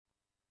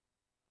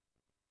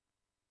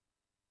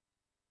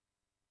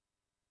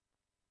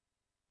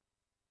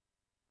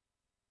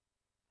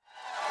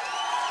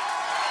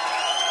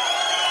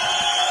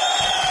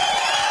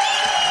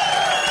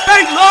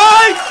Thank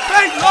Lloyd!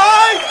 Thank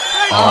Lloyd!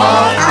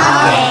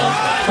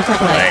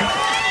 Okay.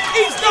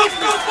 East Coast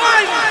no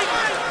fight!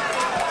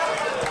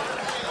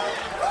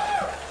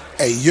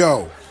 Hey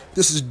yo,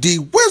 this is D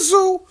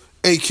Wizzle,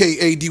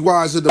 aka D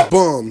Wise of the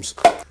Bums,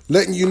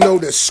 letting you know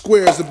that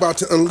Square is about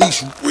to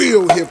unleash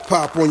real hip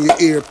hop on your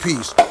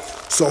earpiece.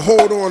 So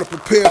hold on and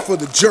prepare for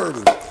the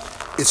journey.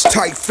 It's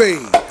Tight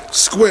Fade,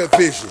 Square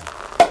Vision,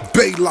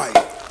 Bay Light.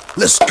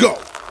 Let's go.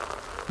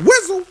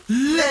 Wizzle.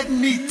 Let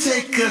me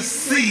take a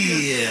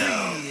sip.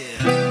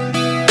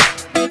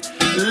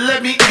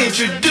 Let me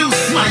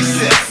introduce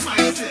myself.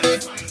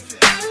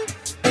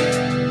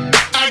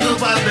 I go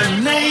by the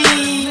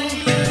name.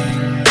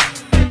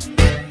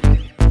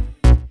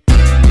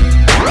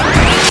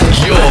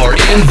 You're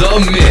in the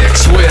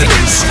mix with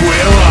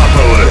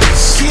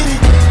Squareopolis. Get it?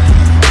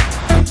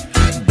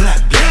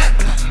 Black, black.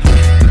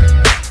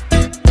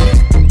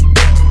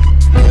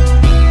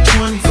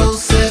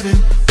 24/7,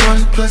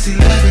 1 plus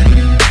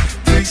 11,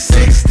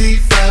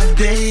 365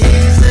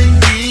 days a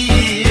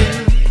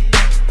year.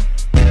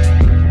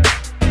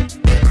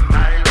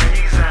 My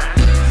reason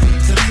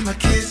to leave my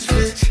kids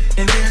rich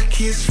and their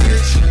kids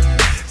rich,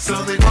 so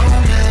they won't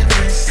have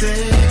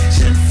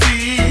recession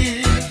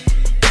fear.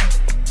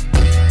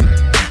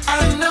 I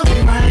know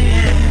I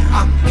am.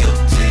 I'm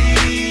guilty.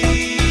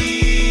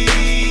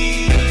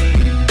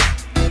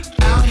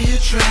 Out here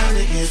trying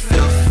to get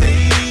filthy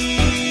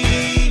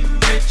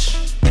rich.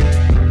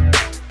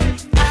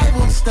 I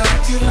won't stop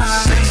till I'm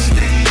 60.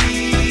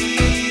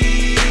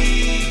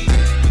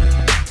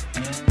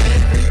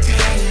 Every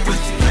day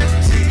with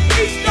plenty.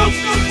 East Coast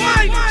no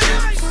fight!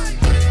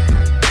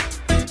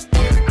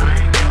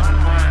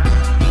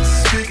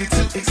 Speak it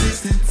to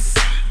existence.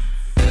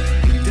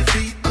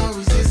 Defeat all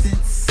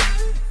resistance.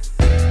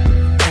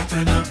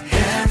 Open up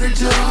every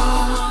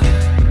door.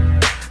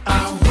 I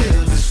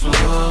will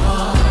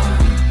explore.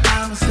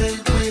 I'ma stay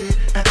with it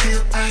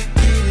until I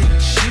get it.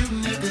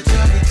 Shooting at the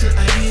target till I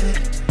hit it.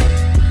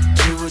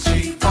 To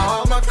achieve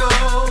all my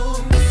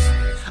goals.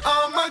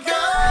 All my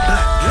goals.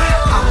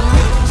 I'm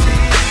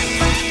guilty.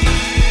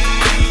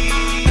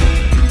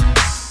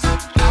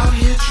 Out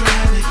here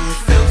trying to get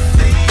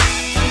filthy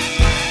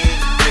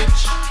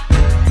rich.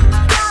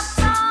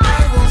 I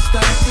won't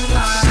stop till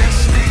I'm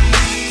 60.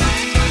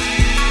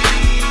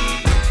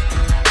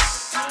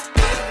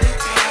 Every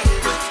day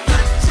with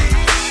plenty.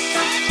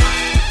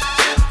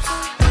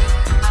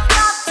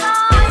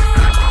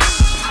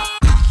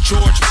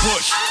 George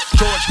Bush,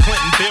 George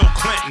Clinton, Bill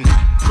Clinton,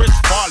 Chris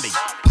Farley,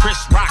 Chris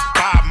Rock,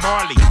 Bob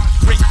Marley,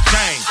 Rick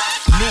James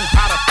knew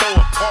how to throw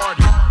a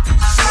party.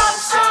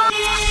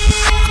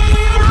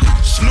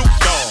 Snoop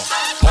Dogg,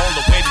 all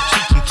the way to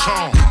Cheech and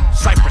Chong,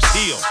 Cypress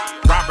Hill,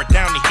 Robert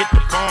Downey hit the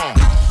bomb,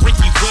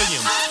 Ricky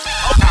Williams,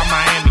 how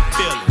Miami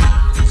feeling.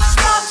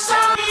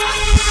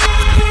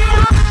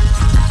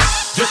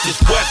 This is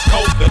West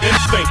Coast again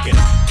thinking,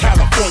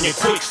 California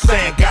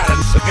quicksand got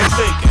us again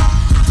thinking.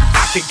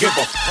 I can give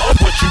a fuck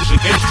what you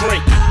again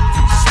drinking.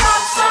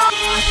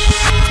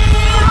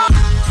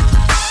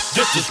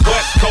 This is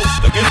West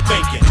Coast again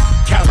thinking,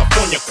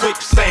 California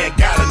quicksand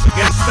got us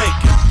again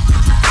thinking.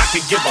 I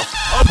can give a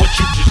fuck what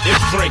you just is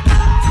drinking.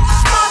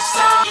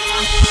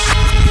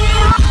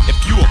 If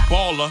you a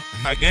baller,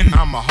 again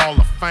I'm a Hall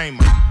of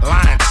Famer,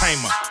 lion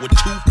tamer with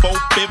 2, 4,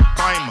 5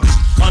 flamers.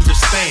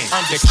 Understand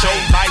that your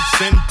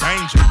life's in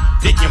danger.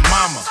 Did your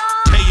mama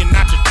tell you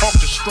not to talk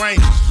to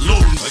strangers?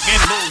 Lose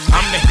again, lose.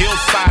 I'm the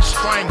hillside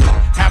strangler,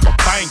 have a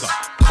banger,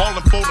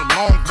 calling for the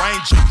long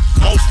ranger.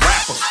 Most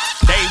rappers,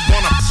 they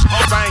wanna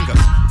bangers.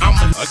 I'm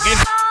again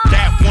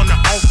that wanna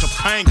own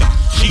Topanga.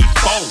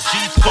 G4,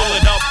 pull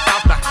it up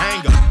out the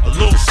hanger. A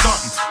little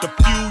something to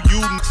fuel you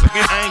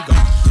again anger.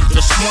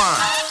 The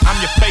swine, I'm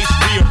your face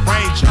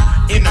rearranger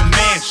in a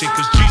mansion,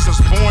 cause Jesus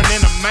born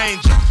in a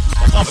manger.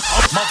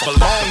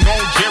 Belong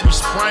on Jerry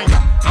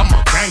Springer. I'm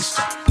a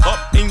gangster,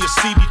 up in your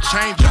CD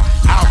changer.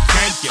 I'll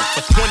gank you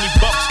for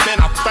 $20,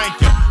 then I'll thank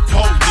you.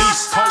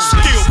 Police,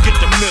 still get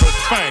the middle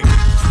finger.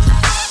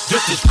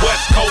 This is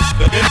West Coast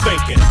again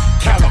thinking,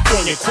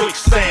 California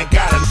quicksand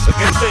got us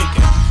again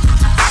thinking.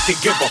 I can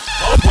give a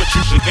fuck what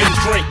you should again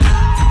drinking.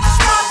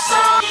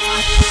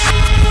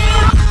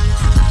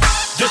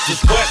 This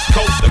is West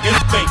Coast again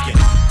thinking,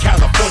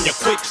 California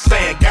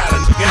quicksand got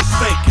us again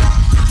thinking.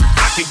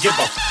 I can give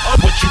a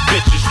fuck what you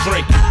bitches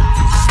drinking.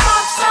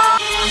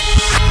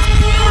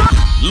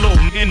 Little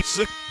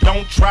nigga,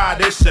 don't try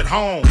this at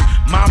home.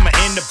 Mama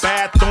in the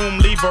bathroom,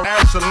 leave her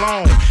ass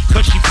alone,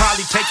 cause she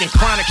probably taking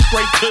chronic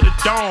straight to the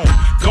dome.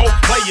 Go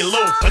play your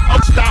little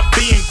stop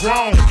being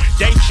grown.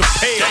 Dave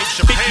Chappelle,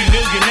 50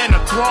 million and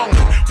a throne,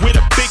 with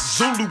a big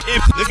Zulu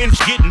if niggas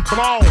getting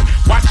blown.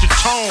 Watch your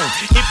tone,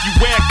 if you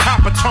wear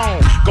copper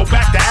tone. Go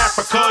back to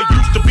Africa,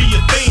 used to be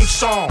a theme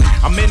song.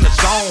 I'm in the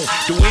zone,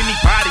 do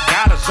anybody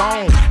got a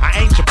zone? I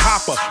ain't your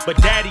papa, but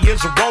daddy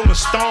is a rolling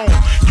stone.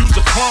 Use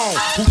a clone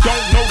who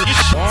don't know the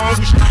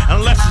songs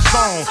unless it's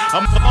on.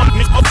 I'm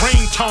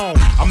ringtone.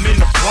 I'm in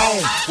the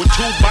throne with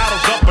 2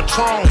 bottles of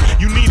Patron.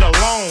 You need a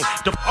loan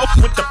to fuck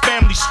with the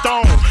family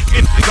stone.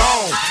 It's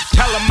gone.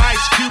 Tell him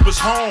Ice Cube is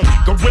home.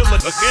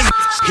 Gorilla again.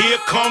 Here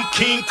come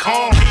King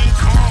Kong.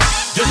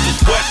 This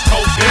is West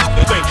Coast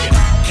thinking.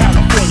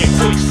 California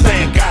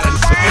quicksand got us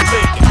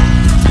thinking.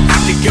 I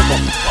can give a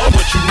fuck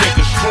what you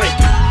niggas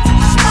drinking.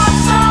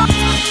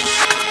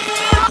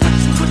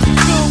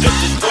 This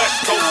is West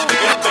Coast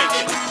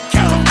thinking.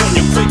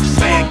 California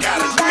quicksand got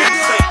us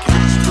thinking.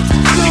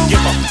 I can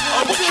give a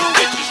fuck what you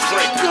bitches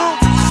drinking.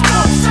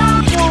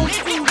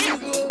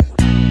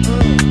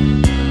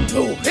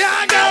 Here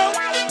I go.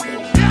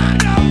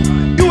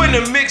 You in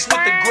the mix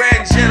with the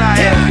Grand Jedi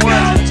and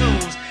ones and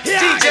twos.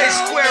 DJ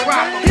Square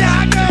Rock.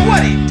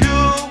 What he do?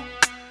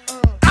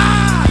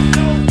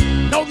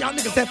 No, y'all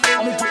niggas that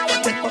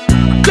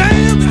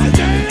damn.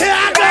 Here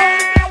I go.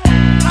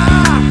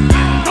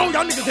 No,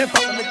 y'all niggas that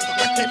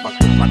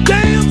fucking my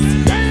damn.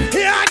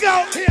 Here I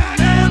go.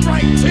 Man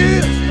right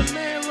here.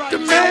 The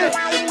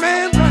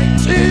man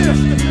right here.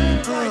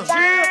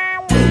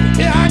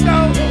 Here I go.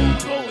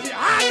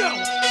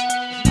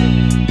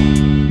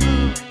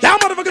 Y'all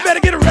motherfuckers better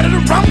get ready to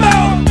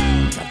rumble.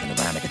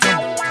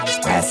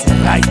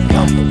 Passing like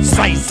gumbo,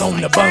 slice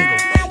on the bungle.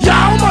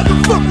 Y'all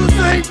motherfuckers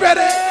ain't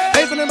ready.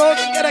 Facing them all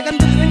together,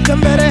 conditioning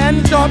come better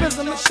and sharp as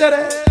a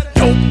machete.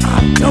 Nope,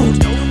 I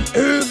don't.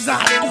 Herbs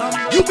I do.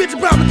 You bitch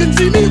probably couldn't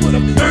see me with a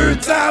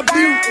bird's eye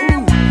view.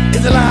 Ooh,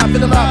 it's alive,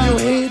 feel alive, your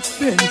head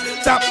spin.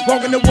 Stop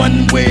walking the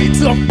one way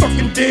to a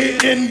fucking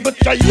dead end. But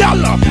you're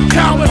yellow,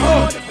 coward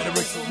hard.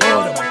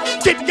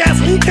 Get the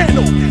gasoline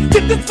candle,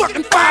 get the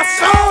fucking fire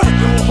started.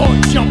 Your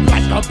heart jump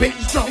like a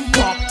bass drum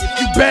pump. If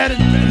you better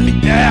than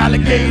meet the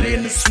alligator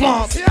in the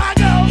swamp. Here I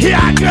go, here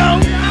I go,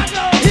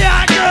 here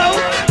I go,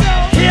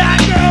 here I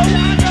go,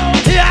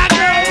 here I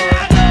go,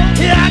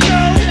 here I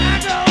go,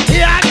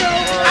 here I go.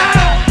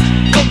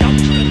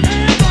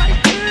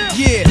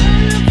 Yeah.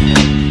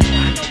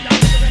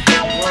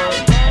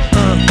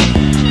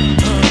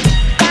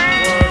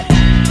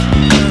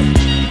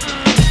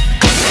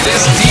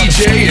 This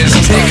DJ is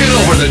taking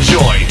over the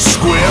joint.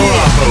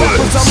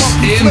 Squareopolis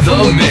in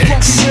the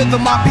mix.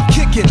 Rhythm I be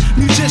kicking,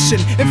 musician,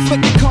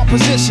 inflicting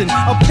composition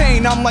of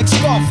pain. I'm like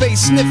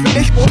Scarface sniffing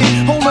it,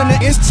 holding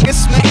it. It's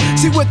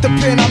see with the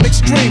pen I'm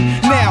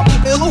extreme. Now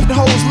ill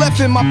hoes left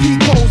in my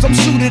peak holes. I'm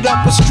suited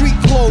up with street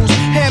clothes.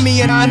 Hand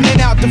me and I'm in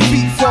out the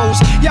feet foes.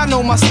 Y'all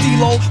know my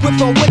stilo with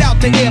or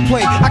without the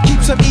airplay. I keep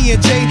some E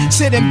and J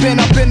sitting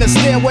bent up in the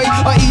stairway,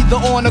 or either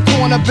on the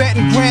corner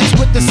betting grants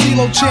with the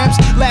CeeLo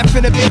champs,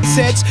 laughing at big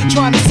sets,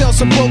 trying to sell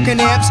some broken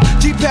amps.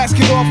 G-Packs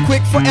get off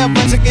quick forever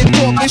to get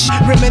talkish,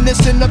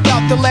 reminiscing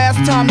about the last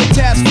time the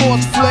task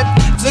force flipped.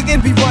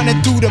 Again be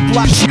running through the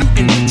block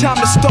shooting. Time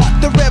to start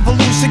the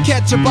revolution,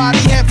 catch a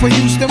body head for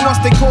Houston. Once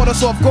they caught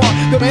us off guard,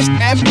 the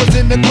man was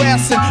in the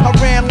grass and I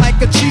ran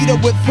like a cheetah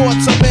with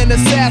thoughts of an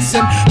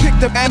assassin.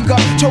 Picked up and gun,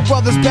 told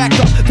brothers back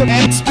up. The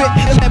man spit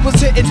and that was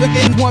it. In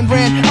one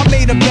ran, I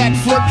made a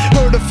backflip.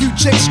 Heard a few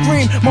chicks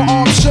scream, my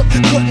arm shook,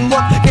 couldn't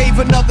look. Gave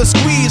another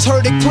squeeze,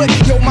 heard it click.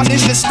 Yo, my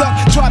dish is stuck.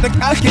 Tried to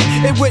cock it,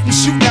 it wouldn't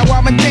shoot. Now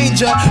I'm in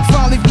danger.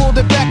 Finally pulled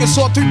it back and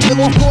saw 3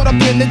 pillows caught up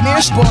in the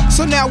near spot.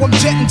 So now I'm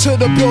jetting to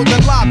the building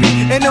lobby,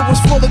 and it was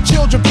full of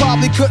children,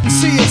 probably couldn't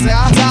see us.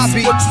 Now I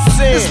be.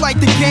 It's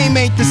like the game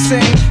ain't the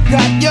same.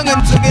 Got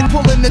young'uns again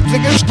pulling the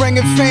triggers,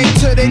 bringing fame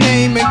to their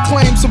name and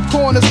claim some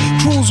corners.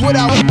 Cruise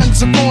without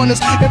guns and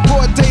corners. In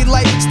broad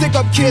daylight, stick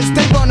up kids,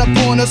 they run up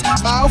on us.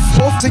 I'll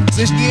force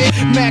this year.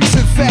 Max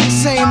and facts,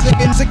 same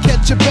niggas to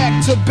catch you back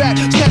to back,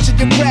 snatching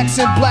your cracks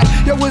in black.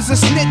 Yo, is a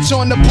snitch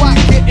on the block,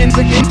 getting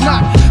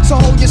knocked. So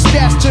hold your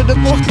stash to the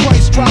off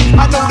price drop.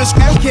 I know this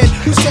kid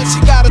who said she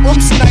got a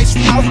nice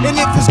route, and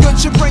if it's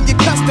good, you bring your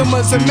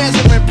customers and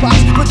measuring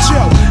plots. But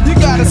yo, you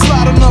gotta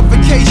slide on a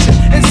vacation.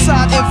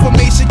 Inside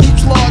information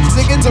keeps large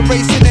niggas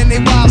erasing and they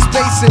while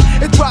spacing.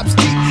 It drops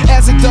deep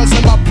as it does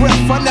in my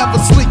breath. I never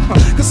sleep,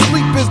 cause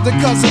sleep is the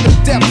cousin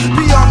of death.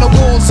 Beyond the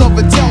walls of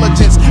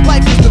intelligence,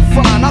 life is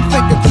defined. I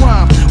think of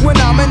crime when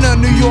I'm in a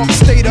New York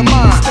state of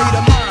mind. Your state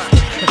of mind.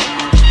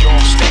 Your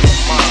state of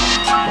mind.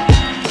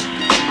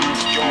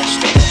 Your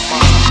state of mind.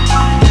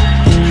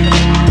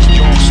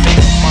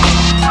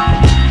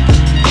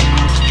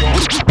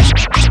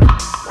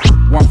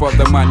 One for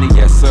the money,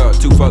 yes sir,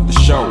 2 for the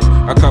show.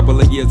 A couple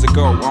of years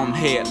ago on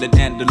Headland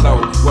and the Low,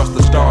 what's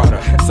the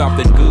starter?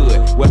 Something good,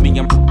 with me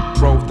and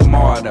drove the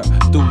martyr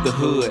through the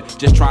hood,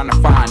 just trying to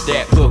find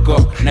that hook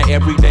up. Now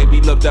every day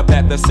we looked up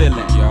at the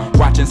ceiling,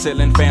 watching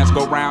ceiling fans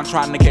go round,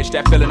 trying to catch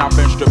that feeling off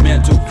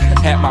instrumental.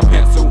 Had my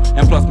pencil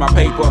and plus my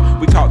paper,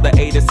 we caught the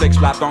 86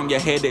 flight on your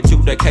headed to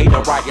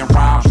Decatur, writing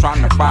rhymes,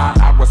 trying to find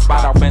our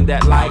spot off in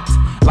that light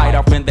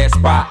off in that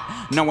spot.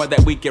 knowing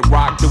that we can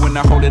rock, doing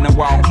the hole in the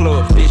wall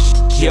club. This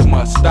shit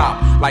must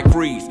stop, like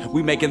freeze.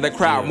 We making the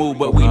crowd move,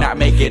 but we not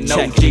making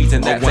no G's,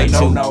 and that's a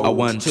no-no. A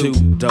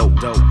 1-2, dope,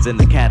 in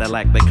the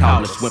Cadillac they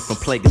call us. Went from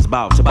Plague's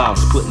ball to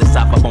boss, putting the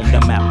South up on the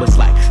map. It's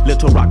like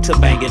Little Rock to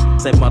banging.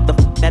 Say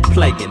motherfucker that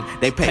plaguing,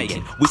 they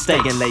paying. We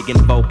staying lagging,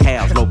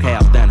 vocals,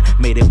 locales done.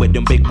 Made it with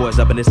them big boys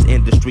up in this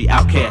industry,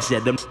 outcasts. Yeah,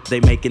 them they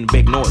making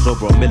big noise,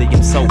 over 1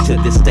 million sold to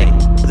this day.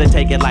 They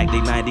take it like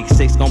they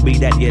 96, gon' be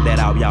that year that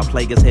out. Y'all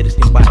Plague's headed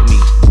to bite me.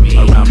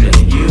 Around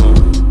and you,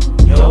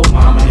 your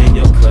mama and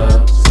your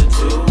cousin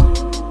too.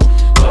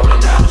 Rolling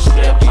down the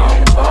strip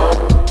on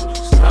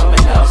foes,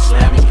 coming up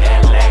slamming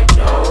Cadillac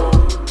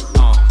doors.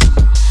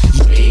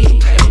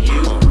 Me and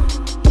you,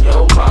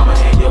 your mama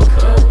and your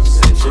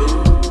cousin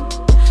too.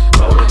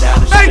 Rolling down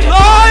the strip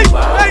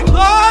on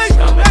foes,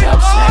 coming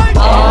up slamming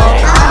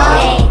Cadillac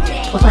doors.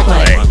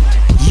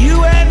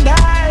 You and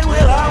I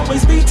will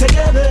always be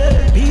together.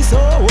 Peace or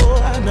war,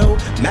 I know,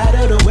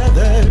 matter the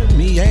weather.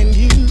 Me and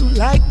you,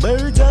 like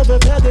birds of a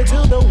feather,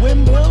 till the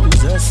wind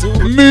blows us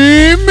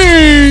away.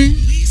 Me.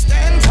 We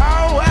stand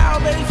tall while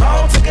they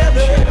fall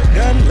together.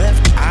 Gun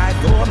left, eye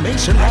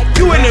formation like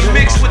You in the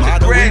mix with the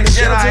Grand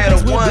Jedi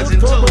of the ones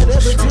and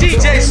twos.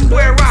 DJ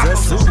Square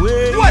Rockers.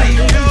 What do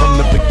you do? From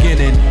the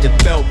beginning,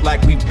 it felt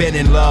like we've been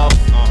in love.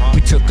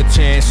 We took a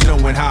chance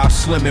knowing how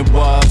slim it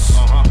was.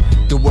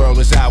 The world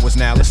is ours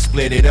now, let's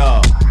split it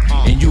up.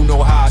 And you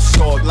know how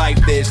short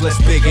life is, let's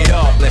big it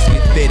up. Let's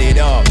get fitted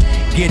up,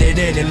 get it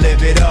in and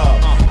live it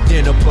up.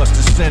 Dinner plus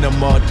the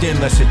cinema, then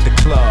let's hit the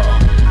club.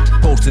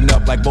 Posting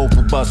up like both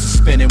of us are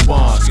spinning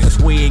ones. Cause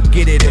we ain't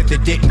get it if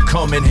it didn't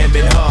come in him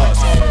and us.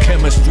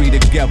 Chemistry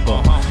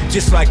together,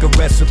 just like a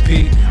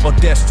recipe or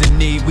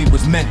destiny. We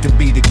was meant to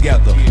be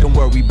together. Don't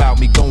worry about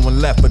me going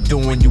left or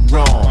doing you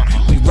wrong.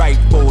 We right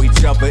for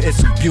each other,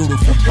 it's a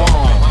beautiful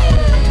bond.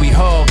 We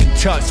hug and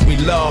touch, we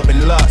love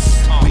and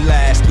lust. We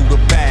last through the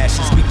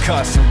bashes, we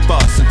cuss and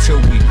fuss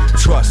until we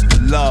trust the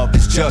love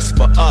is just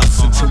for us.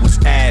 Until it's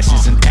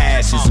ashes and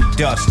ashes and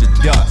dust to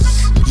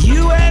dust.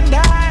 You and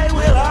I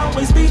will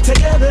always be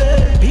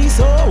together. Peace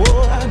or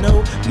war, I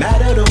know,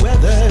 matter the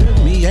weather.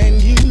 Me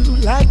and you,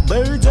 like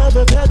birds of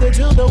a feather,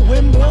 till the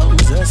wind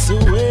blows us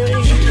away.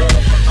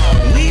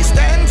 We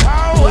stand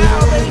tall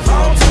while they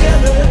fall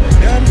together.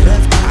 Gun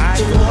left,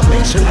 eye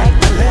formation like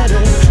the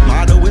letter.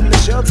 Motto in the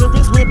shelter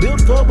is we're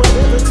built for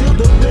whatever, till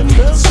the wind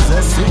blows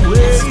us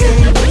away.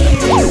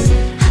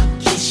 I'll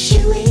kiss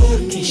you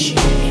in the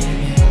air.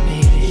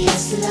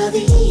 Yes, love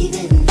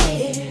even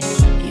there.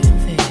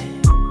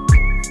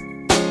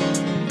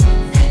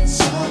 That's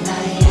all I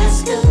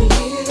ask of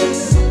you.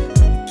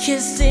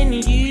 Kissing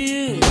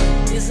you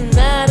is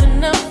not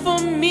enough for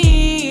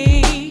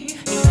me.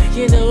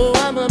 You know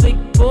I'm a big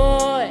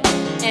boy,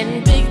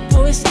 and big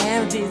boys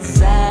have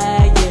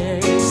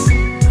desires.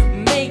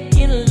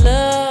 Making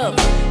love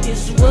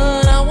is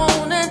what I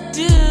wanna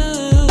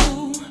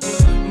do,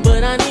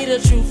 but I need a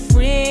true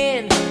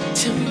friend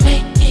to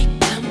make it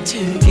come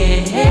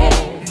together.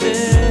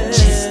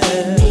 Just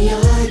give me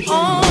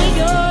all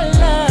your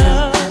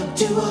love. I'll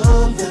do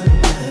all the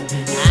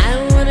loving.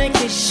 I wanna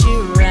kiss you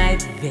right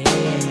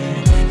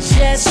there,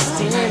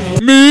 just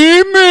in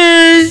Me.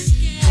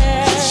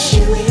 Kiss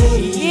you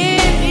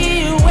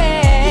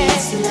anywhere.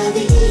 Yes, love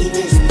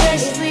even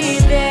Especially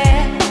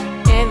there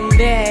and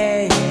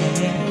there.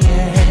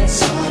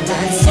 That's all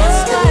I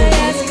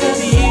ask of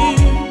you.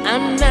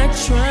 I'm not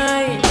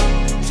trying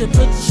to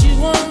put you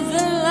on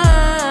the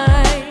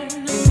line,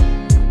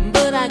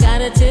 but I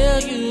gotta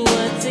tell you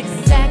what's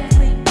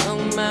exactly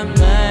on my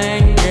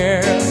mind,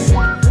 girl.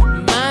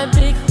 My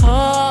big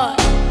heart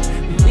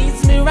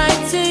leads me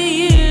right to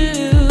you.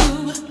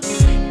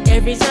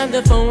 Every time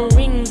the phone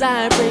rings,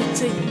 I pray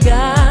to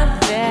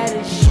God that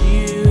it's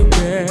you,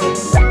 girl.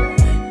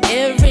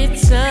 Every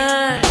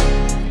time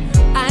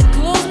I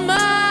close my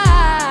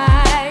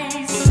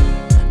eyes,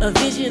 a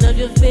vision of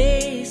your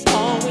face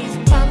always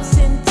pops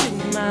into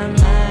my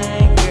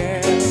mind,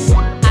 girl.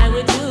 I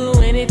would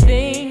do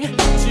anything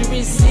to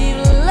receive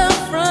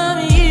love from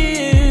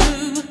you.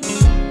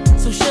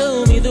 So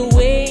show me the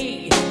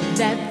way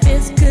that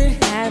this could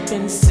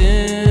happen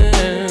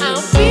soon.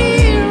 I'll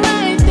be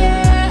right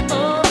there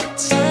all the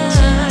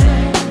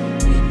time.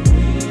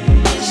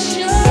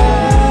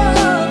 Sure.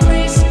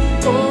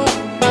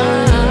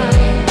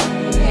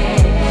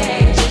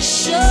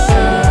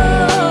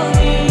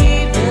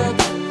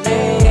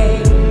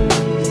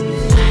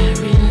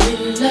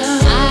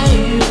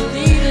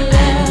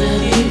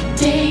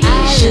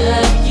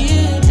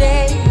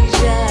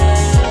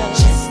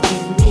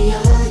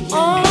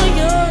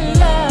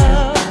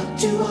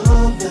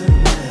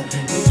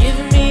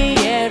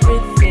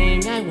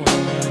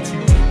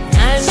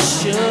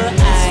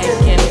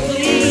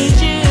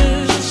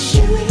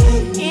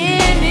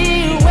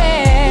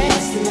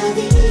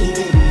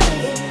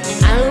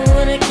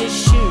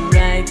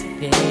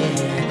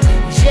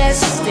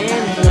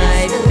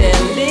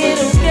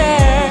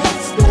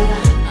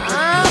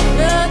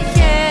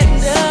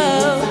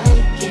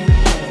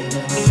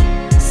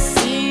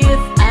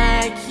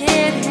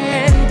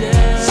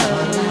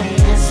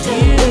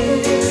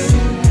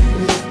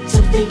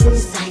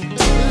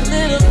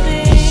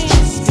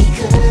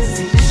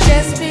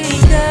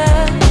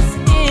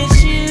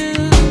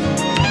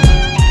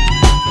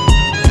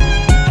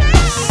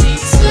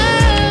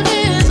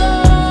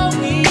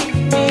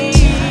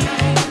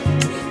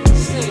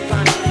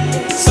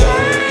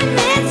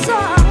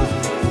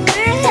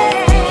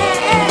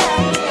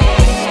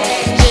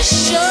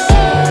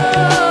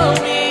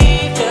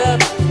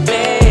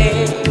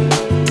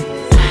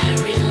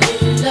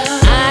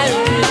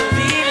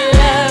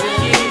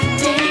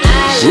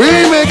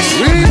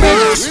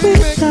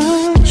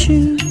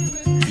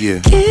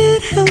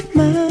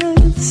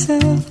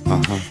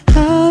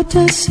 How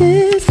does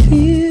it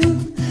feel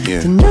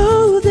to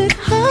know that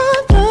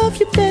I love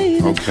you,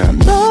 baby? I'm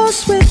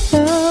lost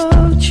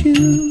without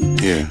you.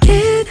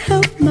 Can't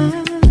help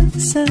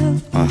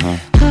myself.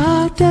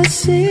 How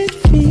does it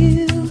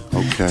feel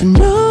to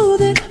know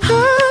that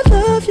I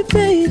love you,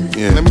 baby?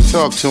 Yeah, let me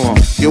talk to him.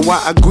 Yo,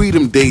 I agree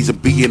them days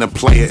of being a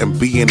player and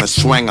being a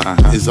swanger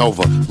is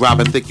over.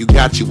 Robin, think you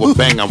got you a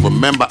banger.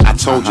 Remember, I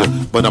told you,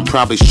 but I'm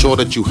probably sure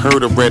that you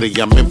heard already.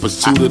 I'm in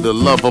pursuit of the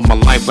love of my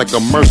life like a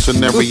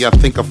mercenary. I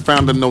think I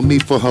found her, no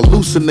need for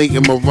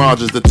hallucinating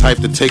mirages. The type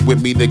to take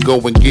with me to go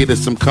and get her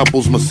some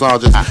couples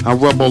massages. I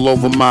rub all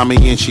over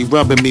mommy and she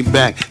rubbing me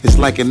back. It's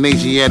like an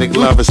Asiatic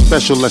love, it's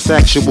special, that's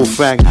actual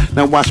fact.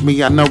 Now watch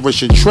me, I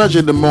nourish and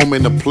treasure the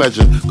moment of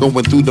pleasure.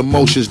 Going through the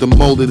motions to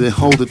mold it and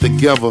hold it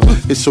together.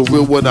 It's so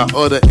real what I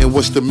utter and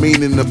what's the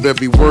meaning of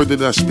every word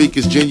that I speak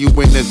is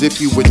genuine as if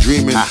you were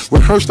dreaming.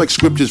 Rehearsed like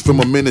scriptures from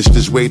a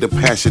minister's way to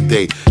pass a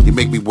day. You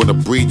make me wanna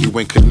breathe you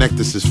and connect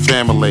us as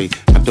family.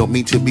 I don't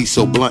mean to be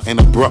so blunt and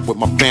abrupt with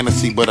my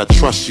fantasy, but I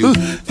trust you.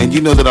 And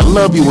you know that I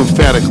love you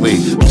emphatically.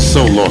 I'm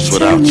so lost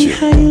without you.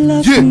 Tell me how you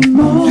love me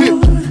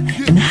more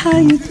and how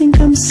you think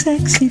I'm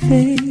sexy,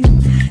 babe.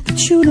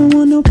 That you don't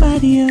want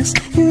nobody else.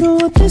 You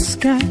don't want this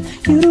guy.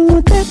 You don't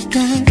want that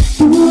guy.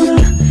 You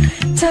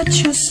wanna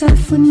touch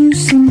yourself when you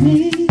see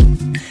me.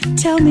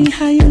 Tell me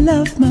how you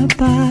love my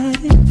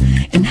body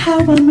and how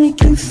I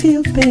make you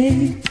feel,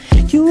 babe.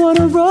 You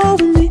wanna roll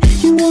with me,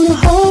 you wanna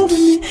hold with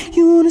me,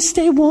 you wanna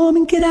stay warm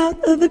and get out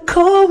of the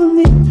cold with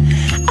me.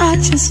 I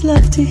just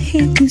love to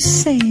hear you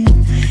say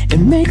it. It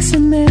makes a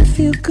man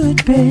feel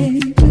good,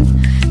 baby.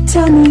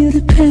 Tell me you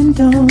depend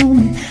on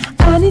me.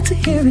 I need to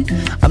hear it.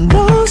 I'm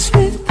lost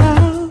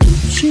without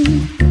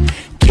you.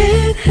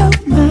 Can't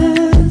help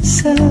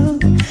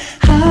myself.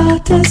 How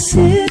does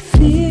it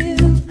feel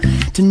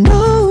to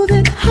know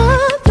that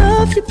I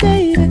love you,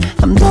 baby?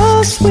 I'm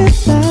lost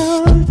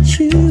without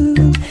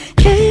you.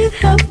 Can't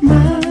help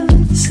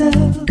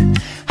myself.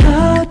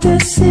 How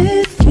does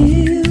it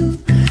feel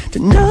to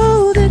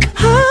know that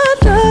I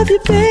love you,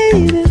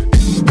 baby?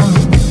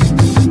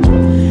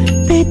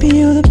 Baby,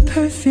 you're the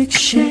perfect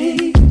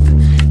shape.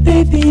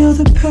 Baby, you're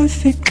the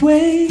perfect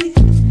way.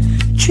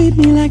 Treat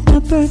me like my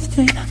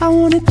birthday. I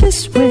want it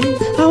this way.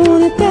 I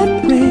want it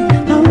that way.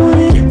 I want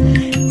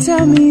it.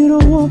 Tell me you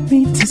don't want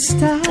me to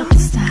stop.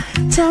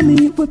 Tell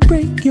me it would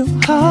break your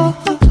heart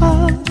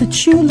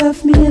that you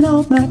love me and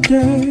all my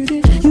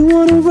dirty. You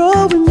wanna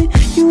roll with me.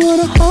 You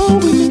wanna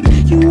hold with me.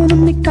 You wanna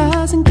make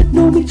eyes and get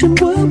Norwegian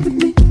word with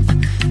me.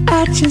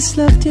 I just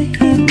love to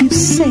hear you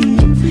say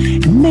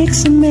it. It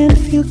makes a man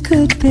feel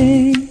good,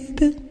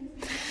 baby.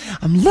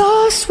 I'm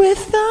lost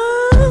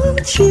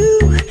without you.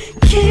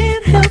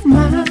 Can't help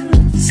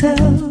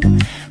myself.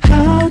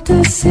 How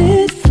does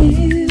it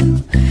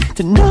feel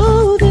to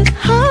know that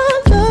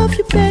I love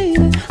you,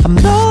 baby? I'm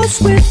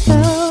lost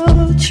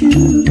without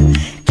you.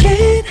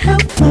 Can't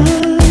help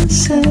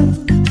myself.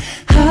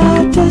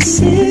 How does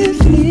it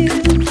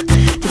feel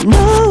to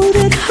know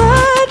that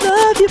I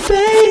love you,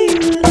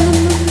 baby?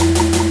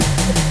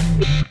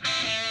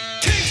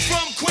 Kings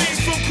from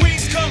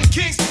Queens come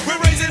kings. We're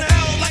raising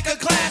hell like a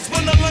glass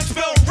when the lunch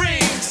bell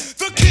rings.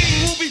 The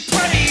king will be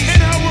praised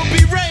and I will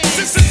be raised.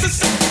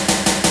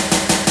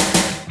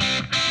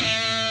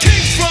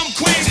 Kings from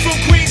Queens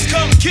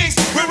come kings.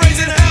 We're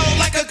raising hell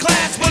like a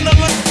glass when the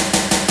lunch.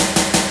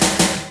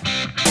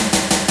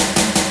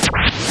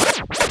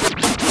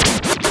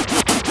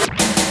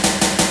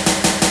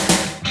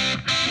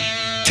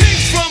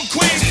 Kings from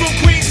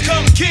Queens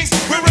come kings.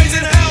 We're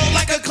raising hell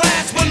like a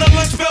glass when the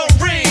lunch bell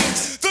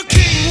rings. The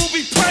king will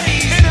be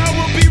praised and I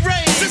will be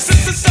raised.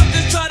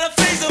 Something try to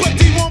phase him, but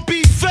he won't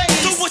be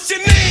phased. So what's your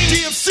name?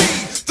 DMC,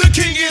 the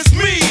king is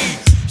me.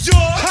 Your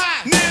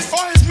highness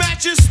or his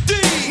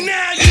majesty.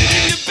 Now you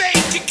can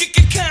debate, you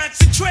can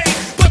concentrate,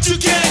 but you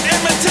can't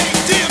imitate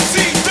DMC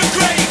the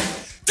great.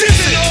 This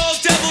is all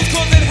devils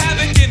causing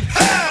havoc in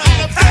hell. On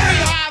a very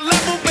high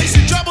level, bass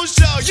and treble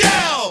shall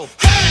yell.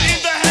 Heard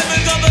in the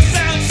heavens of the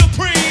sound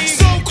supreme.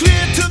 So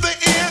clear to the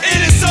ear,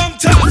 it is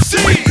sometimes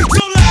seen.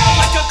 So loud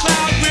like a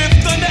cloud with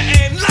thunder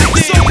and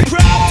lightning. So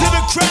proud to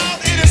the crowd,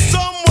 it is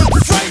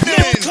somewhat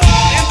frightening.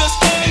 Caught in the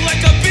storm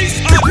like a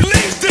beast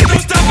unleashed. They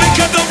don't stop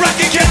because the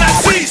rocket cannot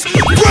cease.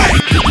 Break!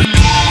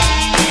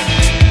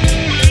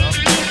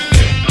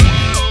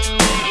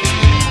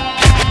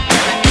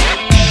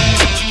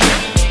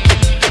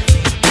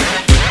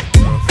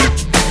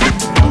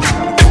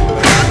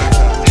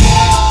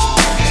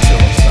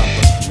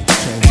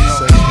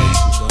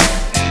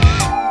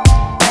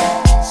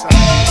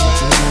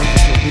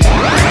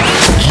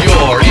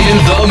 You're in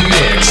the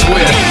mix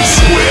with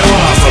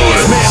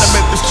Squareopolis. Man, I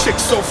met this chick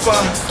so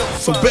fine,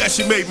 so bad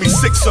she made me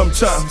sick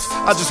sometimes.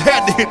 I just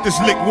had to hit this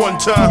lick one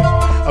time.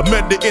 I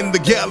met her in the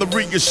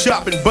Galleria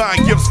shopping,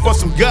 buying gifts for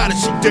some guy that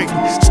she dating.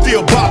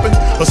 Still bopping,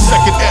 her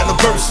second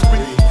anniversary,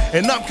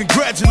 and I'm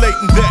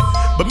congratulating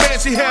that. But man,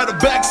 she had her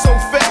back so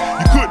fat,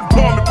 you couldn't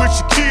palm it with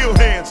your kill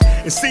hands.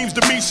 It seems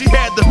to me she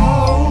had the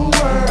whole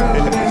world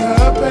in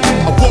her band.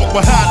 I walk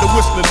behind her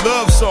whistling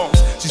love songs,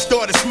 She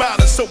started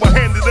smiling, so I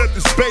handed her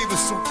this bathing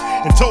suit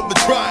and told her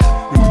try it,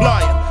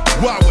 replying,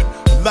 why with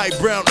light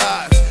brown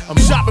eyes? I'm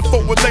shopping for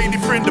a lady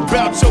friend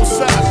about your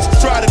size. She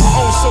tried it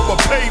on, so I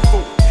paid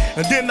for it.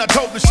 And then I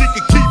told her she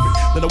could keep it.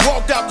 Then I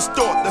walked out the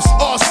store, that's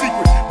our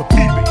secret, but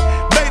peep it.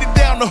 Made it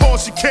down the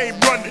hall, she came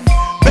running.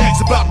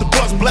 Bags about to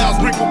bust, blouse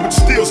wrinkled, but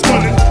still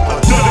stunning.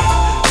 I done it.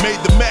 Made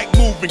the Mac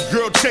move and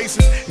girl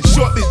chases. And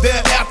shortly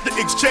thereafter,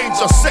 exchanged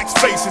our sex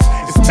faces.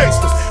 It's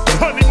tasteless, but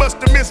honey must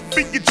have missed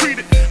being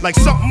treated like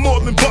something more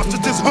than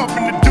busters just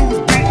humping the dudes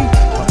beating.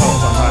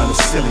 Behind the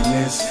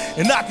silliness,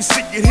 and I can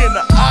see it in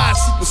her eyes.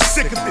 She was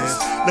sick of this.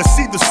 Let's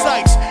see the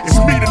sights. It's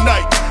me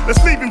tonight.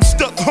 Let's leave him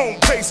stuck home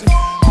pacing,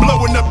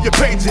 blowing up your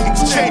pager,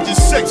 exchanging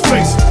sex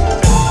faces.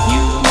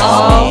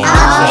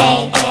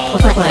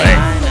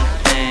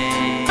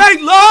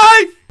 Fake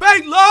life,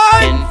 fake life, fake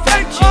life,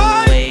 fake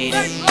life.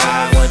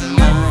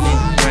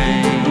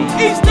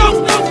 East Coast,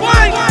 no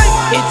fight.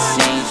 It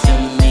seems to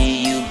me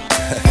you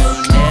will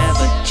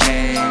never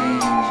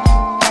change.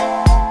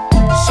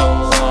 So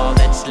all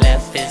that's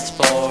left is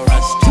for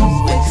us to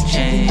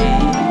exchange.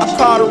 I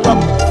called her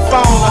up on the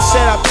phone, I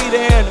said I'll be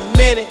there in a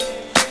minute.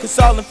 Cause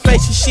all the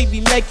faces she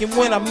be making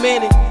when I'm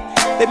in it,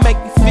 they make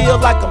me feel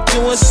like I'm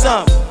doing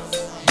something.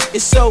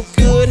 It's so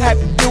good,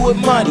 happy to do with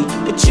money,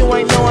 but you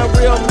ain't knowing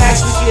real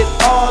max, we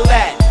get all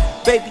that.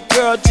 Baby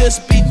girl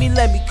just beat me,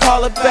 let me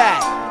call her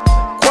back.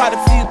 Quite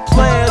a few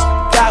players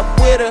got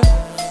with her,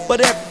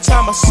 but every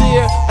time I see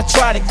her, I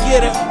try to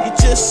get her. You're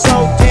just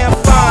so damn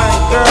fine,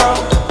 girl.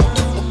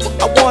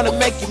 I wanna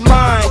make you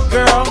mine,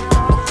 girl.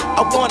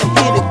 I wanna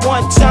hit it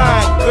one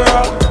time,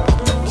 girl.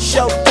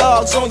 Show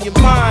dogs on your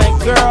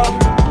mind, girl.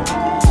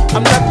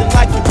 I'm nothing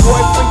like your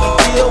boyfriend you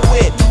deal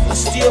with, I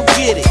still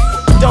get it.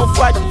 Don't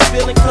fight the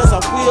feeling cause I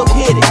will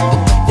hit it.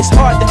 It's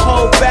hard to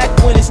hold back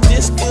when it's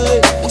this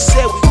good. We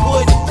said we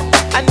wouldn't,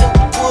 I knew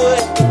we would.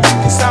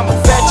 Cause I'm a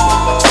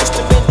veteran, twist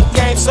them in the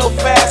game so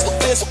fast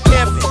with this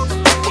pimpin'.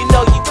 You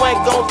know you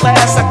ain't gon'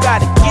 last, I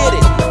gotta get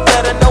it.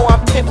 Let her know I'm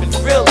pimpin'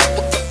 really.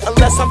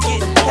 Unless I'm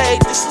getting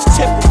paid, this is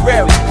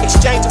temporary.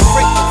 Exchanging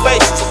freaky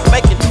faces,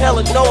 making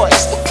hella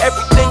noise.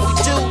 Everything we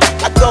do,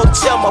 I go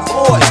tell my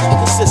boys.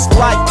 Cause it's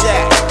like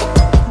that,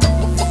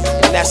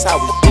 and that's how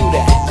we do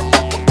that.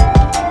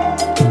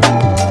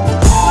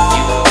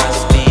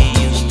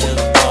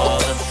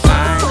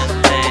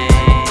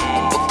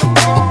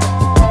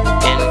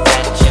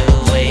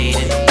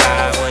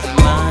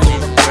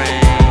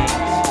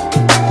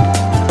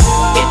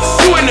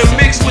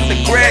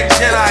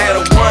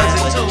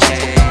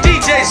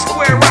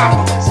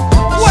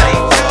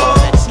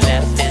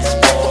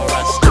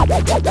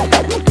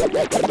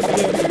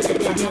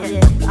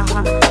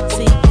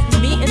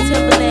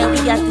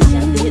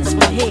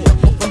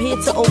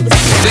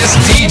 This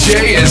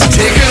DJ is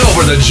taking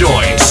over the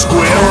joint.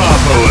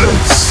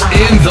 Squareopolis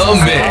in the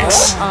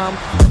mix.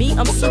 Me,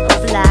 I'm super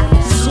fly,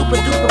 super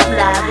duper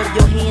fly. Rub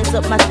your hands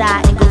up my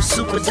thigh and go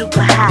super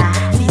duper high.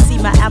 Do you see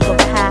my apple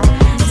pie?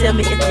 Tell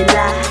me if you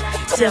lie.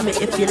 Tell me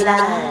if you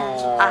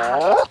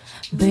lie.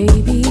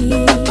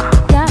 Baby,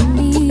 got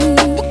me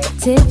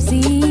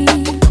tipsy,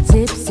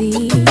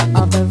 tipsy,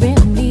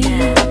 offering me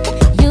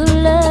your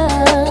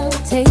love,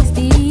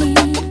 tasty,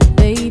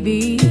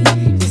 baby.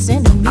 You're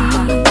sending me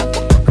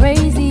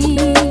crazy,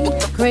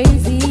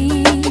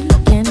 crazy.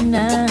 Can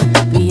I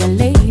be a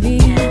lady?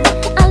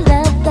 I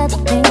love the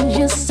things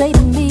you say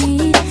to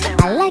me.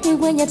 I like it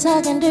when you're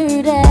talking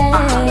dirty.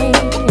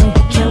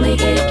 Can we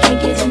get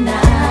kinky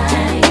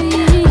tonight?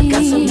 I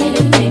got so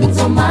many things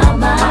on my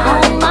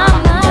mind.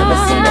 Never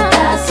seen a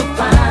guy so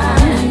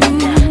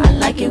fine. I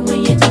like it when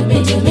you do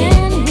me, do me.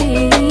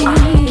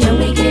 Can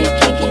we get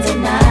kinky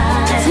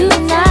tonight?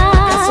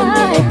 Got so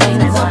many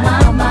things on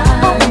my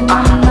mind.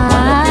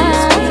 Wanna feel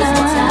squeezed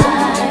and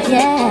tight.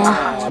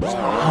 Yeah.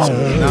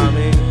 You know what I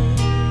mean?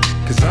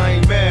 Cause I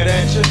ain't mad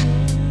at you.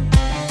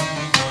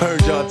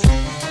 Heard y'all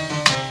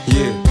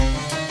yeah.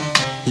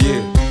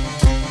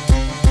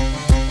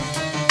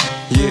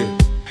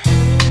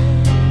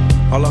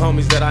 All the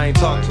homies that I ain't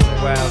talked to in a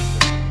while,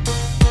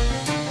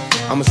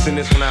 I'ma send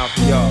this one out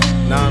for y'all.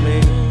 Know what I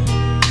mean?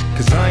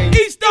 Cause I ain't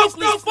East Coast,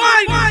 no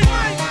fight.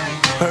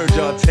 heard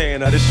y'all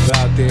tearing all this shit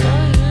out there,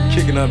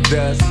 kicking up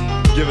dust,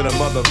 giving a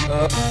mother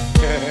up.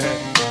 Yeah,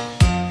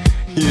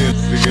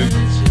 nigga.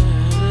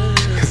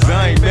 Cause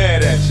I ain't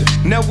mad at you.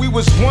 Now we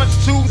was once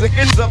two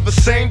ends of the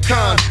same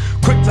kind.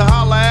 Quick to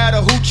holler at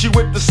a hoochie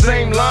with the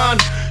same line.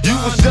 You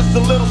was just a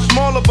little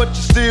smaller, but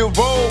you still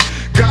roll.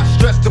 Got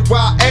stressed to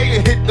YA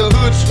and hit the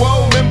hood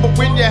swole. Remember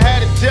when you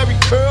had a Jerry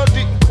curl,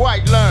 didn't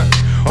quite learn.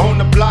 On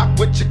the block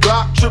with your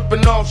Glock,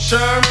 tripping off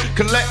Sherm.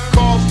 Collect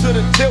calls to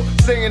the tilt,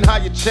 saying how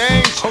you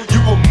changed. Oh, you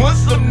a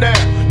Muslim now,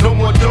 no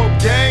more dope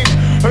game.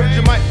 Heard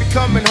you might be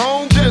coming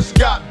home, just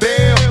got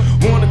bail.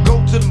 Wanna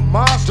go to the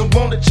mosque, don't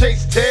wanna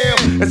chase tail.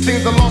 It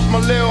seems I lost my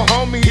little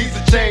homie, he's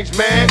a changed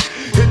man.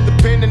 Hit the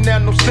pen and now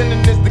no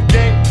sinning is the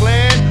game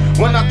plan.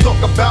 When I talk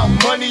about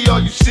money, all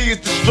you see is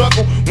the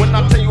struggle. When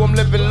I tell you I'm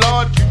living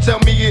large, you tell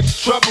me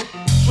it's trouble.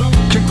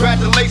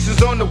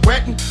 Congratulations on the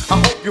wedding. I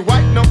hope you're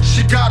right. No,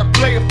 she got a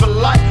player for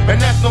life, and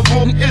that's no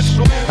wrong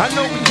issue. I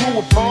know we grew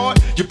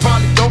apart. You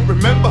probably don't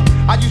remember.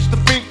 I used to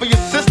think for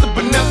your sister,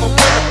 but never would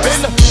have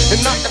been her.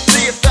 And I can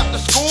see us after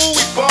school.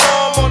 We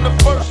bomb on the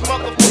first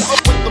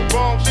motherfucker with the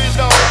wrong shit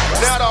on.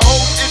 Now the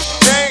whole shit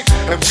changed,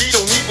 and we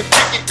don't even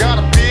think it.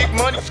 Got a big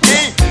money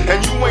scheme,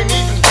 and you ain't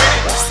even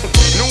with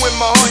it. Knew in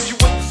my heart you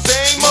was the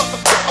same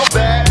motherfucker.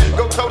 Bad.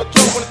 Go toe to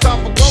toe when it's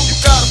time for go. You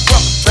gotta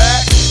fuck us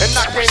back, and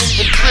I can't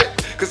even trip,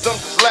 cause I'm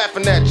just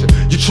laughing at you.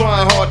 You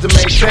trying hard to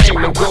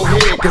maintain, then go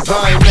ahead, cause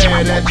I ain't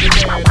mad at you.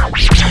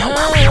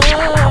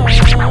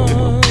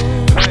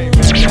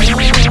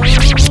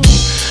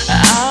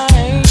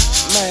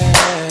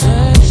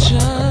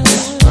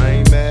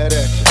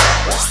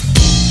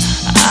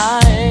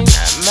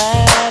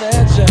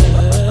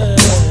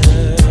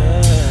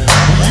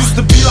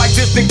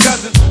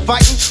 Cousins,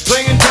 fighting,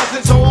 playing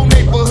dozens, whole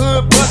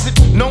neighborhood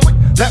buzzing, knowing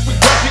that we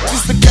wasn't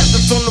used to catch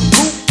us on the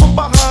roof from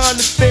behind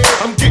the stairs.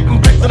 I'm getting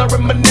blessed and I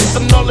reminisce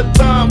on all the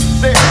time we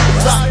said.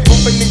 Cause I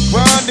open and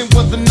grinding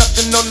wasn't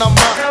nothing on our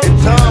mind. In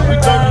time we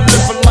learned to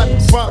live a life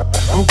of crime.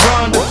 We'll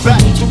grind us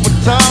back to a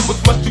time was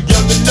much too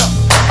young enough.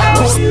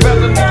 Caught a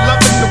felony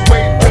loving the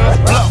way it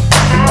does blow.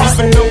 And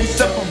even though we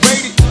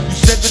separated, you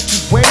said that you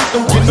waited.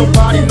 Don't get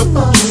nobody no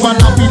food while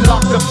I be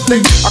locked up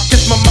state. I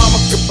kiss my mama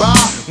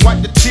goodbye.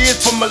 Wipe the tears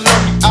from my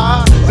lonely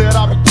eyes. Said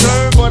I'll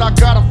return, but I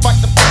gotta fight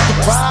the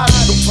ride.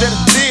 Don't shed a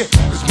tear,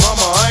 cause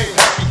mama, I ain't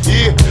happy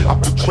here. I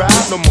feel tried,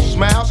 no more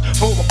smiles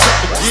for a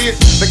couple years.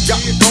 They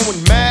got me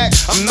going mad.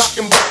 I'm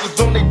knocking buckles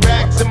on their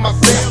backs in my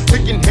cell.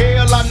 Thinking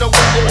hell, I know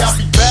one day I'll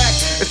be back.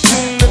 As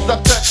soon as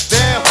I touch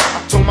down,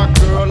 I told my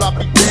girl I'll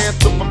be there,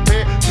 so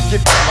prepared to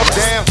get up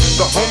down.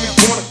 The homies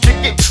wanna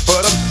kick it,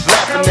 but I'm just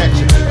laughing at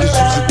you. Cause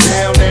you sit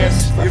down and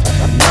stiff,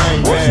 I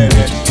ain't mad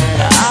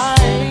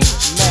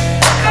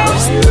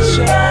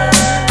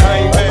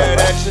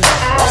at you.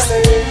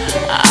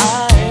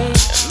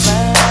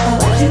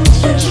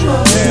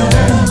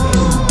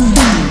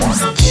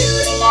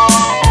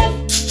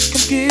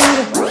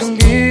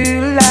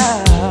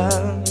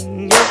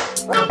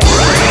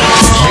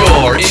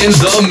 You're in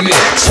the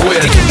mix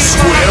with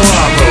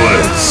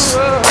Squareopolis.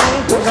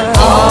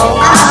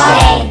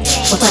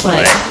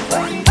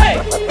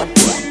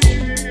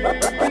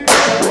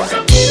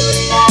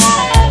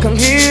 Come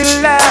here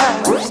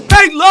live.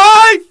 Bang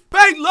live!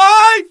 Bang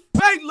live!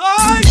 Bang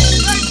live!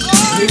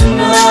 You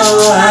know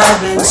I've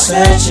been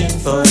searching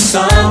for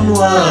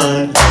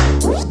someone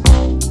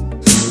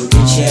who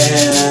can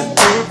share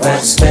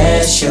that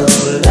special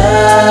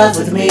love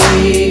with me.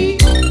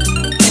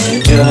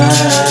 And your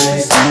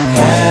eyes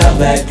have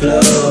that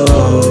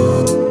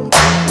glow.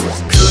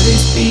 Could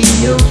it be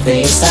your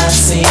face I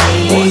see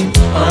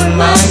on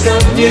my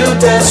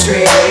computer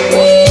screen?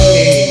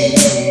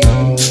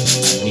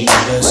 Need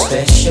a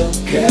special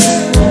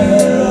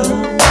girl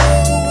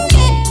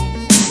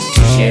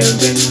to share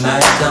in my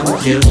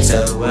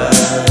computer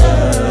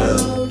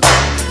world.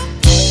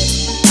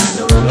 I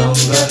no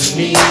longer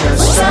need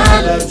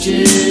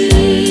astrology.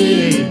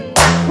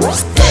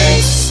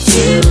 Thanks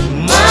to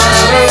my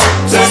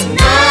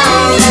technology.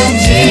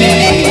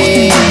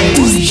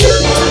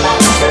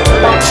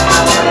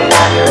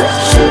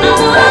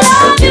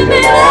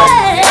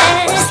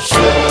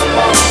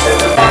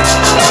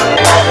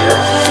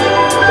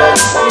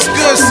 What's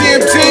good,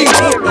 CMT?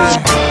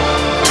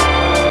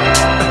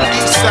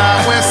 East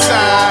side, west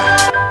side,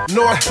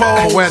 North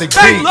Pole, where the beat.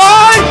 Bang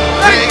live!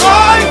 Bang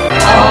live!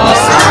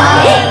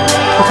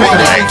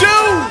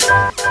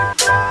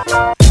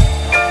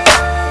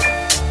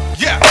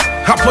 Yeah,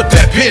 I put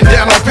that pen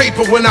down on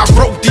paper when I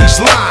wrote these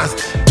lines.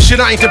 Shit,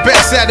 I ain't the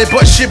best at it,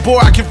 but shit,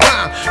 boy, I can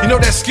rhyme. You know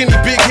that skinny,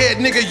 big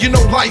head nigga, you know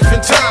life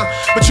and time.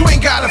 But you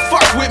ain't gotta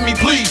fuck with me,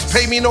 please,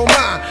 pay me no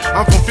mind.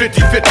 I'm from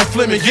 50-50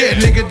 Fleming, yeah,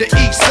 nigga, the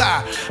east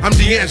side. I'm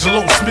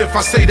D'Angelo Smith, I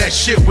say that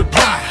shit with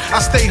pride.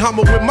 I stay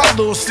humble with my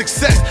little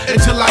success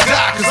until I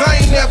die. Cause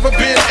I ain't never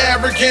been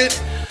arrogant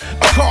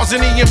or cause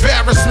any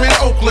embarrassment.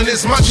 Oakland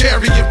is my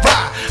chariot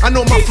ride. I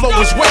know my flow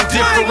is way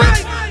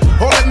different.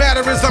 All that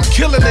matter is I'm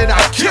killing it.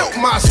 I killed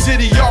my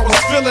city, y'all was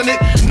feeling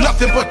it.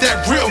 Nothing but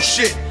that real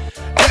shit.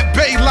 That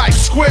Bay Life,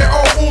 Square,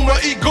 Uma,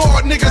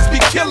 Igor, niggas be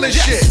killing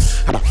shit.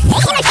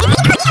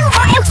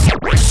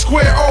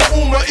 Square,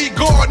 Uma,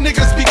 Igor,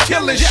 niggas be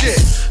killing shit.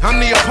 I'm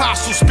the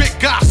apostle, spit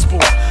gospel.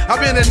 I've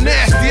been a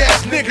nasty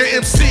ass nigga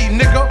MC,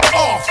 nigga,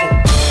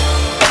 awful.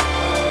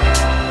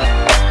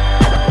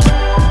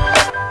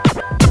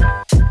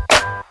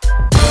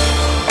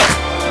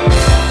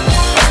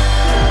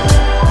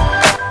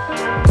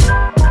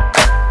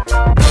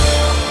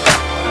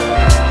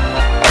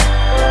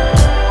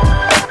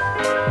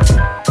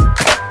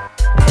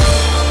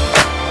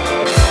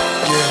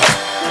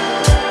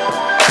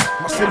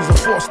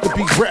 To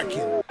be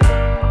reckoned.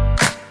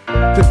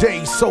 The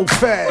day's so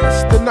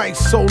fast, the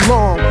night's so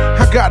long.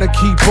 I gotta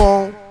keep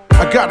on,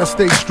 I gotta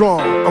stay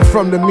strong. I'm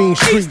from the mean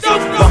streets, the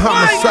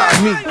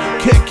homicide me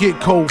can't get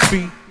cold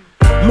feet.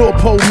 Lil'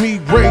 Po me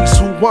raised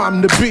who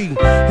I'm to be.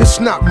 It's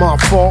not my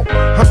fault,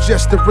 I'm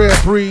just a rare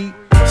breed.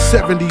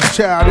 70s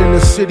child in the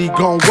city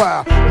gone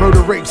wild.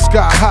 Murder rate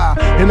sky high,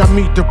 and I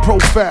meet the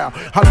profile.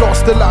 I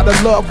lost a lot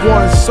of loved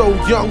ones, so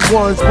young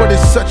ones, but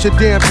it's such a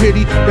damn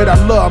pity that I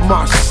love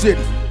my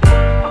city.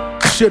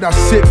 Should I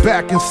sit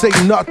back and say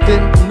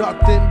nothing?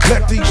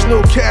 Let these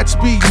little cats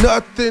be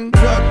nothing.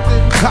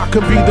 I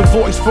can be the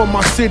voice for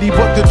my city,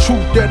 but the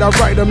truth that I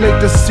write will make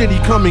the city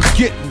come and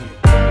get me.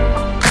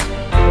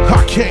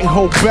 I can't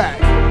hold back.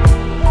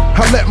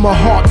 I let my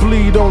heart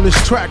bleed on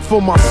this track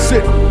for my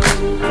city.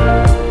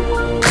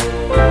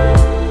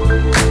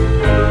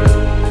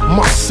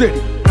 My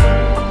city.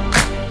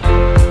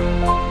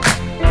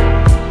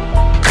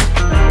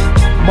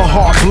 My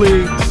heart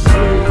bleeds.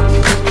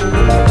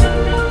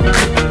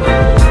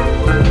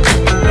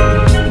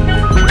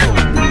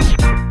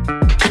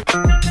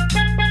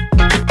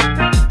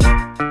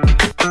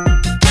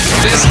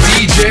 This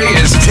DJ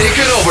is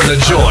taking over the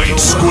joint.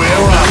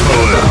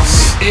 Squareopolis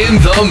in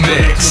the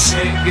mix. You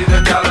can't get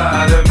a dollar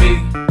out of me.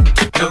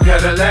 No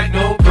Cadillac,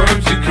 no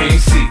perms, you can't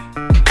see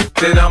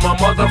that I'm a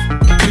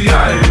motherfucking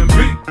B.I.M.B.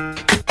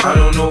 I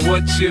don't know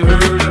what you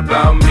heard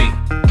about me,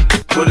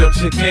 but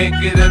if you can't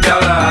get a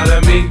dollar out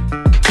of me,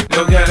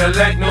 no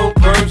Cadillac, no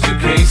perms, you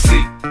can't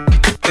see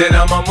that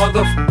I'm a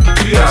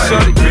motherfucking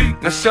B.I.M.B.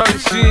 Now shorty,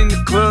 she in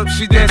the club,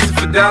 she dancing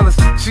for dollars.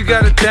 She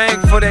got a thing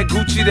for that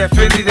Gucci, that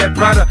Fendi, that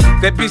Prada,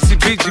 that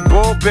BCBG,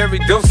 Burberry,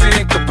 Dolce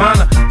and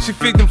Gabbana. She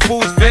feed them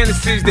fools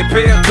fantasies, they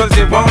pay her cause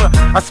they want her.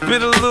 I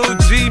spit a little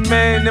G,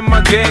 man, and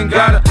my gang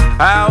got her.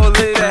 An hour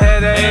later,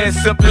 had her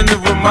ass up in the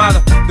Ramada.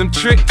 Them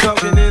trick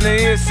talking in her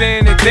ear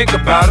saying they think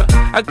about her.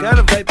 I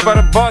got her right by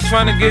the bar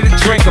trying to get a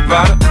drink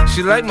about her.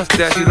 She like my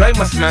style, she like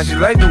my smile, she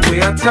like the way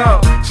I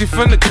talk. She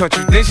from the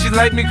country, then she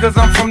like me cause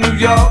I'm from New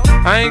York.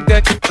 I ain't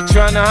that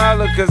trying to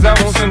holler cause I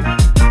want some.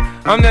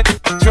 I'm not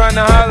trying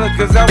to holler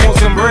cause I want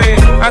some bread.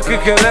 I could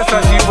care less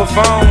how she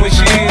perform when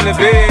she in the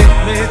bed.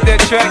 Man, hit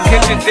that track,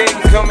 catch a date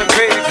and come and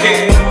pay the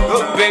kid.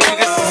 Look baby,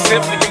 this is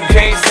simple, you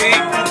can't see.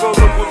 You roll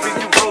up with me,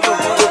 you roll up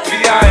with a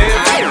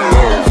P.I.M.B.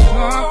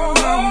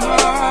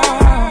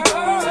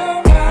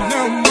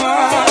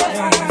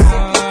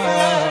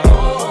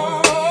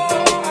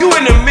 You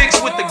in the mix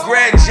with the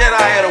Grand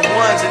Jedi of the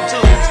ones and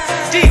twos,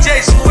 DJ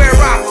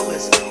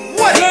Squareopolis.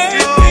 What he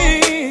do?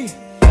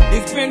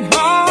 It's been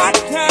hard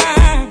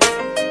times.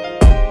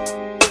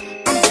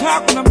 I'm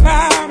talking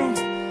about them,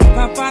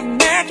 the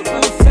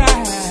financial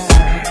side.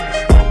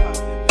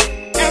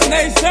 And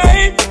they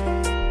say,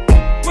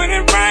 when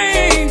it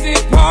rains,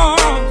 it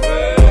pours.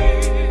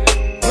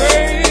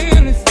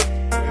 Really,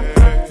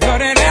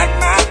 but it at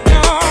my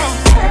door.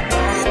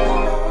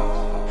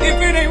 If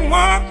it ain't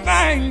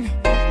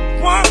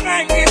one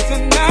thing is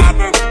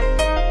another.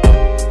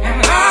 And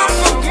I'm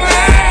so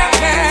glad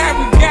that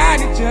we got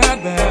each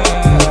other.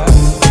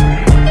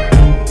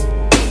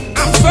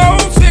 So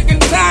sick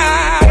and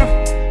tired of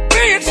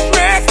being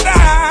stressed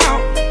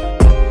out.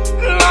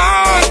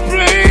 Lord,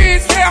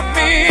 please help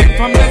me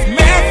from this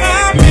mess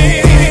I'm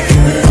in.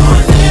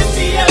 Lord, lift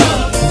me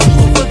up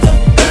over the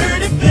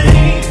dirty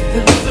pain.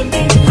 Deliver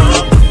me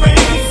from the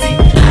crazy.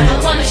 I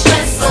don't wanna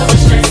stress no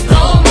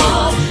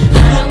more.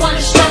 I don't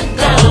wanna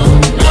struggle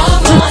no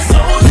more.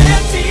 So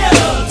lift me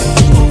up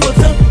over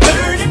the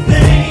dirty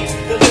pain.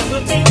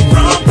 Deliver me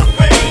from the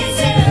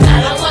crazy.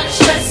 I don't wanna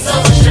stress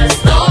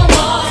no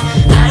more.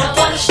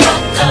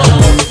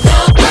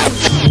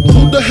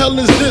 Who the hell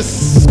is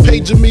this?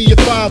 Paging me at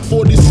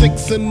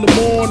 5:46 in the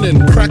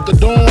morning. Crack of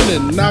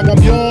dawning, now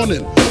I'm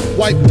yawning.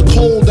 Wipe the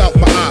cold out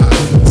my eye.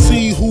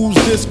 See who's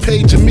this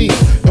paging me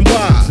and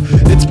why.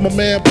 It's my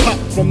man Pop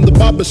from the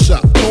barber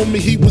shop. Told me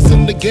he was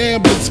in the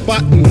gambling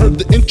spot and heard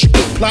the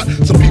intricate plot.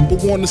 Some people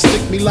wanna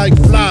stick me like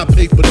fly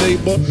paper,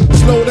 neighbor.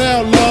 Slow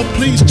down, love,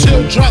 please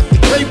chill, drop the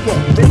paper.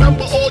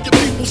 Remember all your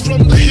peoples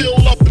from the hill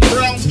up in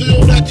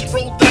Brownsville that you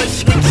rolled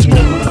dice with,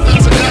 smoke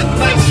that's I got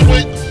nice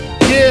with.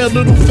 Yeah,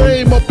 little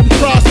fame up in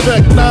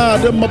Prospect. Nah,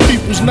 them my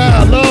peoples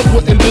now. Love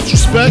wouldn't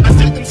disrespect. I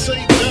didn't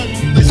say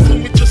them. They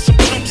schooled me to some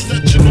chumps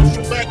that you know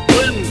from back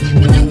when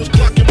you was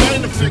clocking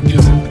minor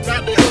figures.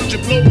 Now they heard you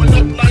blowing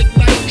up like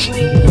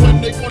nitro,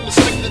 and they wanna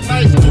stick the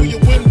knife through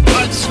your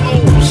windpipe slow.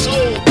 So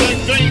thank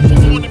fame for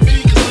warning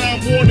me, cause now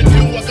I'm warning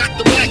you. I got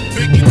the back,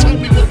 Biggie. Tell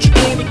me what you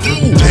gonna do.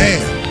 Damn,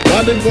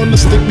 why they wanna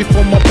stick me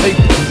for my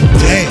paper?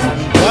 Damn,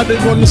 why they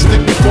wanna stick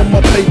me for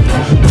my paper?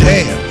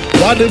 Damn,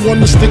 why they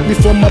wanna stick me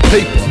for my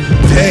paper?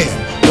 Damn,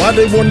 why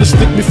they wanna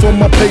stick me for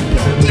my paper?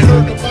 They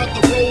heard about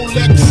the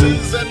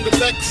Rolexes and the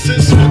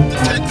Lexus with the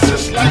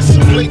Texas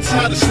license plates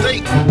out of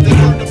state. They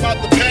heard about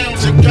the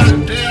pounds you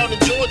got down in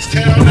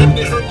Georgetown, and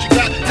they heard you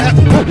got half.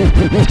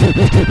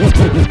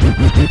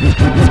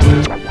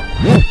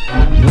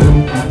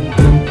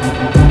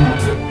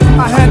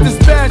 I had this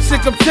bad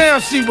chick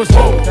uptown, she was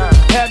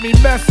had me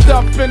messed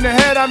up in the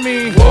head, I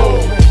mean.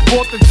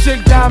 Bought the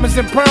chick diamonds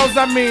and pearls,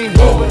 I mean.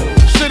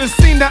 Should've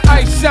seen the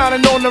ice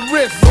shining on the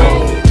wrist.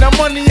 Now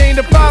money ain't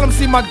a problem,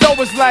 see my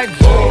dough is like.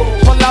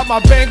 Pull out my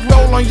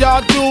bankroll on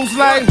y'all dudes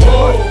like.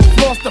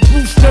 Lost the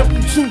blue strip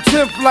and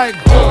 2/10 like.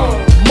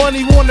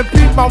 Money wanna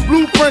beat my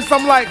blueprints,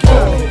 I'm like.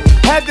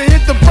 Had to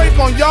hit the brake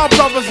on y'all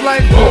brothers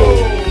like,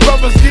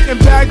 brothers getting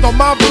bagged on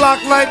my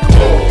block like,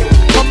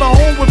 coming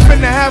home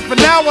within a half an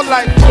hour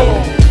like,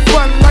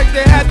 fun like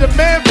they had the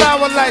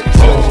manpower like,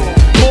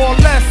 more or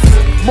less,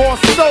 more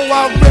so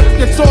I ripped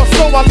your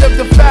torso, I lived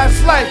a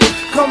fast life,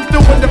 come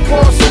through in the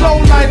car slow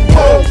like,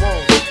 whoa,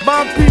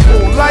 my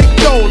people like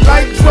dough,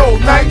 nitro,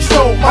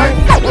 my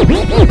I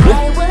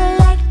would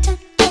like to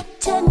get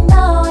to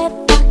know if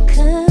I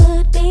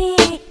could be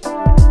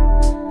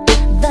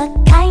the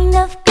kind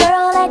of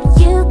girl that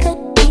you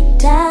could be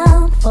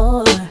down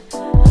for.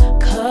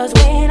 Cause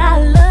when I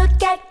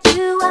look at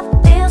you, I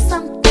feel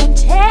something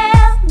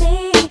tell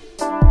me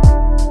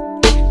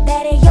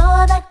that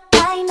you're the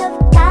kind of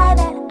guy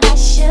that I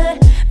should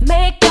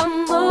make a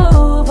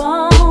move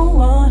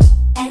on.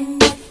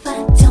 And if I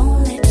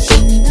don't let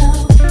you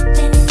know,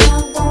 then I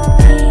won't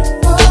be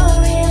for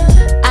real.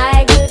 I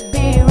could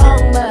be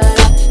wrong, but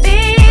I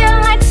feel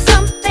like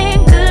something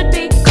could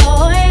be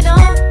going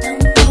on. The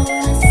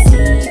more I see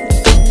you,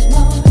 the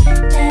more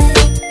that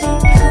it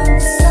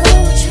becomes so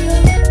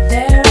true.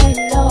 There ain't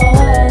no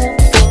other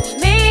for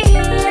me,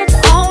 it's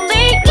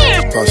only you.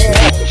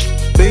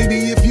 Baby,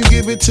 if you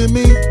give it to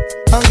me,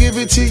 I'll give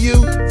it to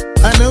you.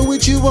 I know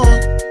what you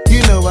want,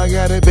 you know I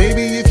got it.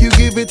 Baby, if you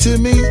give it to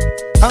me,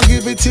 I'll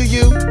give it to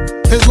you.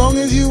 As long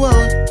as you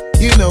want,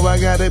 you know I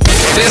got it.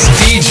 This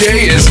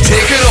DJ is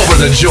taking over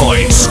the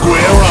joint.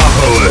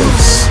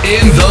 Squareopolis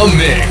in the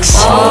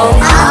mix.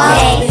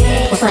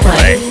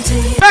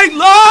 Fake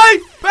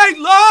life! Fake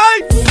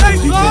life!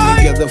 Fake We've been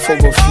together for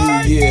a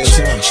few years,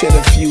 shed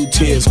a few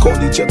tears,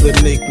 called each other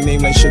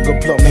nicknames like Sugar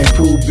Plum and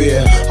Pooh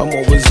Bear. I'm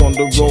always on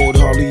the road,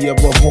 hardly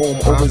ever home.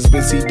 Always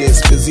busy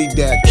this, busy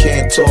that,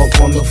 can't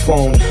talk on the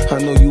phone. I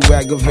know you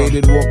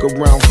aggravated, walk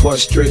around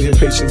frustrated,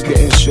 patience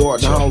getting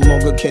short. How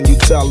longer can you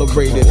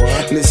tolerate it?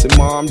 Listen,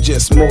 ma, I'm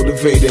just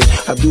motivated.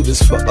 I do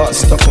this for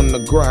us, stuck on the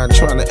grind,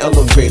 trying to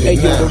elevate it.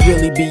 Hey, yo, to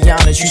really be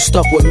honest, you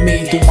stuck with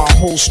me through my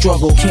whole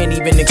struggle. Can't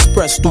even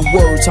express through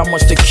words how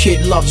much the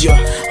kid loves you.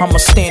 I'ma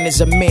stand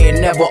as a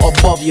man, never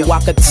above you. I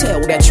could tell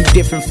that you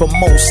different from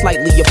most,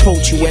 slightly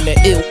approach you in the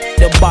ill.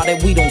 About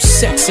it, we don't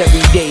sex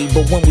every day,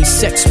 but when we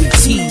sex, we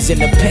tease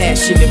in a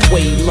passionate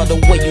way. Love the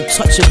way you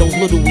touch it, those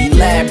little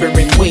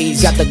elaborate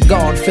ways. Got the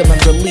guard feeling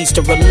released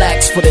to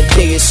relax for the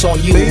day. It's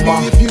on you, baby,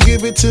 ma. if you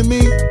give it to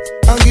me,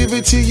 I'll give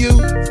it to you.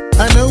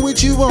 I know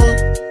what you want,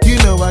 you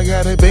know I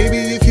got it. Baby,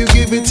 if you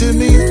give it to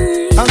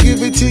me, I'll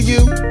give it to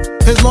you.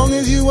 As long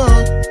as you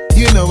want,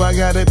 you know I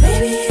got it.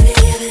 Baby, if you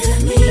give it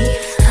to me,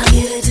 I'll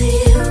give it to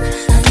you.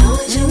 I know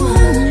what you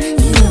want,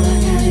 you know I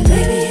got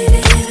it. Baby, if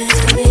you give it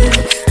to me,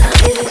 I'll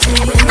give it to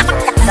you.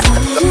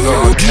 The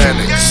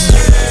Mechanics.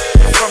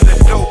 From the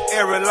dope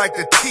era like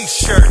a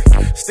t-shirt.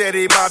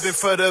 Steady mobbing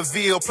for the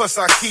veal, plus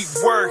I keep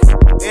work.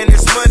 And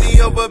it's money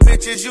over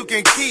bitches, you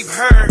can keep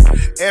her.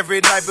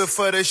 Every night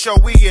before the show,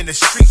 we in the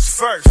streets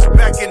first.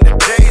 Back in the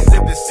days,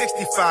 lived in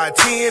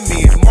 6510.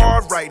 Me and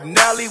Mar right in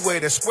alleyway,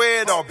 that's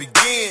where it all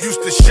began.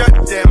 Used to shut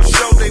down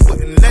shows, they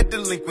wouldn't let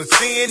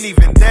delinquents in.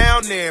 Even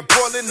down there in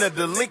Portland, the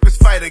delinquents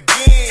fight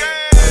again.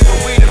 But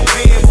we the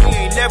been, we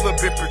ain't never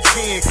been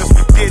pretend. Cause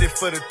we did it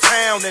for the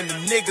town and the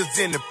niggas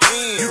in the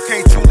pen. You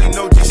can't truly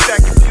know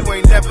G-Stack if you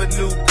ain't never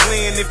knew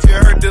Glenn. If you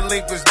heard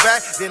delinquents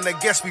back, then I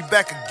guess we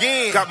back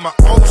again. Got my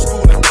old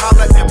school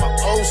collar and my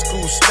old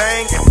school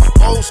stang and my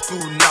old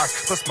school knock,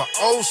 plus my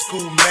old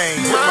school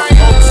name. With my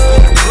old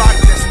school block,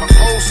 that's my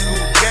old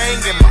school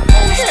gang and my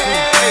old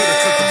school cater.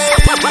 Cause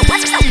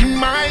I'm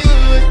my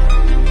hood.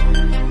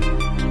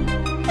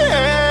 Hey,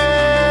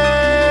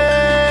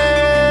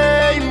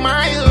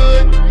 my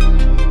hood.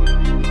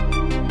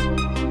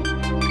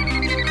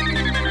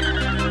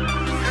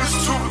 It's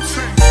 2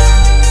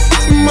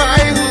 my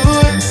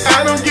hood.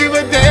 I don't give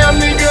a damn,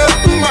 nigga.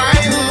 My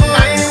hood.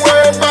 I ain't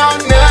worried about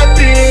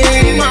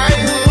nothing. My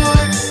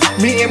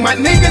hood. Me and my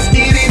niggas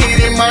get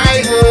it in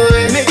my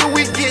hood. Nigga,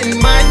 we getting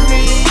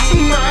money.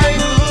 My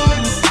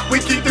hood. We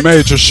keep the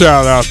Major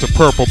shout out to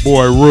Purple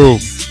Boy Rue,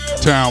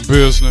 Town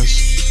Business,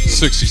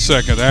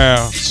 62nd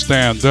Ave,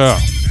 stand up.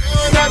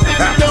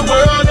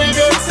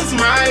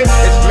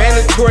 It's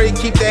mandatory to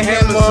keep the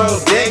hammer on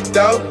deck,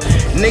 though.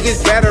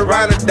 Niggas better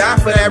ride or die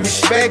for that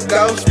respect,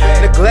 though.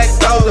 Neglect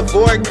those,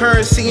 avoid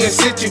currency and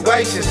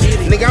situations.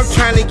 Nigga, I'm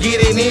trying to get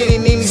it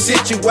in any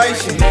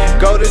situation.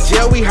 Go to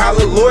jail, we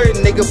holler lawyer,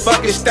 nigga,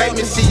 fucking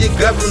statement. See your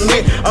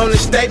government on the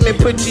statement,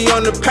 put you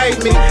on the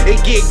pavement.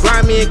 It get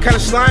grimy and kinda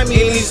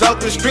slimy in these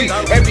open streets.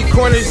 Every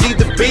corner's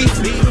either beef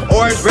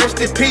or it's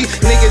rest in peace.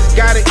 Niggas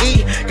gotta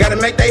eat, gotta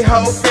make they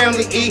whole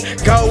family eat.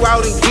 Go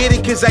out and get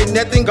it, cause ain't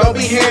nothing gon'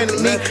 be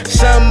handing me.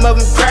 Some of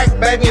them crack,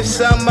 baby, and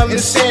some of them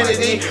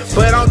insanity.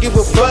 But I don't give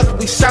a fuck,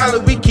 we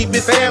solid, we keep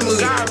it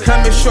family.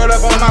 Coming short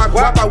up on my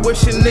guap, I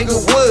wish a nigga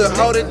would.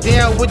 Hold it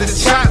down with the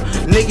chop,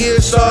 nigga,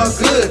 it's all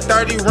good.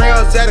 30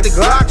 rounds at the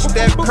Glock,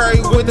 Steph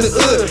Curry with the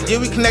hood. Yeah,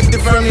 we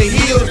connected from the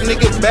hills,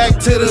 nigga, back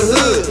to the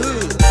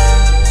hood.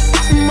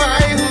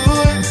 my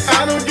hood.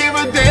 I don't give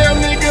a damn,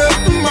 nigga.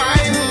 My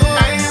hood.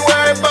 I ain't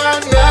worried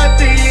about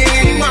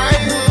nothing. My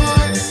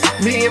hood.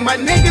 Me and my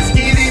niggas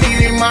get it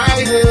in my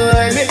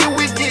hood. Nigga,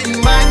 we getting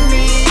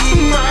money.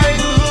 My hood.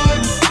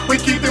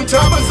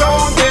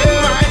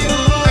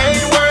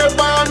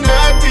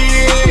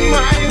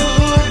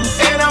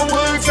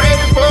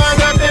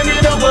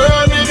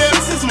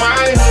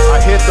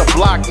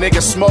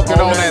 niggas smoking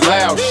on that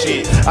loud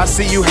shit. I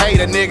see you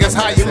hater niggas,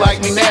 how you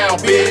like me now,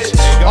 bitch?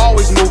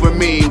 Always moving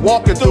mean,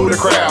 walking through the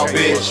crowd,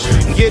 bitch.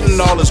 Getting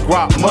all this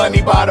guap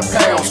money by the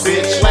pounds,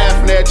 bitch.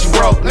 Laughing at you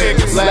broke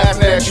niggas,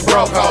 laughing at you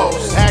broke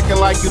hoes. Acting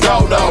like you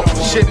don't know,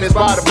 shitting is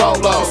by the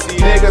boatload.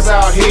 Niggas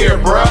out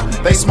here, bruh,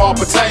 they small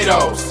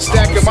potatoes.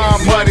 Stacking my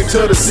money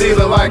to the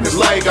ceiling like it's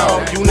Lego.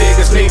 You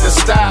niggas need to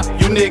stop,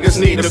 you niggas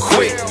need to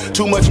quit.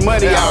 Too much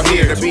money out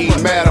here to be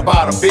mad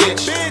about a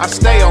bitch. I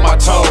stay on my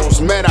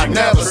toes, man, I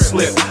never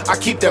slip. I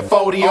keep that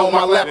 40 on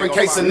my lap in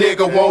case a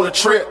nigga want a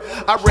trip.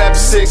 I rap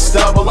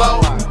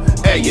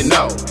 600, hey, you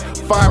know.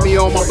 Find me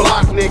on my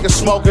block, nigga,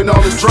 smoking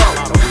on this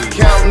drone.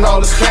 Counting all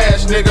this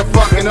cash, nigga,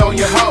 fucking on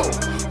your hoe.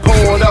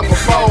 Pulling up a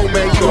phone,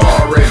 man, you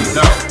already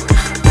know.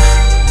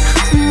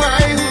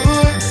 My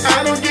hood,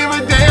 I don't give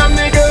a damn,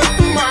 nigga.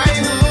 My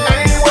hood,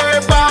 I ain't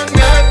worried about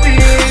nothing.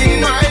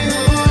 My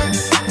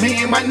hood,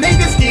 me and my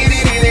niggas get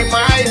it in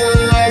my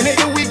hood.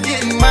 Nigga, we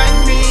getting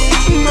money.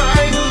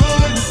 My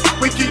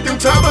hood, we keep them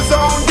toppers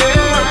on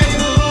down. My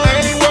hood, I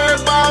ain't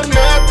worried about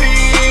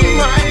nothing.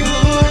 My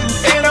hood,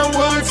 and I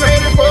wouldn't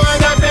trade it for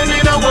nothing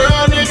in the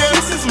world, nigga.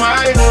 This is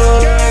my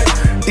hood.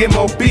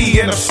 MOB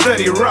and I'm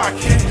steady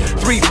rocking.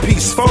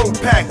 3-piece,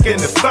 4-pack in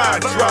the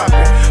 5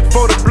 dropping.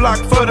 For the block,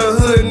 for the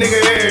hood,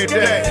 nigga, every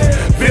day.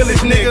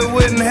 Village nigga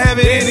wouldn't have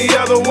it any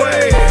other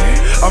way.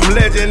 I'm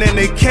legend and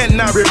they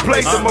cannot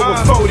replace him. Over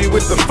 40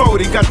 with the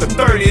 40, got the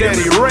 30 that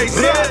he raised.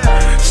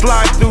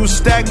 Slide through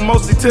stack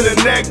mostly to the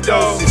neck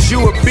though. Since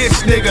you a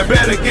bitch nigga,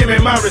 better give me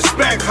my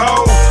respect,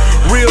 ho.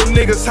 Real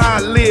niggas how I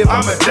live,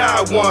 I'ma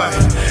die one.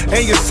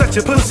 And you're such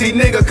a pussy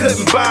nigga,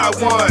 couldn't buy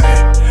one.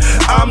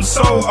 I'm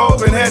so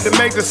open, had to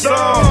make a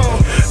song.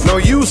 No,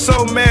 you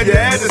so mad you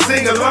had to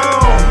sing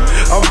along.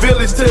 I'm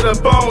village to the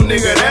bone,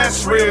 nigga,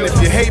 that's real.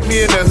 If you hate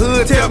me in the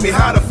hood, tell me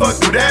how the fuck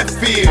do that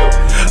feel?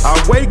 I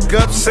wake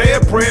up, say a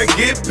prayer,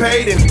 get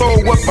paid, and throw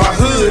up my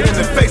hood in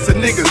the face of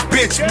niggas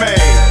bitch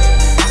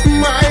made.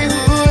 My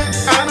hood,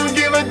 I don't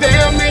give a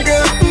damn,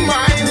 nigga.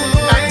 My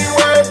hood, I ain't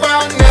worried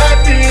about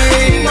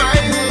nothing. My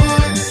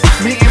hood,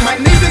 me and my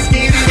niggas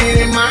get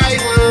it in my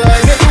hood.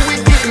 Nigga, we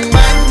getting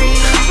money.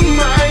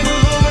 My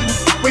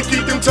hood, we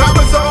keep them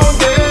toppers on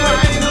down.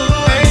 My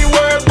hood, I ain't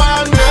worried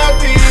about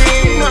nothing.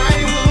 My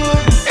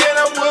hood, and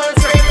I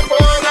wouldn't trade it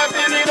for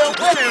nothing in the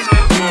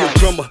world.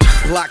 Drummer,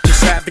 block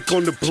is havoc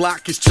on the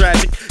block is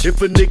tragic.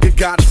 If a nigga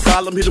got a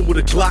problem, hit him with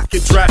a Glock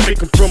in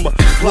traffic. I'm from a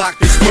block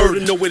that's murder,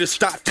 nowhere to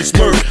stop this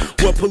murder.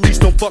 Where police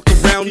don't fuck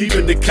around,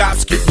 even the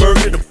cops get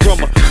murdered. I'm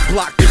from a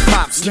block that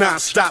pops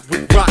non-stop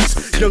with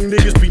rocks. Young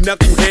niggas be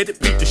knuckleheaded,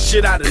 beat the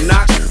shit out of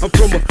knocks. I'm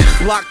from a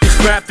block that's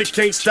graphic,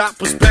 can't stop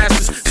us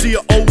bastards. See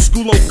an old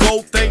school on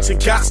gold things and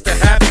gots to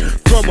have it.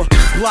 From a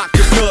block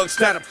of thugs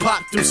that'll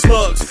pop through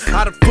slugs.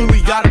 Out of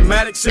fully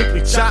automatic,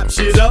 simply chop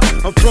shit up.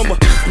 I'm from a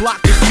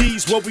block of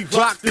G's where we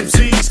rock them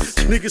Z's.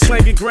 Niggas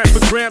slanging gram for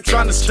gram,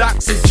 trying to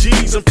stock some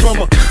G's. I'm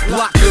from a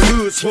block of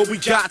hoods where we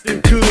got them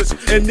goods.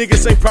 And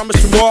niggas ain't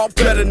promised tomorrow,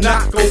 better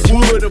knock on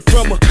wood. I'm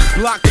from a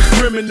block of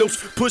criminals,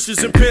 pushers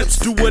and pimps.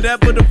 Do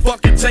whatever the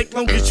fuck it take,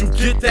 long as you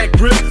get that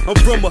grip. I'm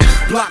from a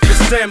block of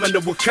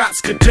stamina where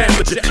cops can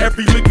damage it.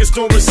 Every liquor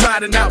store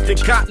inside and out, they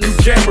got new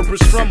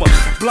cameras. From a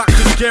block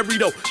that's scary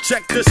though,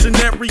 check the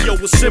scenario.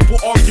 A simple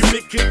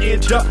argument can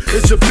end up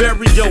as a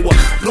burial. A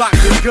block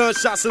of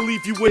gunshots will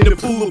leave you in the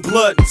pool of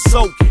blood and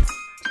soak it.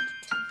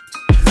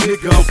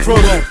 Nigga, I'm from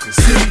Oakland,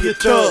 city of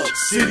thugs,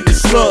 city of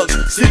slugs,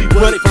 city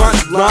where they find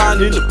you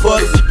lying in the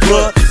butter with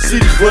blood,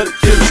 city where the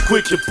killers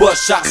quick to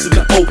bust shots in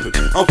the open.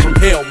 I'm from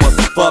hell,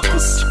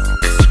 motherfuckers.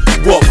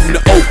 Welcome to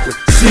Oakland,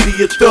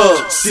 city of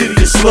thugs, city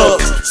of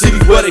slugs,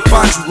 city where they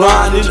find you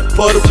lying in the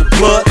butter with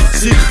blood,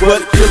 city where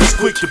the killers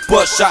quick to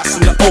bust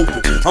shots in the open.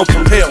 I'm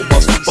from hell,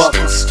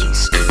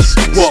 motherfuckers.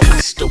 Welcome.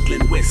 East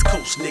Oakland, West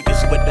Coast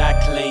niggas, what I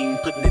claim,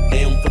 putting it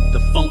down for the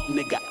funk,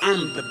 nigga.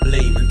 I'm the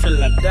blame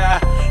until I die,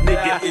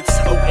 nigga. It's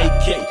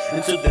OAK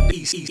until the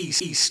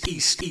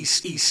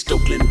East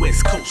Oakland,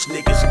 West Coast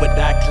niggas, what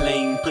I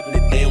claim, putting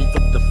it down for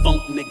the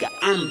funk, nigga.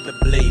 I'm the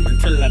blame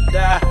until I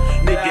die,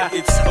 nigga.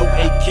 It's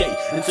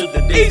OAK until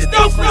the day that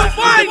they fly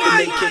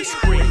with the AK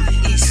spray.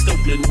 East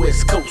Oakland,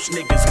 West Coast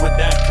niggas, what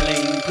I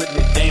claim,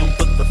 putting it down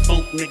for the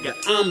funk, nigga.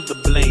 I'm the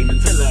blame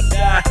until I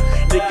die,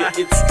 nigga.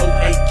 It's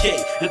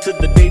OAK until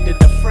the day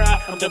that I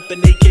fry. I'm dumping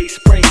AK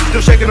spray.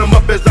 Still shaking them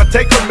up as I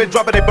take them and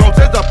dropping their bones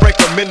as I break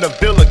them in the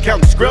villa.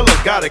 Counting Skrilla,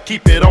 gotta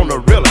keep it on the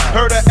real.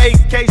 Heard a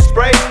AK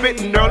spray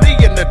spitting early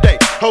in the day.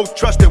 Ho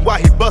trusting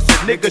why he busted,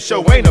 nigga show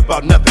ain't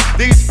about nothing.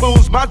 These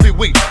fools might be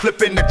weak,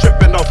 flipping and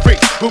tripping on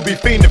freaks who be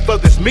fiending for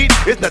this meat.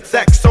 It's not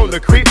sacks on the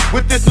creep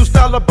with this new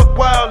style of buck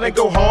wild and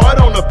go hard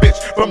on a bitch.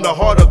 From the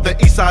heart of the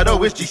east side,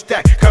 OSG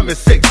stack coming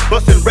 6,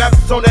 busting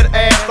raps on that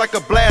ass like a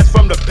blast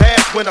from the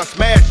past. When I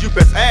smash, you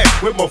best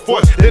ask with more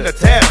force than a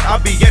tab. I'll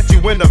be at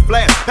you in a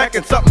flash,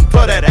 packing something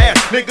for that ass.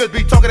 Niggas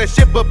be talking that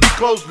shit but be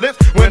closed lips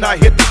when I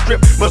hit the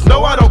strip. Must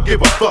know I don't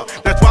give a fuck,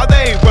 that's why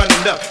they ain't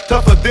running up.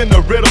 Tougher than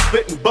the riddle,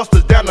 spitting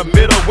busters down the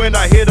middle. When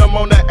I hit them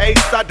on the A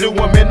side, do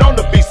them in on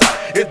the B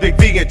side. It's Big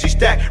V and G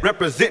Stack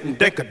representing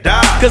Denk or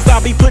Die. Cause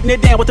I'll be putting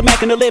it down with the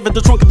Mac and 11,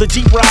 the trunk of the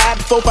Jeep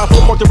ride.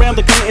 4x4 parked around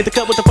the gun in the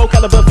cut with the 4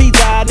 caliber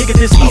V-Ride. Nigga,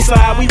 this east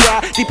side, we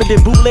ride deeper than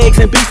bootlegs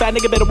and B-side.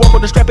 Nigga, better walk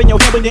with a strap in your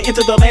hand when you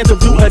enter the lands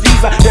of New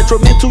Hadiza.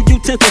 Detrimental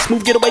utensils,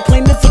 smooth getaway,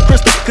 clean as a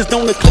crystal. Cause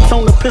don't the clips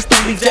on the pistol,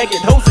 leave jagged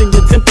holes in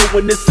your temple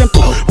when it's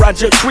simple.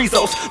 Roger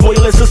Trizos,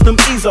 oil system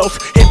Ezos.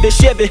 Hit this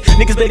Chevy,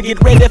 niggas better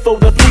get ready for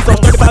the Fleezos.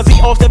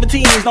 35Z off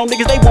 17s, no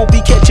niggas, they won't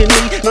be catching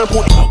me.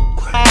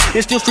 9.0,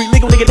 it's still street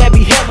legal, nigga, that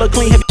be hella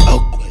clean. Heavy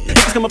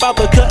niggas come about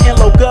the cut and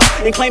loke up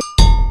and claim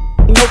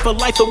no for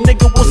life, so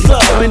nigga, what's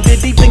up? And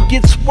it even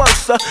gets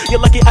worse, you're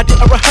lucky I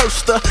didn't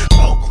rehearse the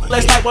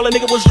last night while a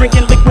nigga was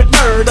drinking liquid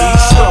murder.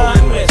 East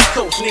Coast, West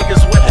Coast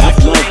niggas with that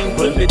flame,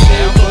 putting it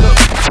down for the.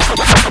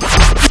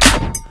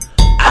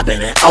 I've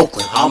been in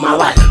Oakland all my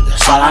life,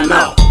 that's all I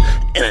know.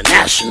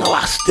 International,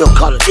 I still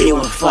call it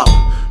E14.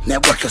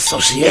 Network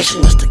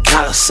Association is the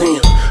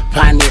Coliseum.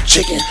 Pioneer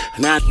Chicken,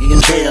 now you can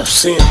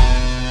KFC.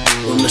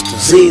 When Mr.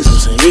 Z's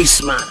was in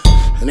Eastmont,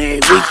 and every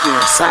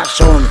weekend,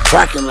 sideshow in the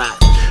parking lot.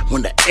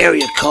 When the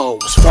area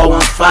code was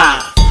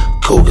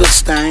 415, Cougar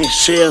stain,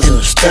 shells, and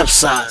the step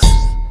size.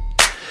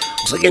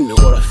 So getting the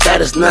water,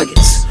 fattest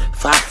nuggets,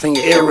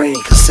 5-finger earring,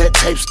 cassette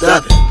tapes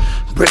dubbing,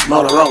 brick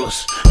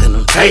Motorola's, and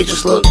them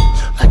pages look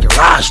like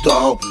garage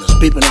door openers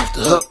beeping off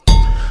the hook.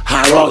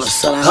 High rollers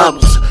selling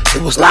hubbles,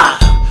 it was live.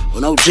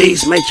 When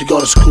OGs made you go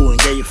to school and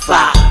gave you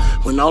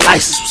 5. When no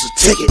license was a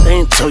ticket, they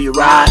ain't told you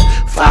ride.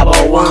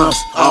 501s,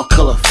 all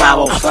color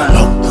 505.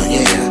 Oakland,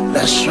 yeah,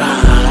 that's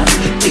right.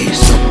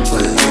 East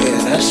Oakland,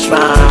 yeah, that's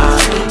right.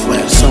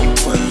 West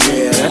Oakland,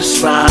 yeah,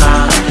 that's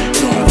right.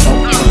 North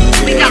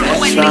Oakland, yeah,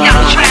 that's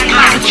right.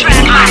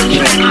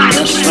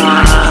 That's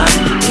right.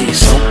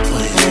 East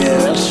Oakland,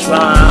 yeah, that's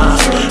right.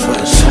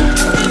 West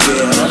Oakland,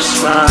 yeah,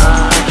 that's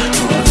right.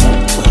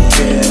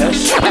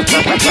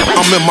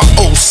 I'm in my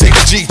 06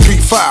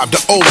 G35, the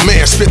old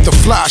man spit the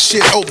fly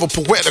shit over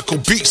poetical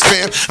beats,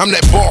 fam. I'm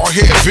that bald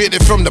head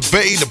fitted from the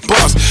bay to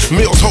bust.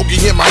 Mills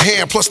hoagie in my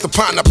hand, plus the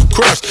pineapple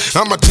crush.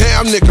 I'm a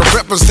town nigga,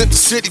 represent the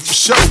city for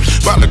sure.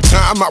 By the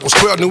time I was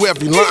 12, knew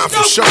every line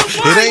for sure.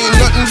 It ain't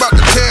nothing about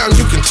the town,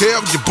 you can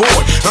tell your boy.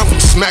 I'm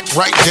from smack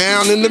right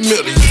down in the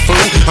middle, you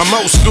fool. I'm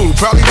old school,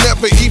 probably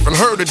never even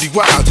heard of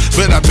D-Wise,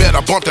 but I bet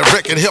I bump that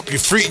record, help you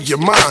free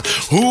your mind.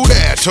 Who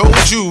that told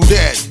you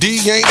that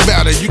D ain't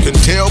about it? You can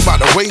tell by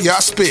the way I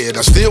spit,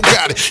 I still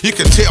got it. You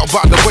can tell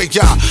by the way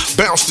I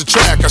bounce the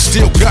track, I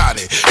still got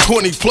it.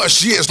 20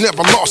 plus years,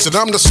 never lost it.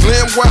 I'm the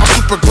slim, wild,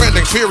 super grand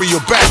imperial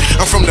back.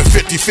 I'm from the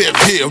 55th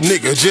hill,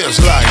 nigga,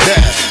 just like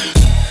that.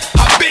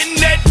 I've been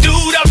that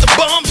dude out the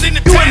bums in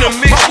the You town. in the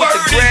mix My with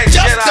word the Grand is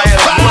Jedi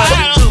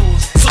justified.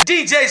 so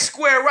DJ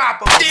Square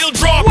Rapper. Still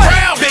draw a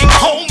crowd, big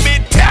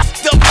homie,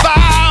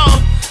 testify.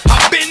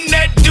 I've been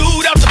that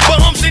dude out the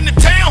bums in the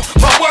town.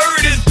 My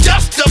word is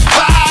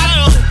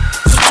justified.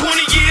 So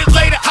 20 years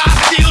later, I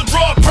still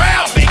draw a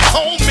crowd, big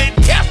homie,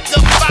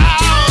 testify.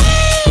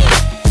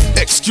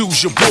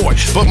 Excuse your boy,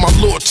 but my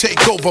lord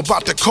takeover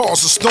about to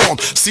cause a storm.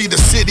 See, the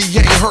city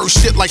ain't heard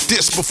shit like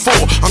this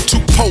before. I'm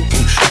too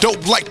potent,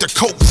 dope like the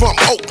coke from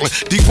Oakland.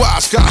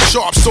 D-Wise got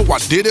sharp, so I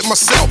did it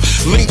myself.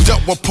 Linked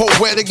up with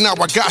Poetic, now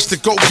I got to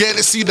go get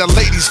it. See, the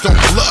ladies gon'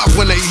 love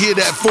when they hear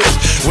that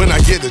voice. When I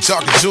get to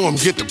talking to them,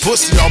 get the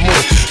pussy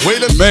almost.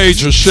 Wait a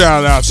Major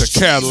shout out to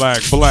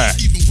Cadillac Black.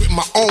 With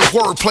my own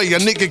wordplay, a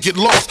nigga get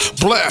lost.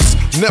 Blast,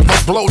 never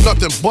blow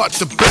nothing but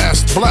the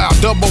best. Blow,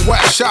 double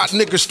whack shot,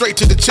 nigga straight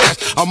to the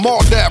chest. I'm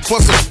all that,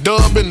 plus a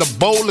dub in the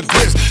bowl of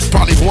grits.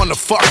 Probably wanna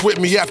fuck with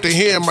me after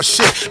hearing my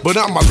shit, but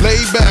I'm a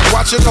laid back,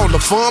 watching all the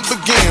fun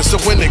begin. So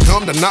when they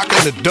come to knock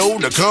on the door,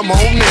 to come on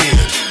in.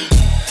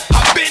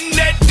 I've been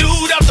that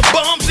dude out the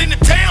bums in the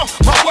town.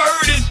 My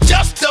word is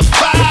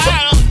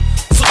justified.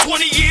 So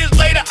 20 years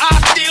later, I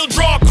still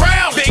draw a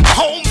crowd. Big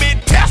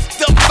homie,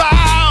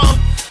 testify.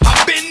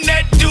 I've been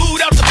that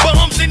dude out the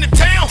bums in the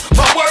town.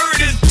 My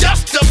word is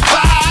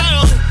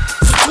justified.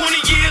 So 20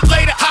 years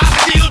later, I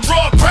still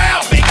draw a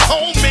crowd. Big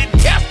homie,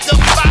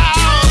 testify.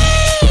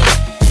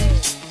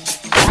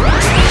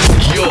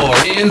 You're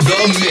in the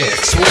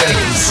mix with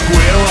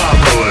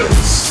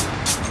Squareopolis.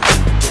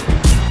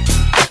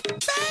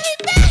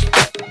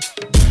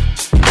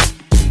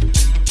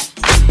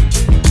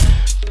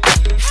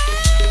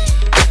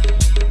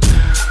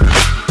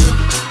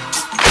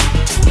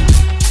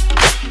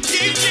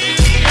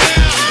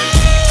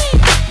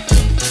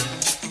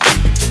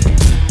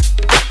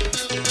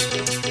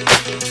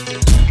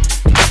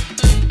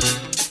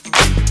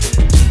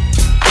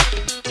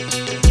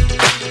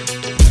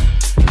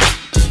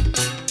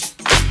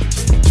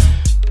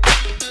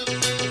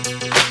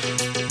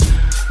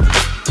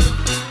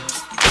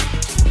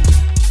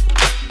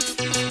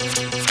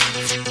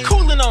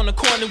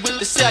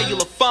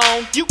 Cellular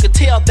phone, you could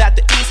tell that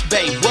the East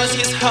Bay was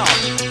his home.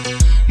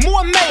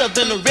 More male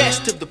than the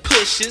rest of the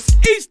pushes.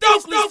 East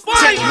Oakland,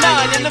 Take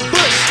 9 in the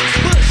bushes.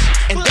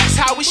 And that's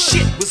how his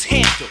shit was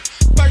handled.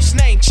 First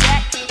name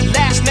Jack,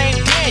 last name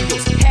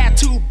Daniels. Had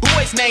 2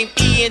 boys named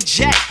E and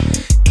Jack.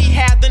 E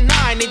had the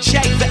 9 and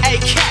J for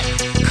A-Cat.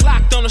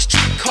 Clocked on a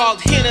street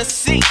called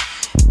Hennessy.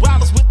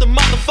 Wilders with the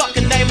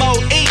motherfucking name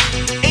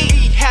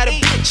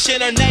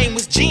and her name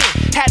was Jen.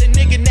 Had a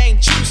nigga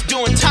named Juice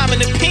doing time in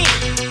the pen.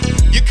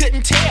 You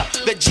couldn't tell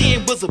that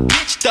Jen was a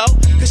bitch though,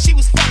 cause she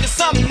was fucking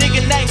some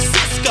nigga named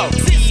Cisco.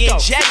 E and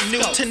Jack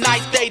knew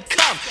tonight they'd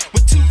come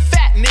with two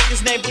fat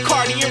niggas named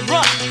Bacardi and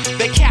Rum.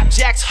 They capped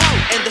Jack's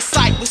hoe and the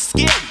sight was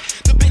scary.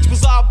 The bitch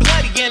was all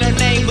bloody and her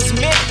name was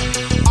Mary.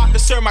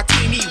 Officer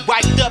Martini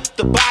wiped up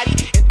the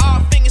body and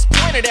all fingers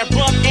pointed at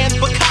Rum and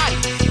Bacardi.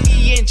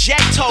 E and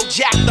Jack told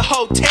Jack the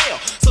hotel,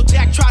 so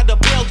Jack tried to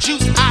bail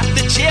Juice out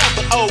the jail,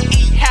 but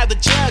O.E. had the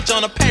judge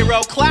on a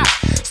payroll clock.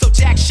 So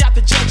Jack shot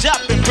the judge up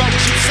and broke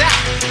Juice out.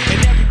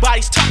 And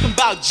everybody's talking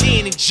about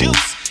Jen and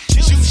Juice.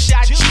 Juice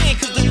shot Jen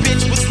cause the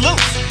bitch was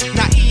loose.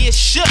 Now E is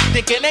shook,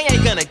 thinking they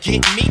ain't gonna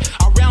get me.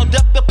 I round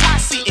up the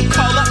posse and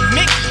call up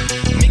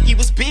Mickey. Mickey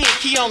was big,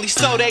 he only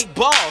sold 8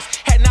 balls.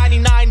 Had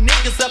 99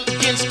 niggas up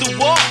against the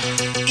wall.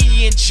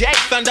 E and J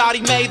found out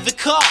he made the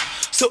call.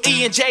 So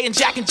E and J and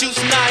Jack and Juice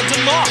lined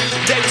them off.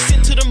 They were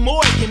sent to the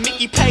morgue and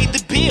Mickey paid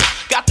the bill.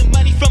 Got the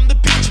money from the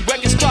bitch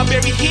working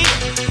Strawberry Hill.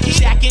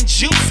 Jack and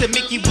Juice said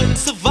Mickey wouldn't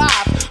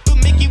survive, but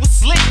Mickey was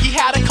slick, he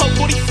had a Colt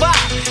 45.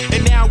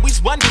 And now he's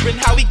wondering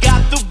how he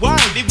got the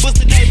word. It was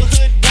the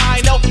neighborhood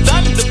rhino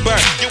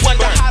Thunderbird. You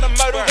wonder how the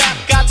murder rap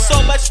got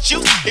so much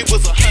juice. It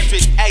was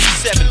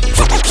 187.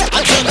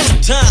 I done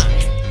some time,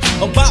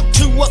 about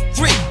 2 or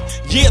 3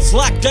 years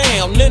locked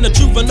down in a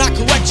juvenile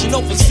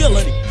correctional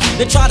facility.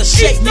 They try to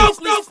shake me,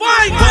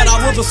 but I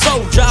was a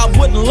soldier, I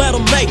wouldn't let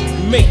them make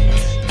me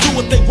do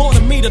what they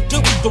wanted me to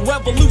do. The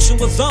revolution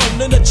was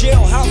on in the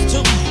jailhouse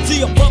too.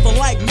 See a brother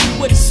like me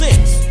with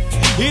sense.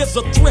 Here's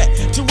a threat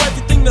to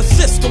everything the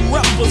system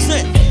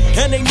represent,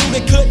 and they knew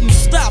they couldn't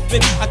stop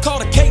it. I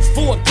caught a case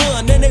for a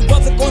gun and they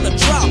wasn't gonna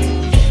drop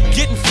it.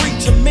 Getting free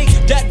to me,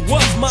 that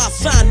was my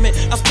assignment.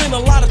 I spent a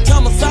lot of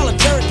time in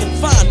solitary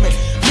confinement.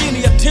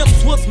 Many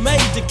attempts was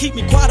made to keep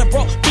me quiet and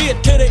brought fear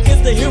to the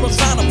end to hear a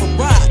sign of a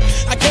ride.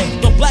 I gave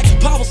the black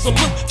power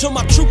salute to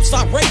my troops.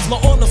 I raised my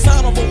on the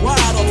sound of a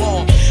ride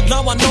along.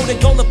 Now I know they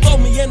gonna throw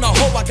me in a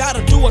hole. I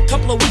gotta do a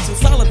couple of weeks in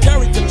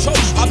solitary control.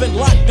 I've been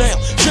locked down,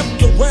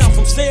 tripped around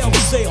from cell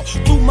to cell.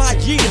 Through my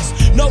years,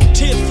 no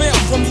tears fell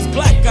from these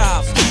black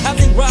guys as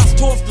they rise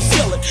towards the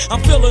ceiling.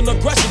 I'm feeling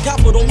aggression,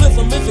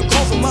 capitalism is the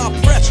cause of my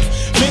oppression.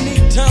 Many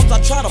times I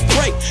try to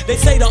pray, they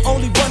say the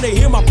only one they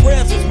hear my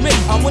prayers is me.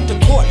 I went to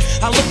court,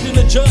 I looked in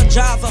the judge's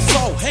eyes, I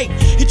saw hate.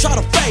 He tried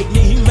to fade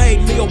me, he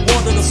made me a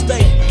ward of the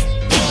state.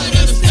 Ward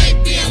of the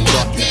state being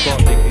locked down,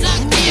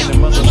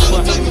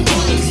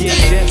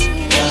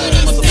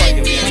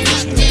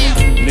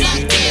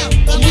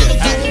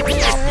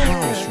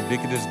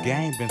 nigga, this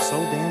game been so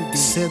damn deep.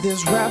 Said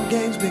this rap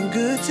game's been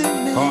good to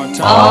me. Hard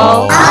time.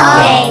 Oh,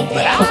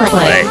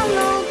 play.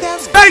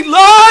 Fake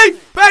life!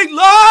 Fake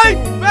life!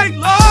 Fake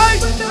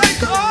life!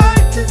 Fake life!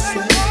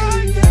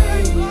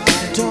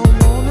 Don't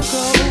wanna go.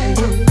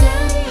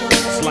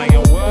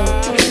 Slanging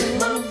what?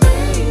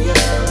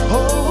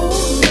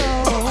 Oh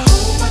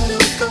no.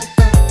 Go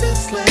back to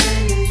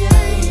slang.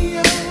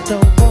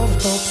 Don't wanna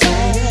go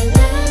play.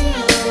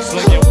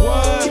 Slanging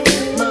what?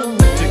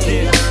 To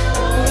get.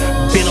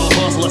 Been a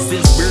hustler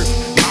since birth.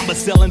 Mama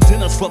selling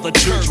dinners for the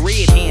church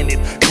red-handed.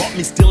 Caught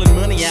me stealing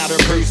money out of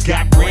her purse.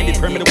 Got branded,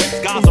 permanent wet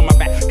scars on my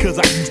back. Cause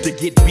I used to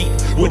get beat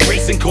with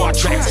racing car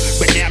tracks.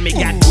 But now me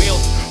got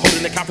wheels.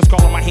 Holding the conference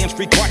call on my hand,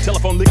 street car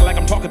telephone, looking like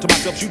I'm talking to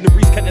myself. Shooting the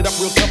breeze, cutting it up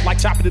real tough, like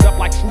chopping it up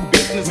like true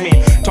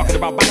businessmen. Talking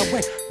about, by the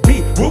way,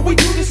 B, what we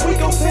do this week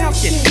on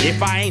Soundskin?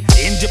 If I ain't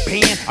in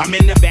Japan, I'm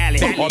in the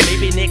valley. Or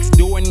maybe next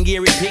door in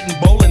Gary Payton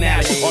bowling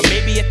alley. Or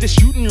maybe at the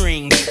shooting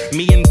range,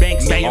 me and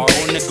Banks are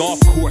on the golf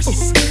course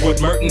with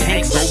Merton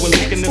Hanks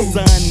overlooking the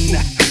sun.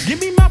 Give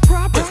me my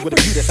props with a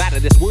view that's out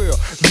of this world.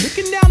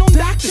 Looking down on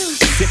doctors,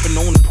 sipping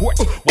on the porch,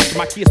 watching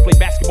my kids play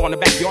basketball in the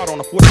backyard on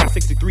a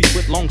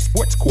 4x63-foot long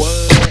sports court.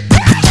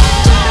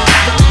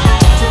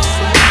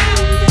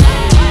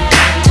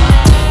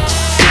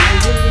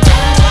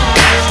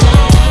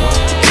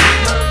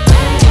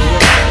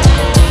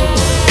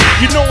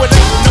 You know it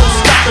ain't no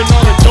stopping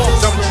on the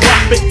dogs I'm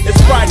dropping. It's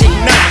Friday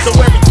night, so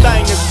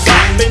everything is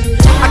popping.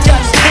 I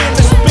got skin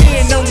to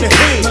spin on the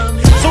head,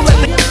 so let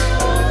the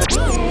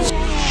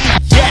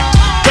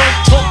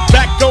don't talk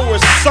back over a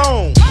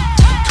song.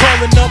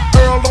 Calling up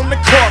Earl on the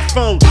court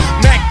phone.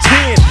 Mac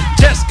 10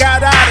 just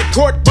got out of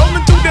court,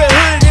 rolling through the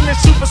hood in the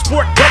super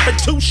sport, bumping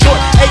too short.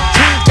 18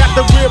 got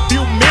the rear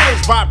view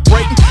mirrors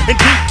vibrating and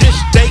deep dish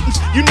datings.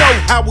 You know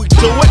how we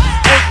do it.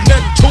 Ain't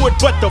nothing to it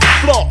but the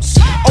floss.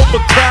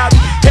 Overcrowding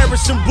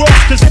Harrison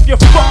Brooks, cause if you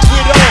fuck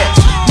with us,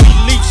 we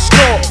leave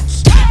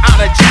scars. Out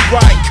of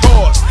G-Ride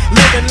cars,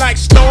 living like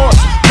stars.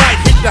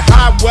 Might hit the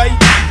highway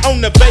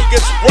on the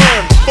Vegas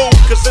run, fool,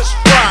 cause it's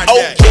Friday.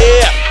 Oh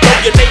yeah, throw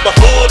your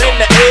neighborhood in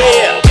the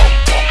air.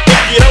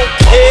 If you don't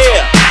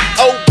care,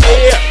 oh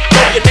yeah,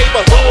 throw your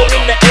neighborhood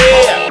in the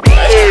air.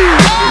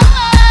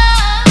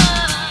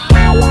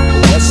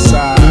 West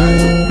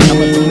side,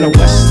 coming from the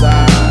west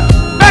side.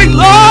 Fake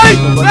life!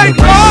 Fake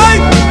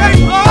life! Fake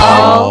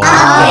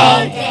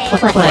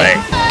life!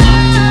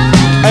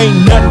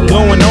 Ain't nothing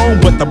going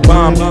on but the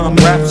bomb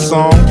rap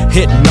song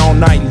hitting on all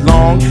night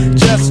long.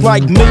 Just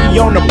like me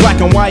on the black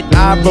and white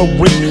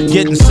ivory,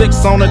 getting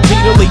 6 on a T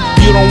to leap.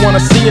 You don't wanna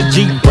see a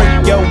G break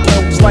your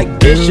clothes like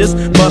dishes.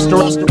 Buster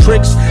up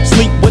tricks,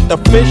 sleep with the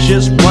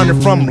fishes.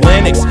 Running from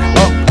Lennox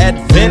up at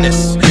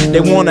Venice. They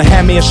wanna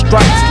have me in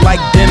stripes like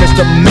Dennis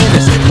the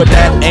Menace, but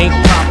that ain't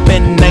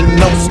poppin', ain't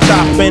no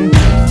stoppin'.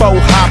 Faux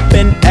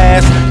hoppin',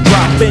 ass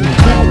droppin',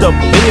 cool the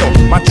bill.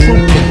 My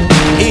truth is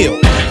ill.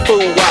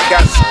 Fool, I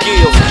got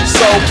skills.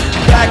 So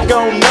back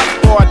on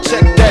up, or I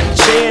check that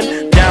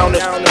chin down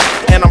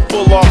and I'm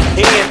full off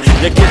in.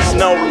 You gets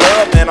no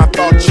love, and I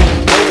thought you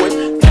knew it.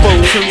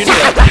 Fool, you know.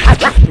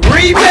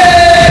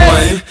 Remix!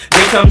 1,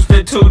 here comes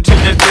the 2 to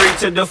the 3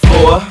 to the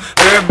 4.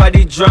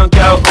 Everybody drunk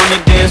out on the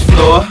dance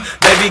floor.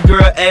 Baby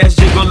girl ass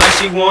jiggle like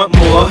she want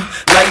more.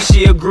 Like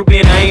she a groupie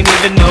and I ain't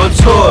even no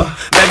tour.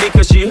 Maybe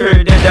cause she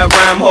heard that I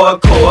rhyme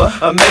hardcore.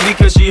 Or maybe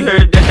cause she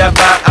heard that I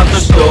buy out the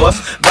stores.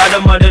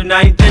 Bottom of the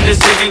 9th and the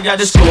 2nd got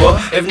the score.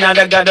 If not,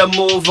 I gotta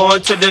move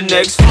on to the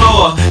next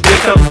floor. Here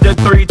comes the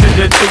 3 to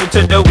the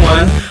 2 to the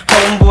 1.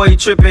 Homeboy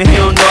trippin', he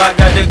don't know I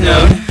got the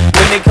gun.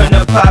 When they come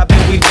to poppin',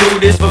 we do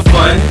this for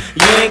fun.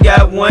 You ain't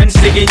got one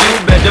singing, you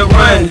better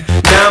run.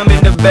 Now I'm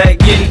in the back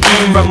getting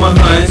from my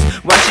huns.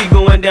 While she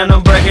going down,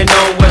 I'm bragging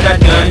on what I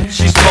done.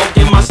 She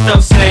smoking my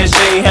stuff, saying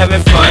she ain't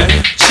having fun.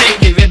 She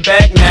give it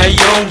back, now you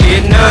don't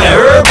get none. Now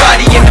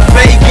everybody in the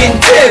bacon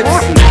tips. Now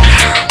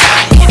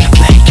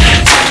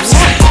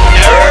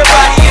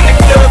everybody in the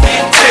club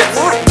getting tips.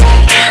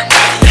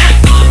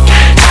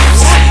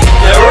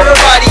 Now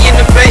everybody in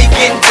the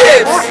bacon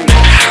tips.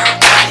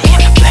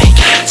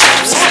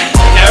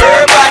 Now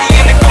everybody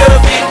in the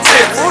club getting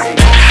tips.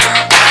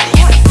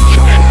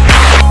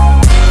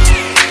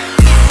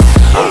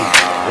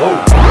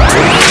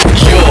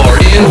 You're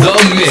in the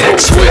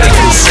mix with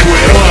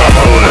Square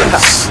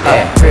Hours.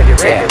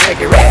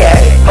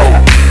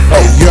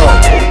 Hey yo,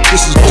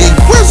 this is D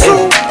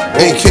Whistle,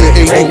 aka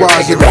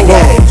D-Wise of the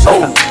Bums,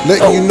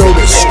 letting you know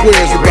that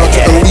Square's about to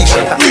unleash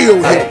real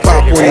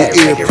hip-hop on your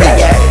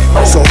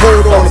earpiece. So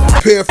hold on and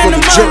prepare for the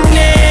journey.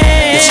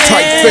 It's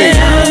Tight Fade,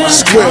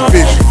 Square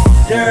Vision,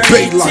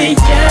 Baylight.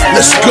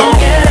 Let's go.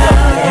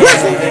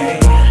 Whistle.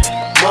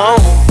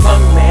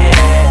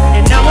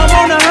 And now I'm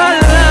on the hotline.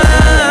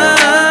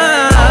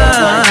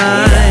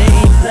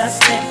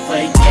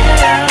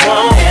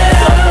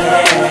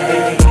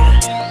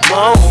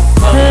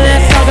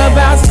 Let's talk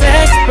about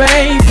sex,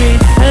 baby.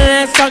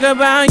 Let's talk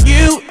about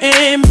you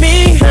and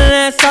me.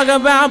 Let's talk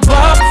about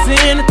bubbles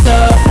in the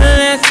tub.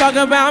 Let's talk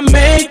about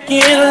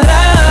making love.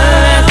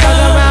 Let's talk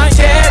about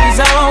cherries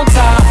on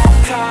top.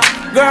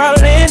 Girl,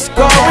 it's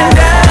going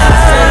down. I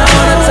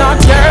wanna talk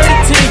dirty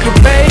to you,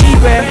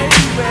 baby.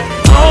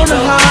 On the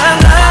hotline.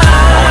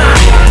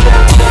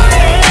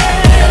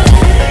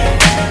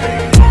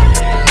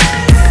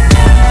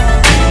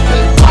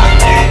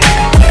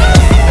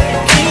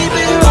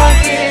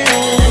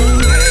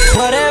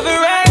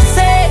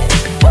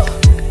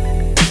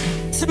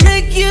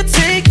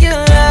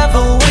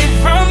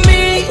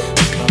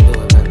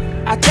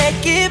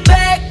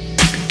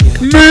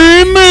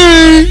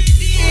 Me.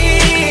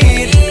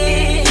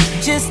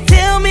 Just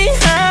tell me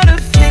how to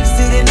fix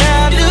it and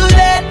I'll do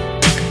that.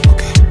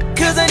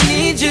 Cause I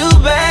need you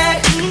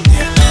back.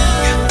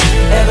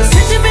 Ever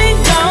since you've been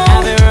gone,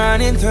 I've been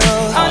running through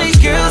all these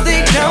girls,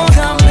 they don't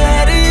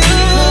compare to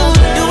you.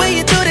 The way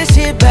you do this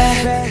shit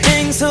back,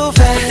 things so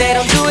fast, they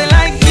don't do it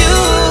like you.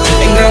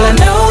 And girl, I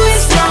know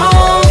it's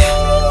wrong,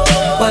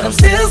 but I'm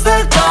still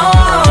stuck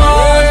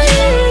on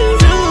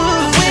the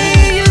way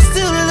you used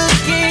to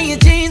look in your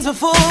jeans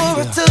before I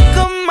took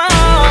them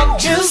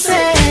off. You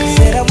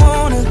said I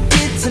wanna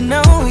get to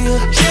know you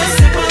just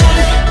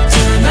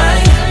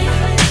tonight.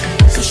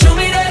 So show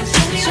me that,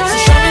 show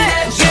me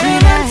that,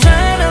 girl, I'm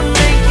trying to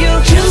make you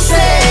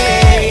juicy.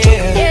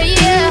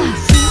 Yeah.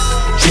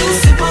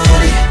 Juicy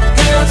booty,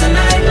 girl,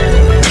 tonight.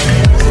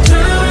 So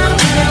turn around,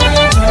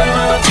 turn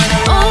around.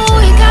 Oh,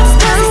 you got this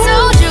pussy so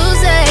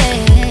juicy.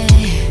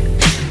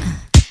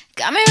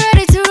 Got me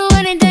ready to do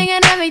anything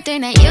and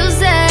everything that you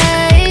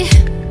say.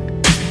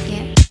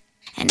 Yeah.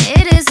 And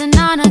it is an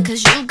honor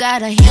cause you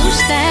got a huge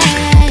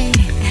thing.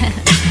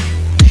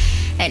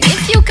 And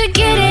if you could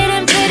get it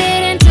and fit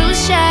it into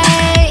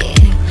shape,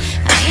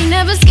 I ain't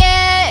never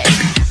scared.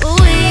 Ooh,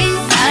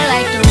 I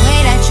like the way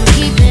that you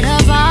keep it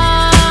up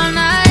all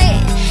night.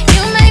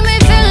 You make me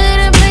feel it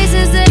in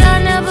places that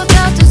I never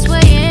felt this way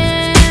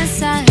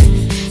inside.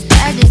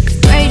 That is the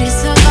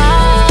greatest of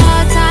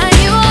all time.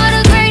 You are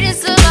the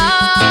greatest of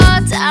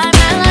all time.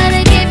 I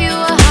let it give you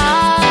a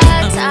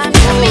hard time.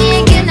 Tell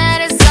me again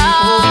that it's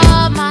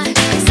all mine.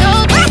 So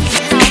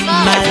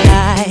my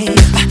life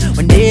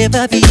will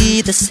never be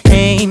the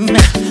same.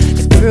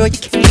 'Cause girl, you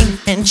came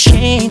and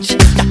changed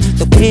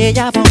the way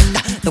I want,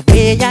 the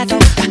way I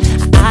don't.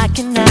 I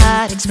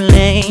cannot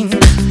explain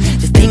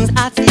the things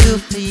I feel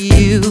for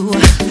you.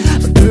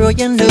 But girl,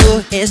 you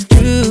know it's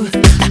true.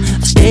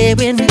 I'll stay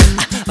with me,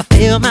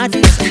 fulfill my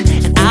dreams,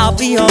 and I'll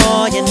be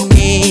all you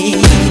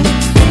need.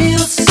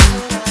 Feels so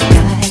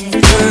right,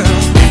 girl.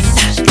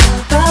 Such the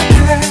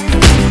perfect.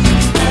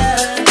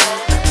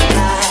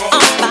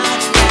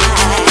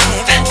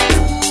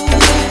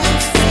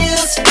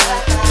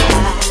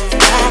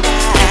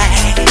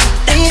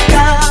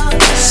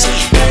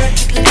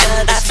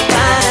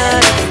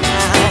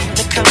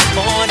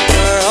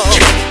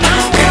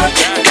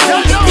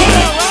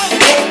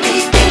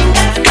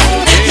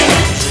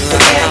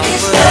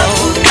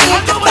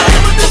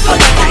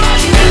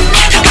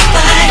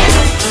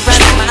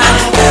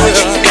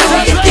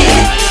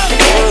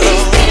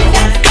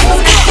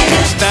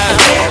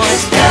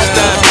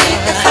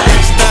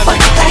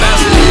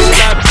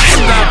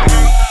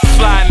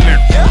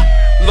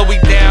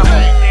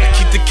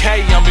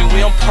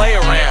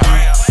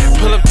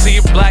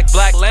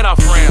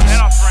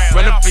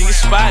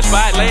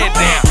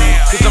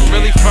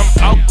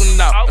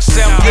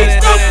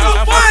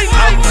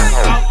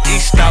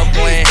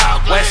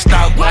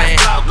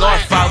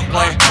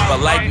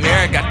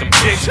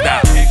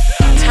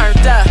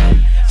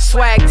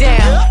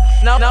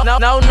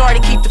 No Norty,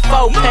 keep the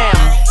 4 pound.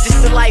 This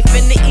the life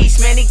in the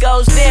East, man, it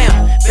goes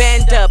down.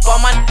 Band up, all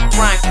my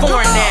rhyme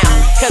foreign now.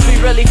 Cause we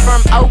really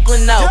from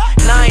Oakland, no.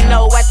 9-0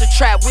 at the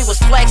trap, we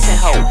was flexing,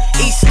 ho.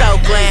 East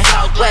Oakland,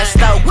 West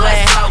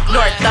Oakland,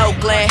 North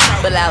Oakland.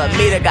 But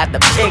Alameda got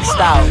the big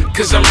style.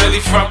 Cause I'm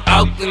really from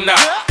Oakland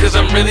now. Cause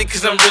I'm really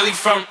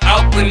from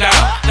Oakland now.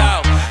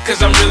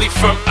 Cause I'm really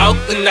from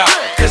Oakland now.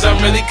 Cause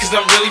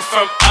I'm really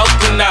from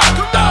Oakland now.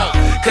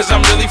 Cause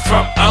I'm really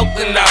from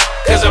Oakland now.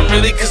 Cause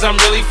I'm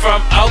really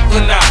from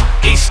Oakland now.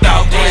 East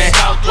Oakland,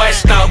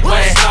 West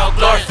Oakland,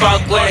 North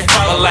Oakland.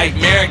 But like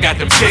Mary got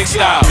them big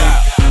style.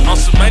 On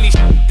some money,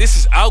 this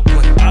is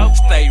Oakland.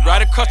 Stay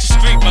right across the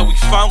street, but we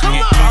funky.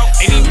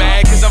 Ain't he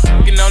mad cause I'm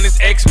fucking on his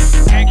ex?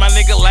 My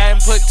nigga Latin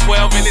put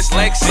 12 in his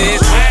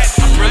Lexus.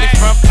 I'm really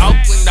from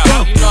Oakland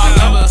now. You know I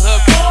love a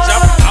hood bitch.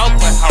 I'm from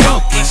Oakland.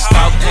 East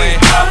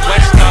Oakland,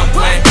 West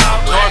Oakland,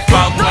 North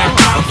Oakland.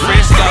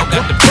 Frisco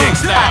got the big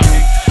style.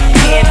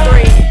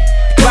 N3,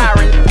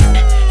 Byron,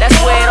 that's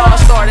where it all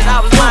started. I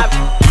was live.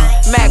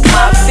 Mac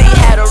Mob C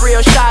had a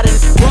real shot in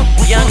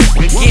young,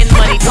 getting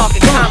money,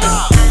 talking comedy.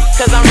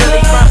 Cause I'm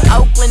really from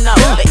Oakland, no.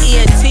 The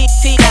ENT,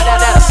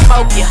 that'll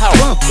smoke you, ho.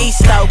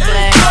 East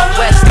Oakland,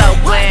 West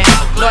Oakland,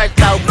 North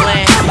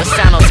Oakland.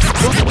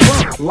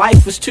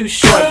 Life was too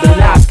short, but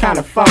now it's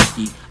kinda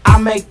funky. I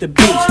make the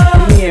beats,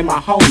 me and my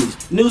homies.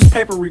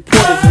 Newspaper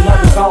reporters and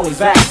others always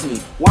ask me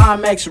why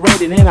I'm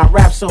X-rated and I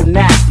rap so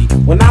nasty.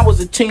 When I was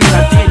a teen,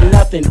 I did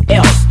nothing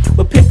else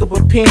but pick up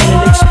a pen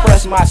and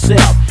express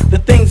myself. The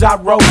things I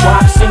wrote, well,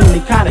 I've seen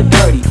it kinda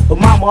dirty, but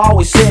mama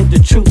always said the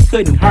truth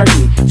couldn't hurt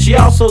me. She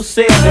also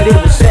said that it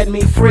would set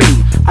me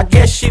free. I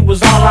guess she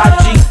was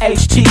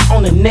R-I-G-H-T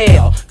on the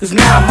nail, cause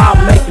now I'm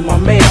out making my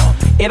mail.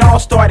 It all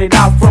started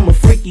out from a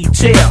freaky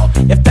tale.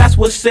 If that's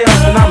what sells,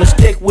 then I'ma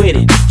stick with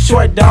it.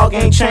 Short dog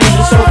ain't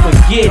changing, so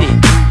forget it.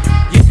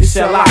 You can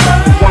sell out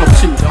if you want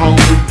to,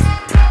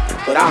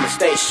 homie, but I'ma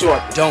stay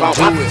short. Don't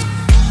do it.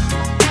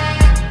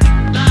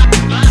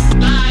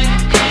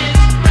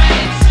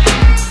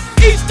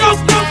 East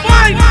Oakland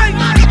fight.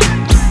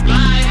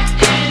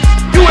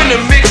 You in the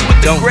mix with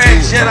the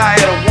Grand Jedi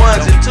of the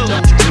ones and twos.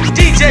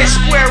 DJ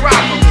Square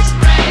Rockables.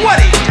 What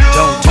he do?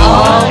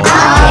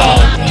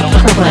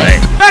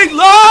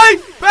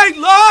 Bang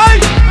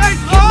live!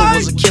 Hitler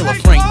was a killer,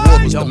 Frank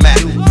Ward was the map.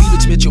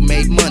 Felix Mitchell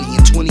made money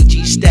in 20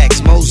 G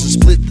stacks. Moses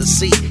split the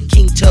sea,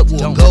 King Tut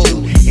wore gold,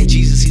 and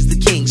Jesus he's the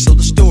king, so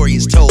the story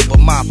is told. But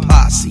my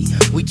posse,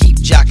 we keep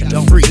jocking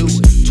the freaks.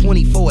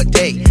 24 a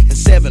day and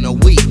 7 a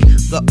week.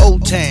 The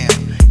old town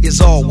is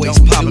always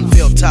popping,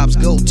 field tops,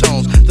 gold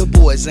tones. The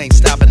boys ain't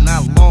stopping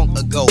not long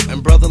ago.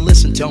 And brother,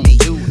 listen to me.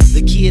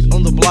 The kid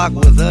on the block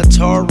with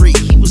Atari,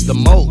 he was the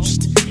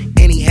most.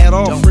 And he had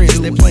all friends,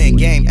 they're playing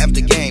game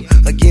after game,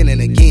 again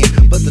and again.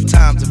 But the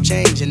times have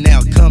changed and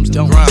now comes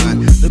the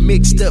grind. The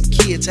mixed up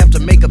kids have to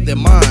make up their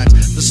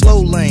minds. The slow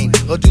lane,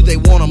 or do they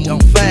wanna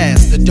move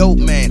fast? The dope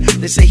man,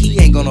 they say he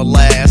ain't gonna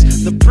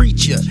last. The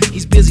preacher,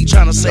 he's busy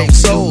trying to save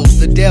souls.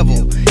 The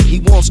devil, he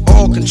wants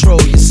all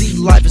control. You see,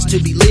 life is to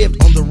be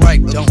lived on the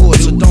right accord.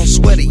 So don't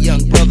sweat it,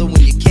 young brother,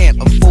 when you can't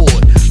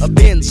afford a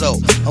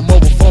Benzo, a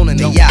mobile phone, and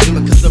a yacht.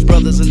 Because the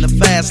brothers in the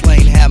fast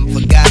lane haven't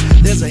forgot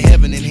there's a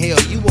heaven and hell.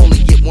 You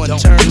only get one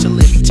turn to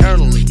live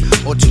eternally,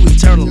 or to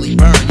eternally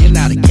burn. You're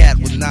not a cat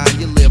with 9,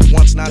 you live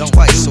once, not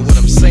twice. So what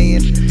I'm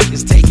saying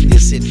is take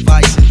this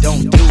advice and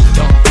don't do it.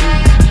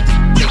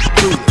 Let's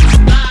do it.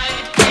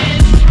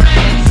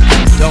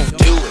 Don't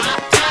do it.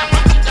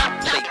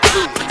 They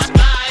do it.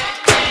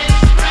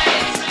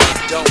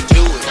 Don't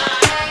do it.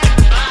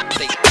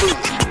 They do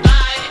it.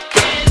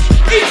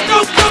 East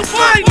Coast go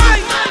fight.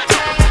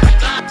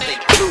 They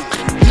do it.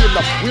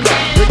 We love,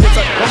 niggas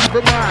that come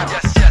from mine.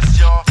 Yes,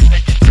 y'all,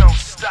 and you don't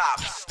stop.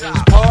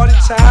 It's party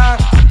time.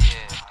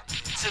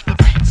 To the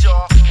beat,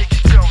 y'all, and you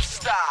don't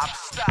stop.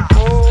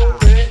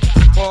 Hold it,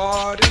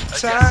 party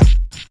time.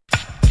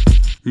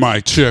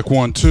 Mic check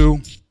 1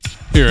 2.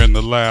 Here in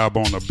the lab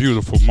on a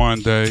beautiful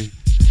Monday,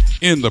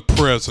 in the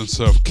presence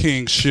of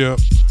Kingship.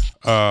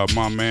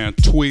 My man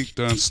Tweak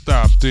done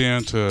stopped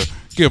in to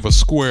give a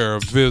Square a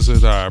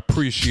visit. I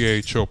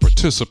appreciate your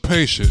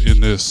participation in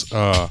this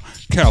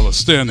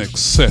calisthenics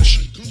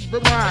session.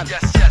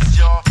 Yes,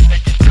 y'all,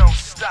 and you don't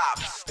stop.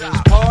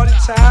 It's party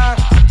time.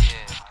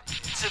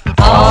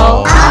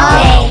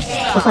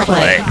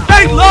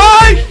 Bang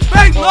live!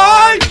 It's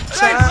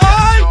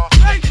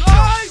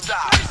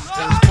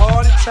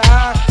party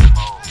time.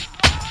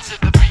 To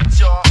the beat,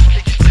 y'all,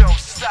 and you don't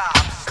stop.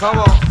 Come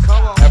on,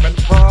 having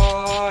a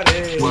party.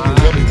 If you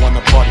really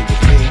wanna party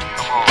with me,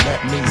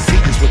 let me see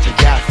just what you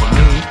got for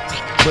me.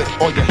 Put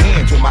all your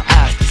hands where my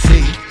eyes can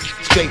see.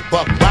 Straight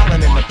buck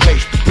wildin' in the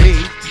place to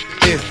be.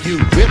 If you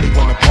really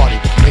wanna party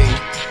with me,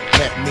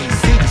 let me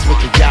see just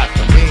what you got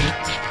for me.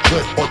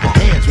 Put all your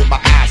hands where my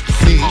eyes can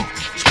see.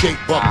 Straight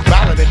buck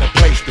wildin' in the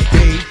place to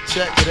be.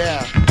 Check it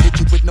out. Hit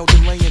you with no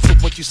delay into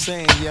what you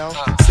saying, yo.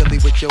 Silly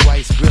with your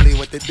ice grilly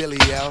with the dilly,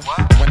 yo.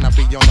 When I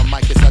be on the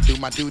mic, yes, I do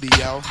my duty,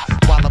 yo.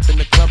 While up in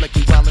the club like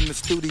we while in the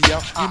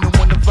studio. You don't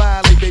wanna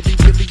violate, baby,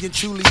 really and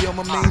truly, yo.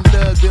 My main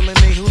thug, Dylan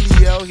ain't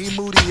Julio, he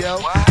moody, yo.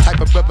 Type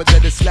of brother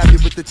that'll slap you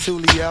with the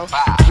tulio.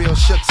 Real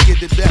shook, scared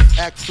to death,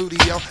 act fruity,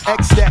 yo.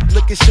 X that,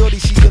 looking shorty,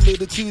 she a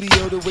little cutie,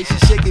 yo. The way she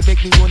shake it make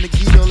me wanna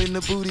get all in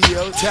the booty,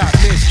 yo. Top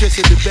mistress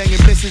of the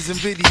banging misses and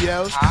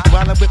videos.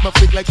 While I'm with my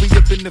freak like we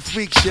up in the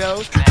freak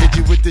shows. Hit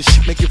you with the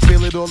shit, make you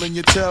feel it all in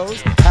your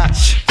toes. Hot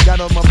shit, got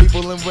all my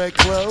people in red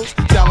clothes.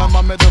 Telling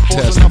my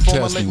metaphors and I'm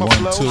falling like my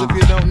flows. If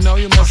you don't know,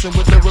 you're messing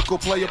with lyrical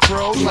player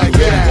pros. You Like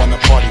really that. wanna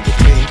party with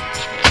me?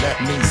 Let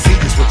me see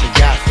just what you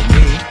got for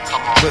me.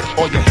 Put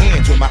all your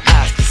hands with my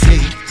eyes to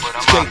see.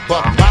 Straight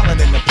buck wildin'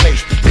 in the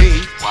place to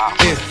be.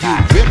 If you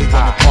really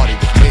wanna party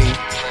with me,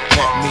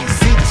 let me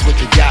see just what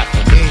you got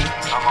for me.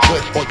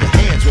 Put all your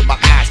hands with my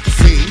eyes to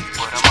see.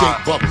 Straight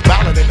buck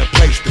wildin' in the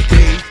place to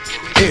be.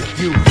 If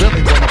you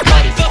really wanna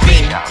party with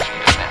me.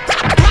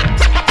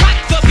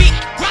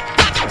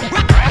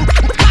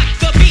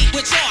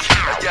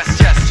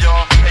 Yes,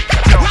 y'all. Hey,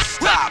 don't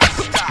stop.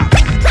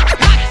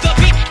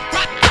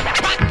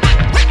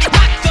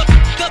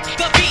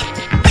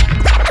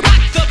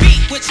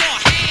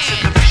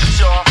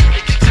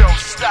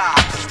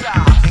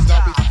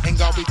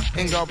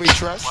 Ain't gonna be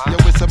trust. Yo,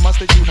 it's a must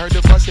that you heard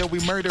of us. Yo, we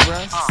murder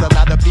us. A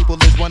lot of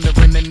people is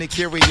wondering and they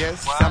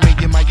curious. I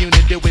mean, in my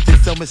unit deal with it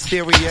so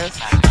mysterious.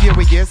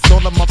 Furious,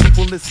 all of my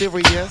people is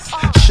serious.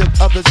 Shook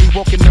others be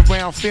walking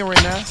around fearing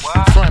us.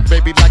 Front,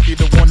 baby, like you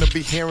don't wanna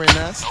be hearing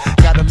us.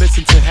 Gotta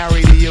listen to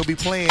Harry, he'll be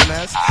playing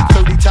us.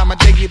 30 times a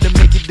day to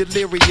make you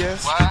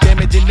delirious.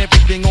 Damaging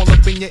everything all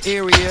up in your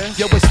area.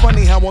 Yo, it's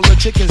funny how all the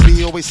chickens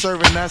be always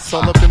serving us.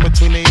 All up in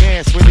between their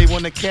ass where they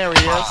wanna carry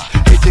us.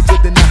 Hit you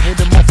good, then I hit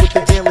them off with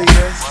the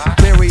alias.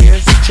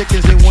 Various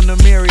chickens, they wanna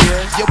marry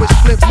us. Yo, it's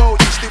flip mode,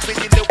 you stupid,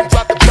 you know we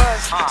bout to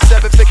bust.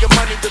 7-figure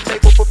money, the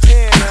label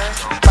preparing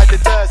us. Like the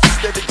dust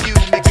instead of you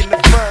making the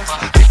fuss.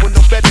 People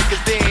know better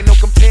cause they ain't no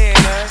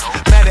comparing us.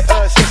 Mad at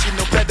us, yes, you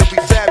know better, we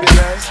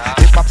fabulous.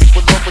 If my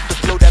people off with the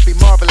flow, that be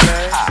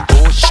marvelous.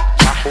 Oh shit,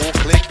 my whole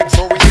clique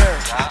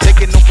victorious.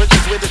 Taking no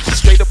prisoners with us, just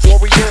straight up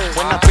warriors.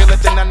 When I feel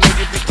it, then I know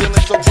you be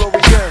feeling so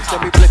glorious.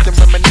 Let me blitz and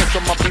reminisce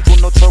on my people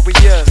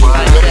notorious. You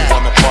really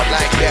wanna party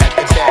like that,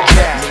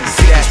 let me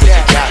see just what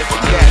you got for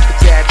me.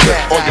 Put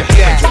all your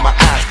hands with my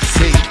eyes to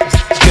see.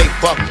 Straight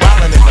buck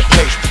wildin' in the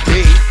place to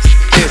be.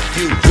 If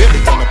you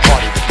really wanna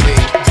party with me,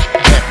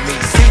 let me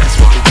see just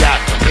what you got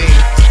for me.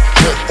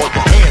 Put all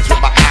your hands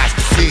with my eyes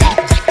to see.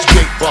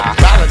 Straight buck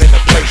wildin' in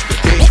the place to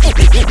be.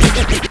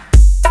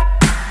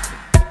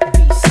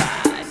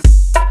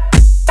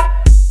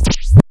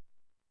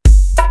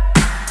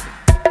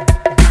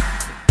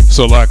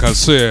 So like I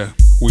said,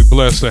 we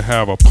blessed to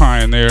have a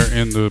pioneer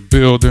in the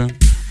building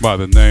by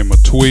the name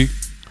of Tweak.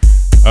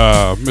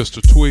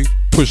 Mr. Tweak,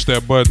 push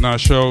that button I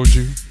showed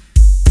you.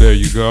 There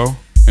you go.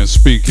 And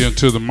speak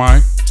into the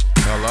mic.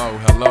 Hello.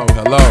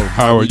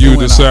 How are you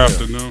this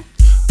afternoon?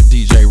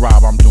 DJ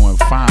Rob, I'm doing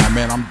fine,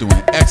 man. I'm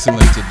doing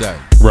excellent today.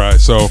 Right,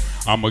 so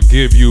I'm going to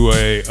give you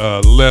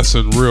a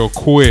lesson real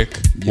quick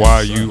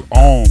while you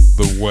on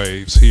the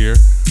waves here.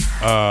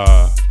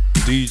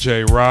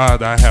 DJ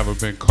Rod, I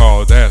haven't been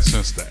called that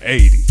since the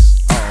 80s.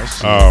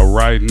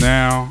 Right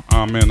now,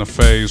 I'm in a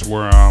phase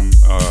where I'm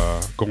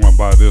going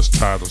by this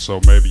title, so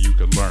maybe you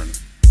can learn it.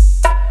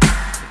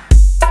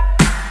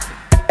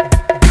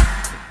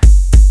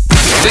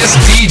 This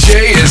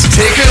DJ is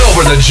taking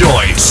over the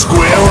joint.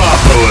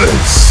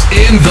 Squareopolis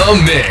in the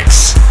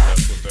mix.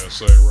 That's what that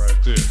say right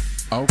there.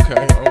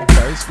 Okay.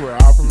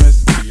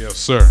 Squareopolis. Yes,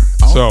 sir.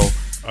 So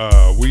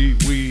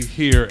we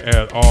here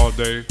at All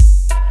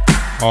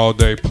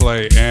Day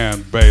Play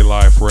and Bay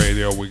Life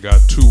Radio. We got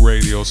 2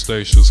 radio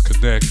stations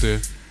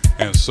connected,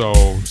 and so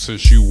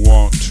since you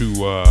want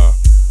to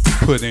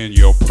put in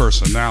your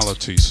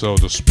personality, so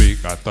to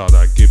speak, I thought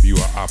I'd give you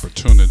an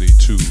opportunity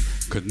to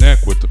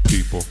connect with the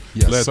people.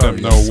 Let them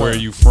know where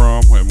you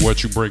from and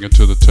what you bringing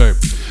to the table.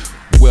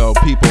 Well,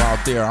 people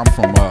out there, I'm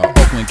from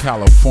Oakland,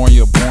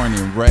 California, born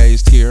and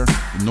raised here,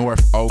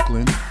 North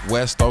Oakland,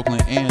 West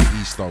Oakland, and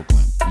East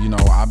Oakland. You know,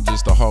 I'm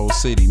just a whole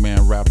city,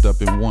 man, wrapped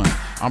up in one.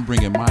 I'm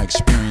bringing my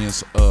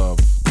experience of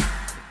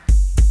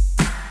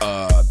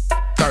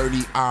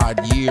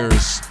 30-odd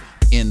years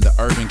in the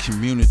urban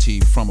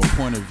community from a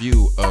point of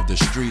view of the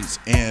streets,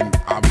 and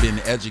I've been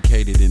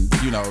educated in,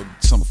 you know,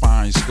 some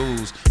fine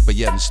schools, but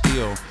yet and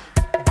still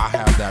I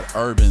have that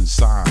urban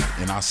side,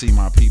 and I see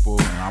my people,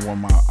 and I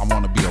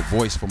want to be a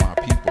voice for my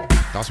people.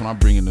 That's what I'm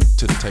bringing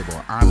to the table,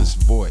 an honest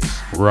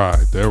voice.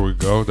 Right, there we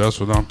go. That's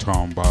what I'm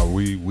talking about.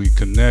 We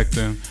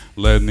connecting,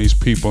 letting these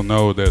people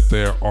know that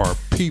there are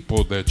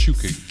people that you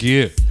can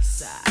get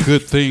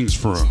good things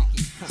from.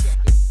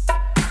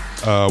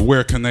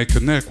 Where can they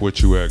connect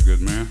with you at,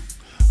 good man?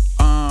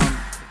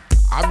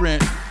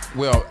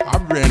 I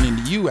ran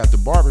into you at the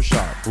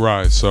barbershop.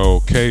 Right,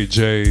 so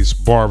KJ's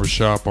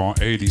Barbershop on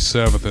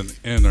 87th and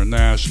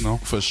International.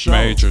 For sure.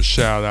 Major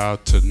shout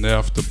out to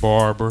Neff the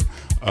Barber,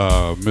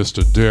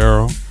 Mr.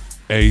 Darryl,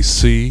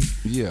 AC,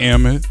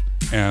 Emmett,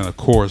 and of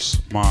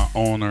course my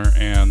owner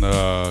and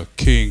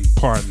king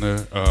partner,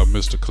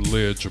 Mr.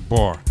 Khalid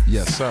Jabbar.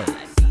 Yes, sir.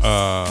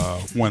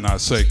 When I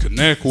say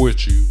connect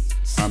with you,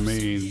 I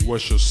mean,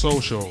 what's your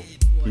social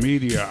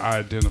media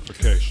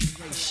identification?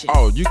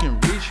 Oh, you can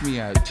reach me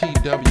at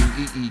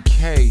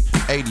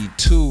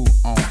TWEEK82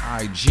 on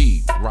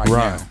IG right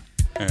now.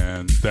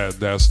 And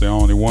that's the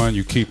only one.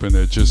 You keeping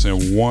it just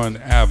in one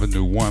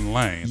avenue, one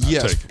lane.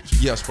 Yes,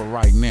 yes, for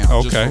right now.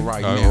 Okay, just for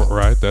right now.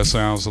 Right. That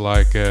sounds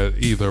like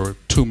either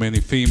too many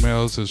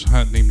females is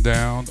hunting him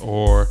down,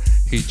 or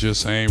he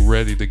just ain't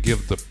ready to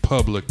give the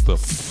public the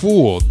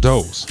full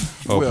dose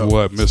of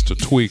what Mr.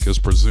 Tweak is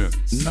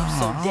presenting. No,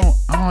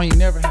 I ain't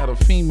never had a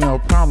female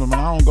problem, and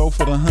I don't go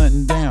for the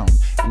hunting down.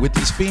 With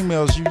these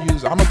females you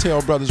use, I'm gonna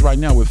tell brothers right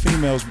now, with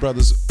females,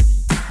 brothers,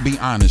 be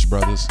honest,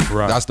 brothers.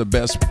 Right. That's the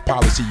best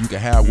policy you can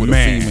have with a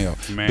female.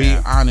 Be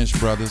honest,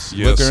 brothers.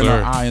 Yes, Look her in sir.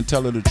 her eye and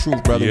tell her the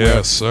truth, brother.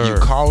 Yes, sir. You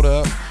caught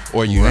up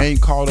or you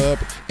ain't caught up,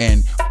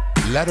 and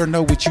let her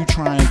know what you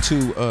trying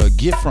to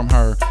get from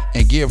her,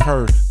 and give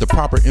her the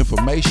proper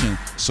information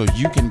so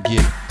you can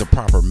get the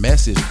proper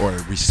message or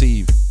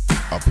receive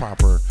a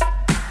proper,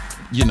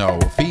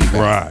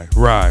 feedback.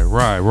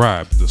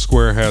 Right. The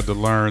Square had to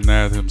learn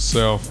that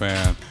himself,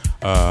 and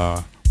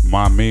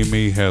my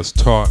Mimi has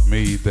taught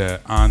me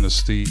that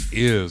honesty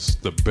is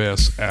the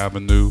best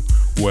avenue,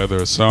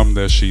 whether it's something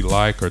that she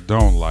like or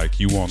don't like.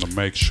 You want to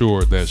make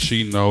sure that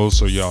she knows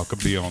so y'all can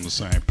be on the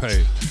same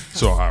page.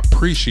 So I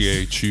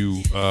appreciate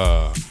you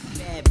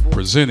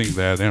presenting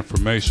that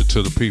information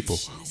to the people.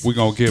 We're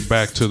going to get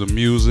back to the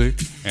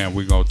music, and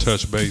we're going to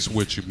touch base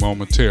with you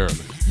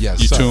momentarily. Yes,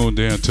 you sir. tuned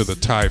in to the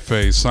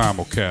Typeface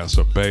simulcast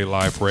of Bay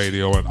Life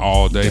Radio and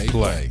All Day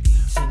Play.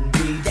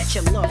 That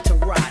you love to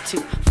ride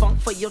to.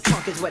 Funk for your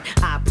trunk is what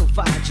I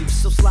provide you.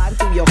 So slide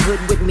through your hood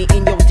with me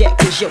in your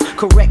deck is your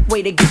correct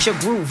way to get your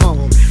groove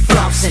on.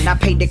 Flossing, I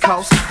paid the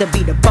cost to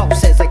be the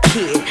boss as a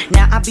kid.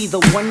 Now I be the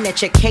one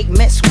that your cake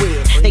mess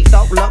with. They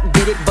thought luck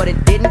did it, but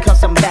it didn't,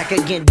 cause I'm back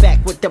again,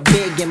 back with the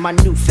big and my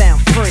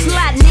newfound friend.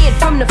 Sliding in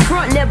from the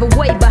front, never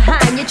way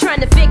behind. You're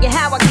trying to figure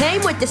how I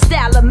came with the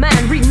style of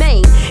mine.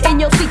 Remain in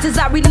your seats as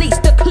I release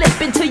the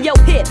clip into your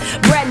hip.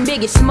 Brad and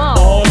Biggie Small.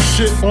 Oh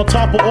shit, on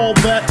top of all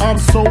that, I'm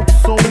so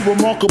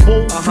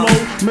remarkable. Flow,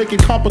 making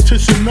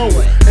competition know.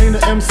 Ain't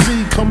an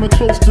MC coming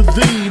close to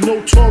thee.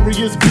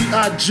 Notorious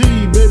B.I.G.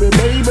 baby.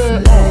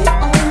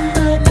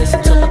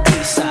 Listen to the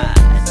B-side.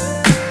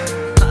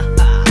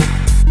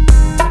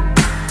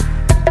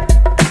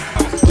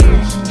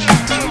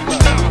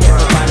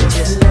 Everybody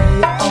just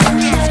lay on.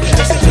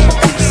 Listen to the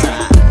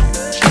B-side.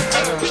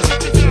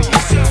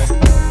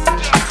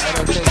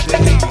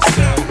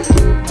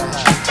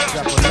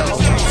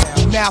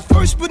 Now,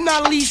 first but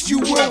not least, you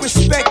will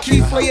respect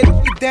Keith. Lay it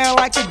down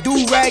like a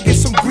do-rag and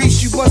some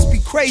grease. You must be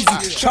crazy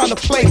trying to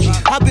play me.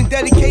 I've been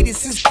dedicated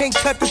since King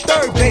Tut the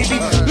Third, baby.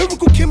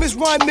 Lyrical chemists,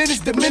 rhyme minutes,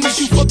 diminish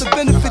you for the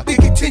benefit. They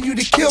continue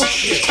to kill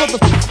for the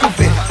of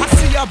it. I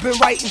see y'all been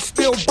writing,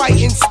 still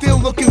biting, still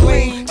looking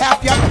lame.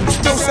 Half y'all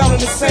still sounding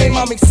the same.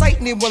 I'm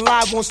exciting it when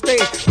live on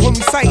stage. When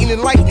reciting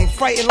and lightning,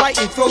 frighten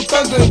lightning, throw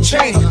thunder and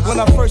chain. When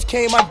I first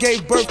came, I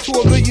gave birth to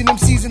 1 million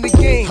MCs in the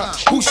game.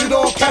 Who should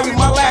all carry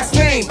my last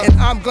name? And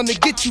I'm gonna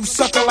get you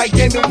sucker like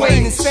Damon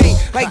Wayne, insane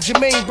like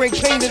Jermaine, bring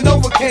pain and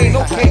Novocaine.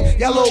 Okay,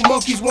 y'all little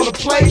monkeys wanna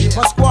play?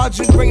 My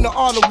squadron bring the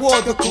art of war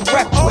the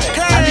correct way.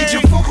 I need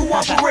your full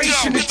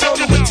cooperation and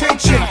total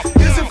attention.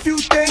 There's a few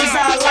things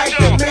I like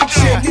to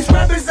mention. These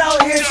rappers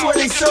out here swear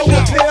they so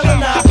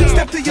appealing. I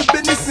step to your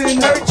business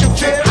and hurt your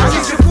feelings. I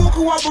need your full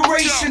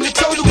cooperation and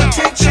total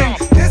attention.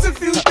 There's a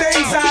few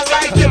things I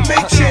like to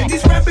mention.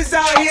 These rappers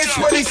out here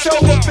swear they so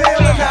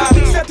appealing. I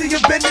step to your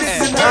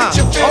business and hurt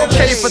your feelings.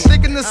 Okay, for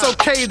thinking it's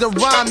okay to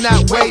rhyme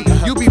that way,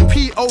 you be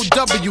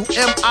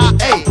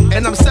POWMIA,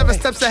 and I'm 7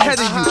 steps ahead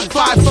of you.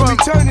 Fly from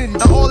eternity,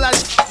 and all that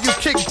you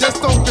kick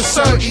just don't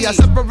concern me. I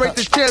separate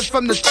the chance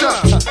from the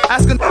chunk.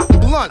 Asking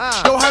blunt,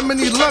 know how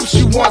many lumps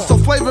you want, so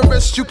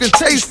flavorless you can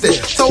taste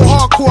it. So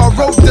hardcore, I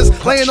wrote this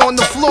laying on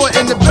the floor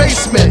in the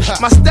basement.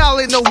 My style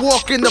ain't no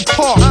walk in the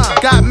park.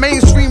 Got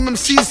mainstream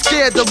MCs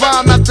scared to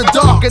rhyme after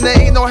dark, and there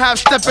ain't no half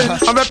stepping.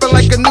 I'm rapping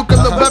like a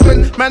nuclear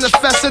weapon,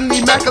 manifesting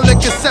immaculate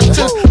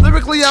conceptions.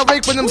 Lyrically, I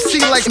rape an MC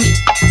like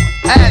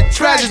add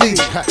tragedy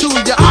to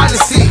your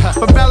odyssey.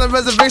 For valid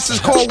reservations,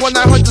 call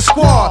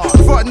 1-900-SQUAD.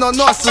 Frontin' on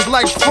us is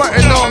like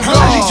frontin' on God.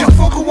 I need your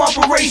full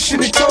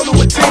cooperation and total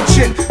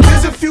attention.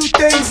 There's a few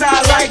things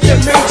I like to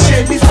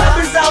mention. These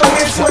rappers out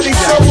here swear they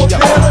so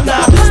appealing.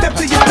 Now step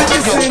to your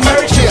business and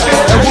hurt your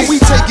feelings. And when we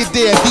take it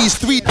there, these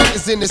 3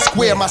 niggas in the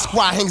square, my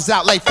squad hangs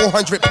out like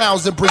 400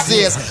 pounds in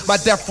braziers. My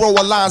death row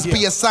lines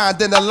be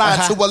assigned in a line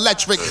to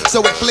electric,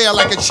 so it flare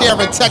like a chair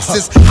in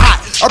Texas. Hot,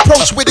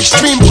 approach with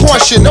extreme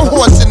caution. No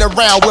horsing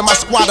around with my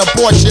squad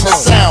abortion and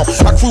sound.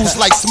 I cruise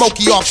like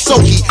Smokey off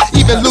Soaky.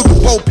 Even Luke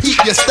Bo Peep,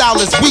 your style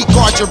is weak.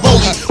 Guard your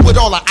rollie with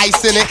all the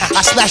ice in it.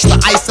 I snatch the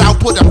ice out,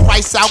 put the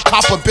price out.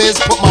 Copper biz,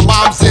 put my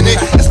moms in it.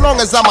 As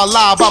long as I'm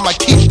alive, I'ma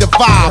keep the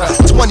vibe.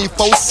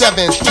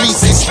 24/7,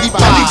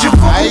 365. I need your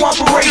full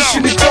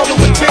cooperation and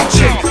total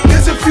attention.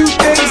 There's a few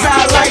things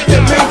I like to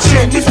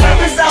mention. These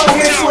rappers out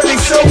here swear they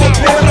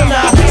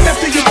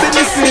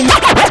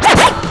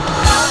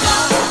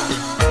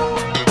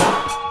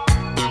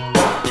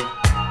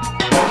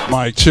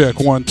Mic check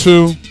 1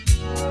 2.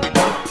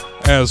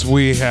 As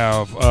we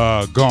have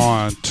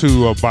gone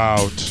to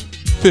about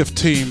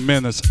 15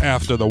 minutes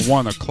after the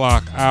 1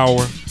 o'clock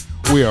hour,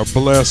 we are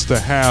blessed to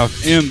have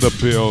in the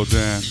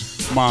building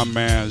my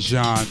man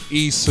John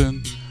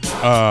Eason.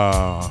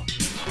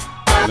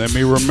 Let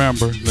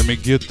me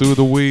get through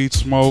the weed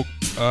smoke.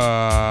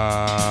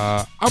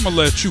 I'm gonna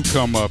let you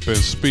come up and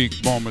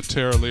speak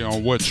momentarily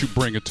on what you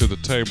bring it to the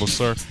table,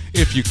 sir,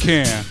 if you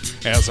can,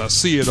 as I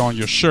see it on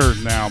your shirt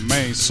now.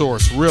 Main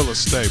Source Real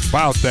Estate,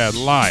 about that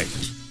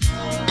life,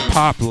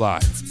 pop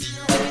life.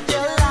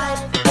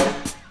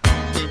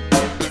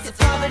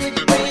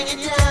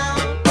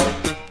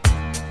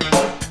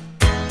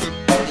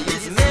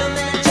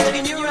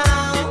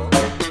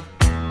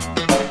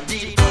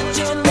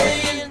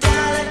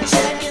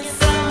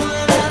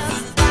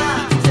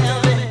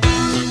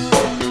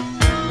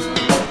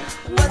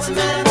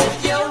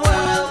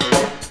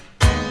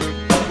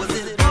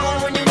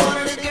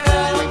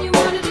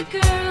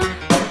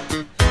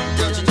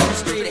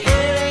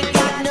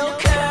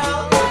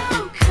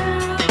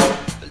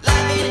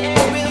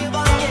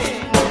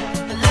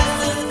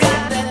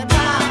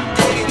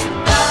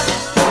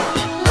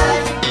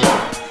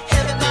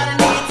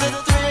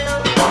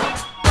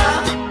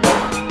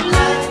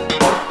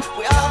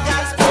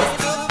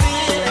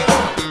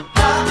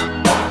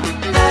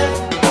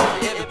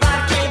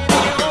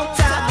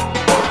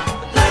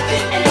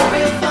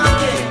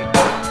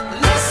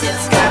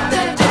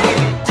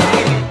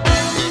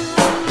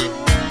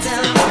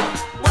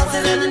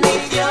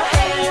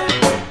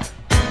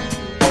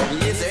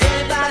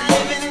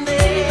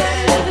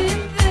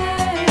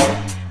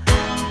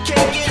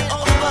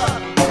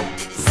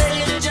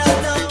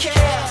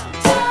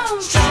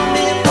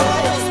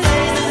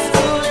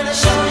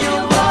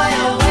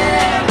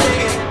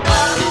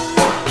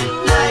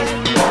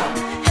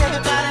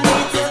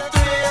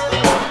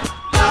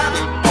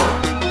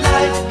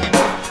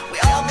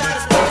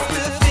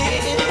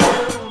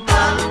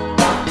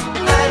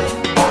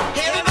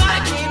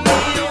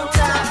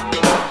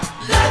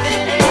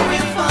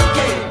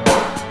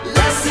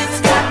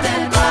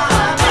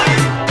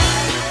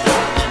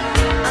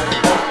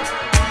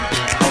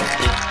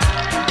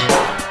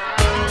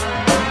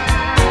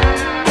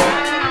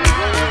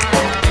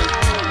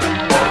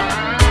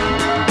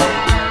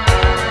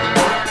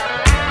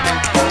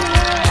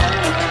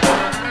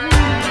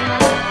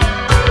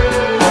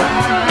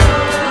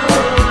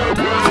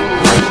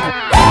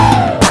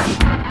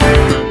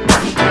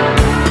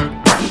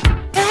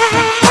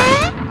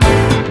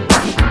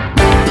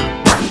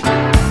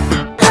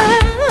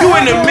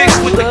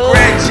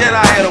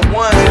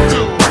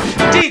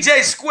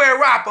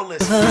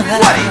 Squareopolis.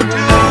 What he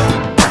do?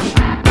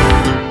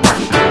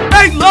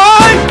 Ain't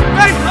life,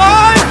 ain't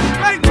life,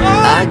 ain't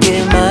life. I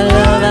give my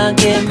love, I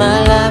give my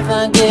life,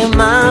 I give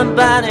my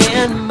body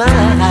and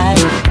my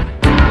life.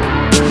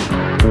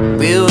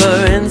 We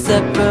were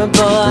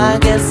inseparable, I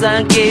guess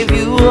I gave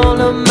you all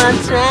of my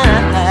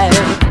time.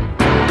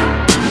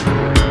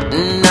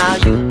 Now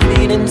you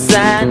bleed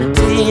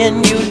insanity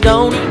and you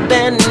don't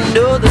even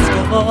know the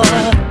score.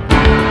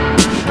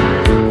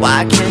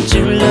 Why can't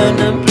you learn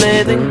to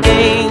play the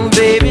game,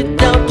 baby?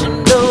 Don't you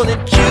know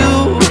that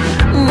you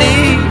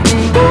need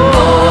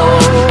more?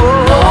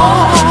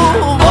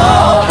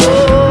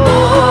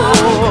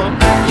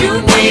 You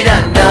need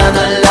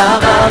another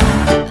lover,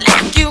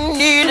 like you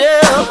need a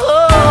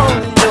hole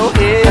in your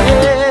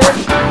head.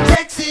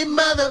 Sexy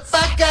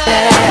motherfucker,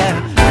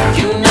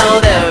 you know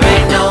there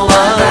ain't no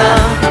other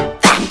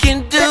that can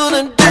do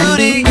the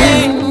duty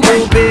in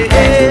your bed.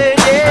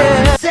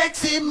 Yeah.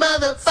 Sexy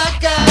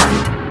motherfucker.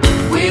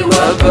 We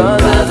were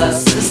brothers and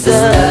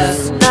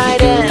sisters,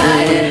 night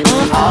and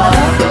all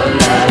for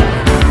love.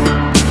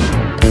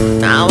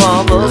 Now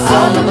all of a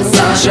sudden,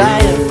 try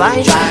to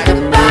fight.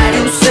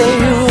 You say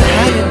you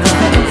had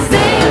enough,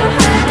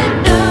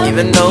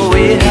 even though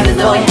we had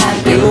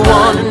enough. You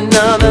want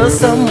another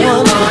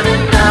someone,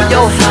 but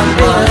your heart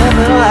will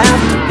never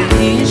have to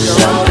be.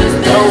 Show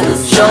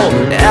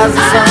as a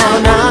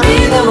song, I'll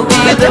never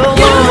be the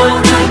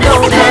one you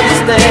don't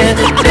understand.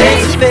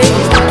 Face to face,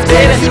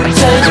 baby,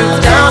 turn you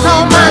down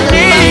on my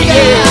knees.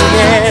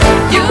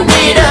 Yeah. You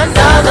need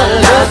another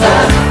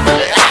lover,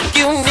 like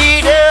you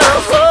need a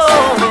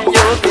hole in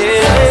your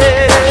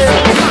head,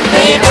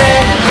 baby.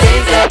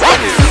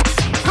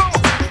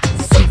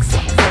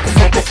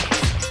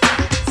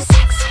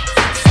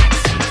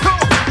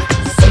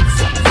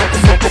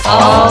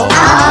 All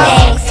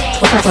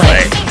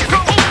play.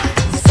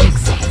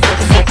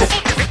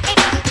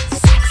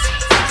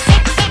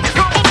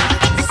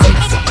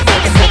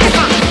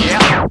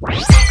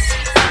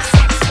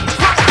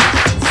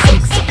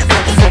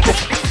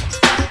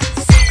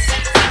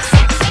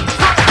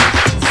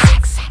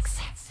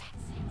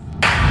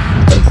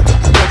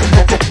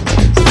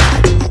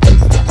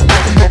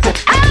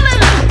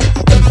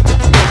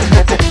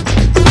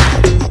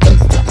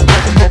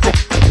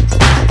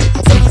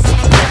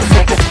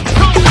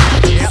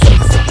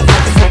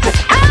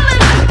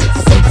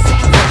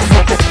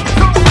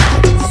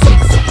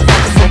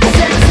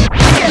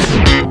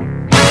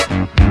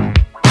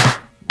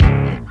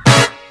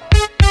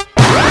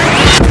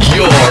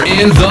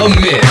 the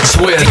mix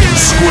with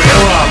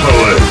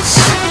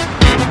Squareopolis.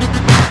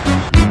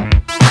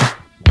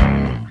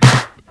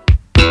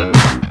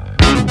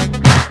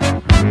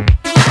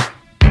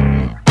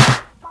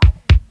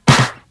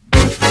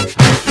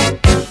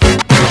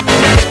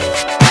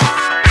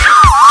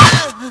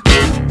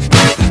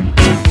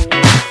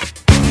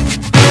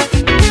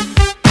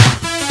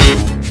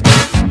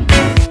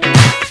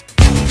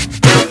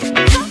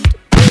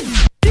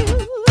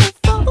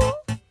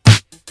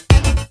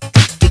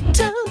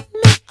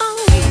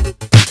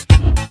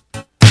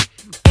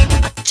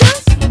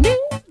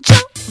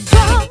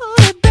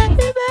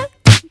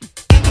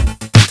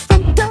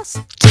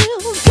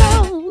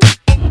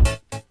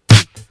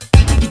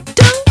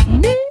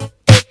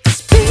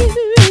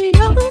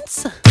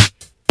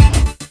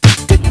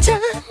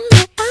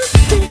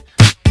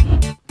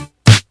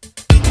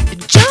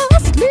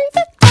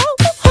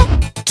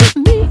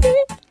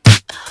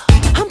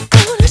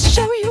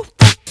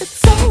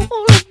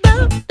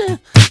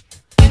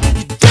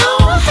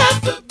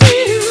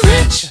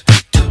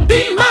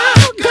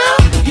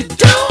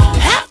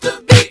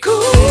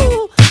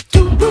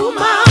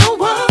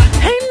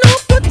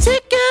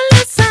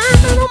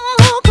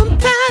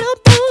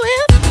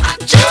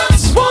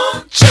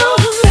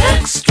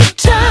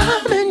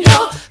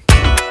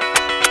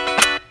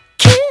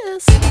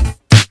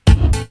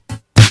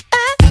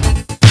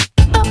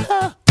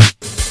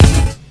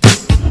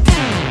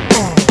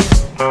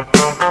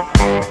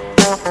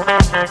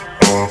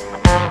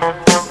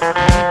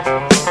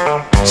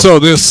 So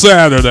this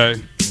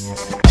Saturday,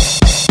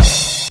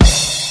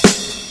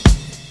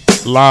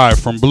 live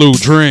from Blue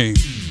Dream,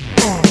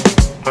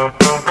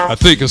 I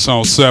think it's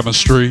on 7th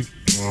Street,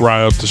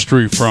 right up the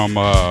street from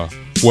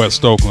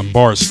West Oakland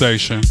BART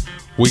Station.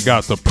 We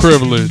got the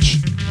privilege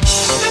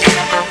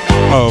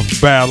of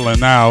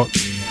battling out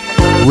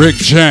Rick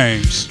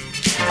James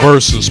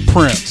versus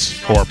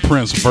Prince, or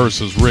Prince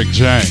versus Rick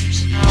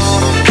James.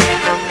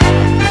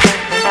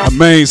 A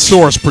Main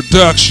Source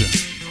production.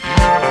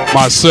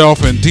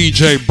 Myself and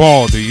DJ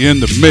Baldy in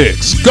the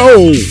mix.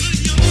 Go!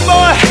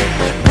 Boy,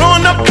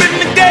 growing up in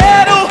the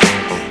ghetto,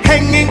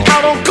 hanging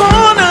out on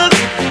corners,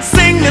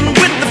 singing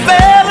with the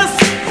fellas,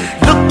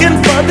 looking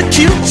for the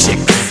cute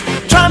chicks,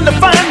 trying to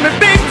find me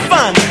big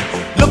fun,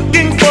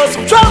 looking for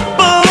some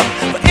trouble,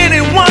 for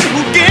anyone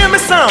who give me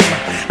some.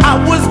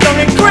 I was young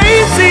and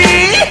crazy,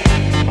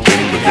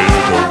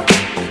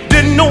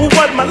 didn't know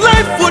what my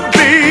life would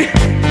be.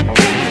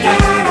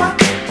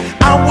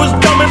 I was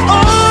dumb and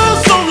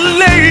oh so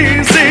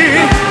lazy,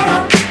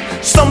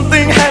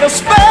 something had a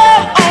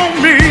spell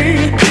on me.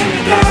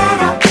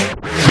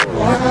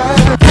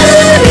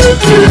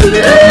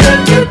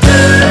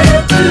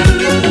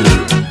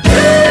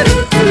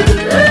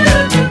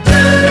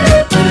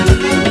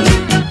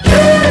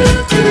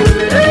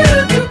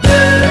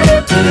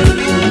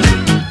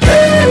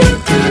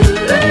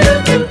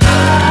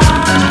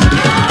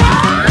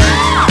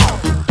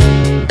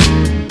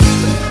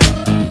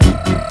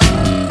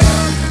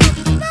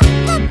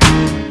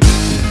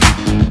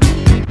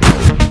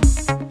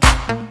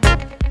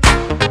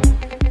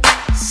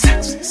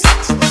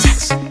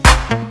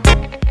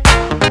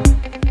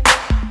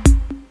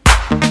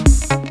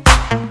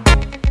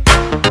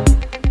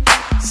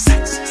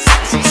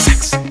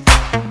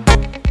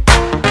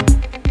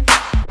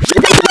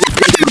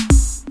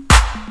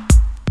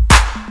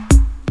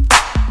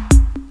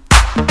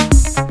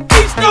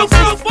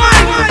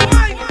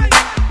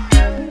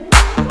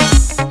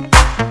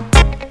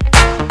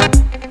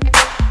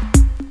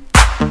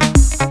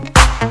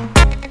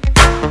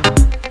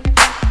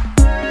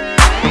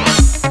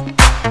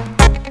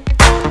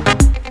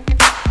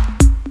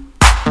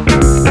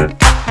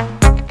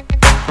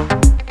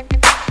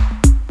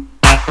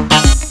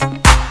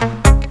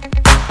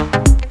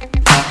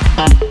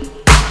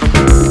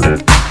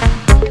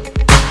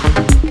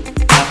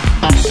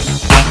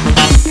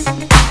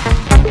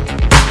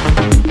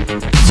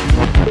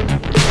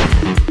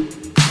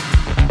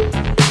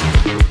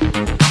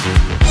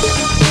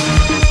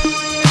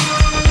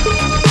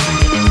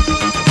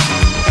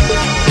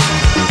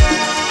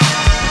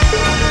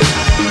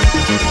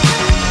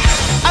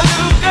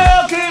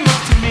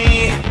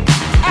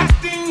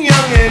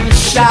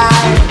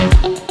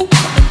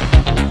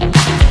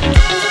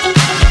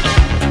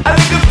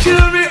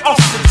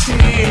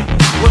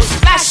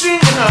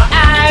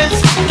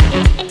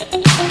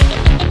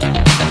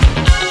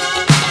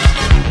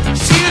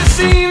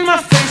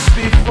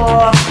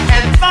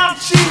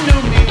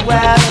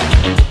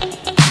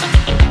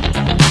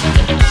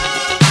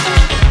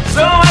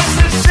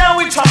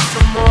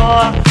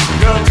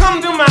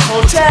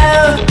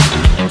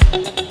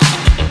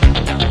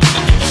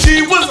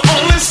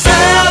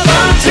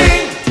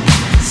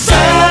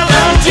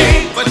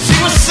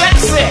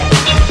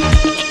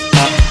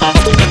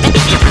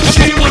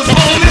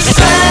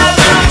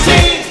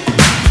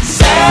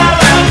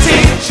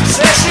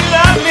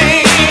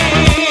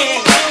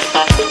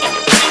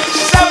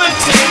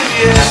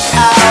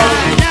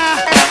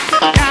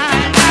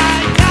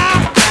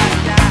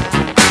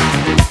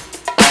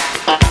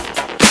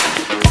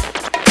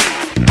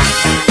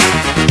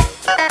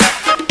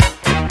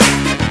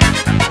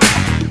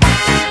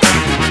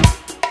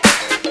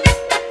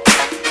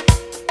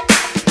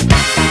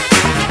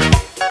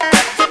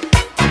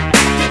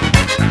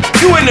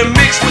 You in the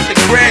mix with the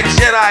Grand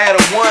Jedi of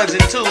the ones and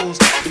twos,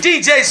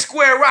 DJ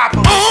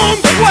Squareopolis.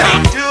 What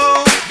he do?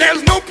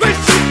 There's no place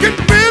you can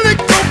really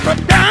go but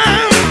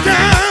down,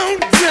 down,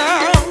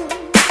 down.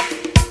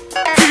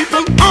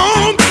 People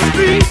on the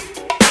street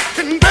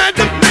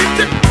congratulate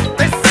you.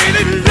 They say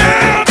they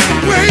love the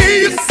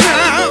way you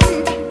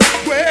sound.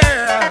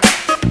 Well,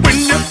 when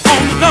you're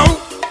on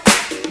low,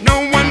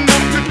 no one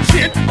knows to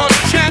chit or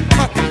chat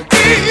or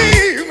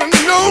even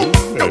know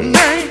your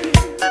name.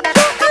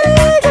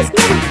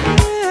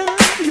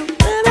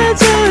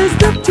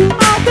 Step too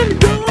up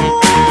and go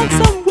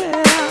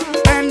somewhere.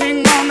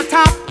 Standing on the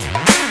top.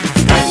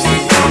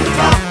 Standing on the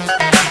top.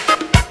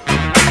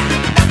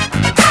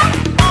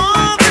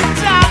 On the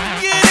top,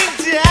 getting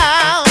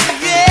down,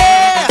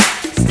 yeah.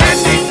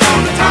 Standing on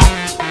the top.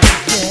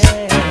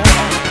 Yeah.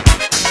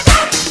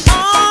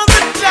 On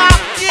the top,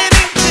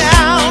 getting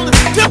down.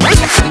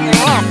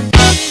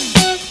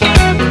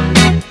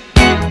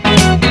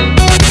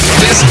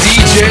 This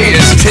DJ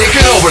is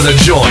taking over the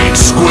joint.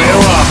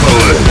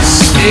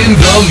 Squareopolis in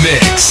the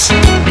mix.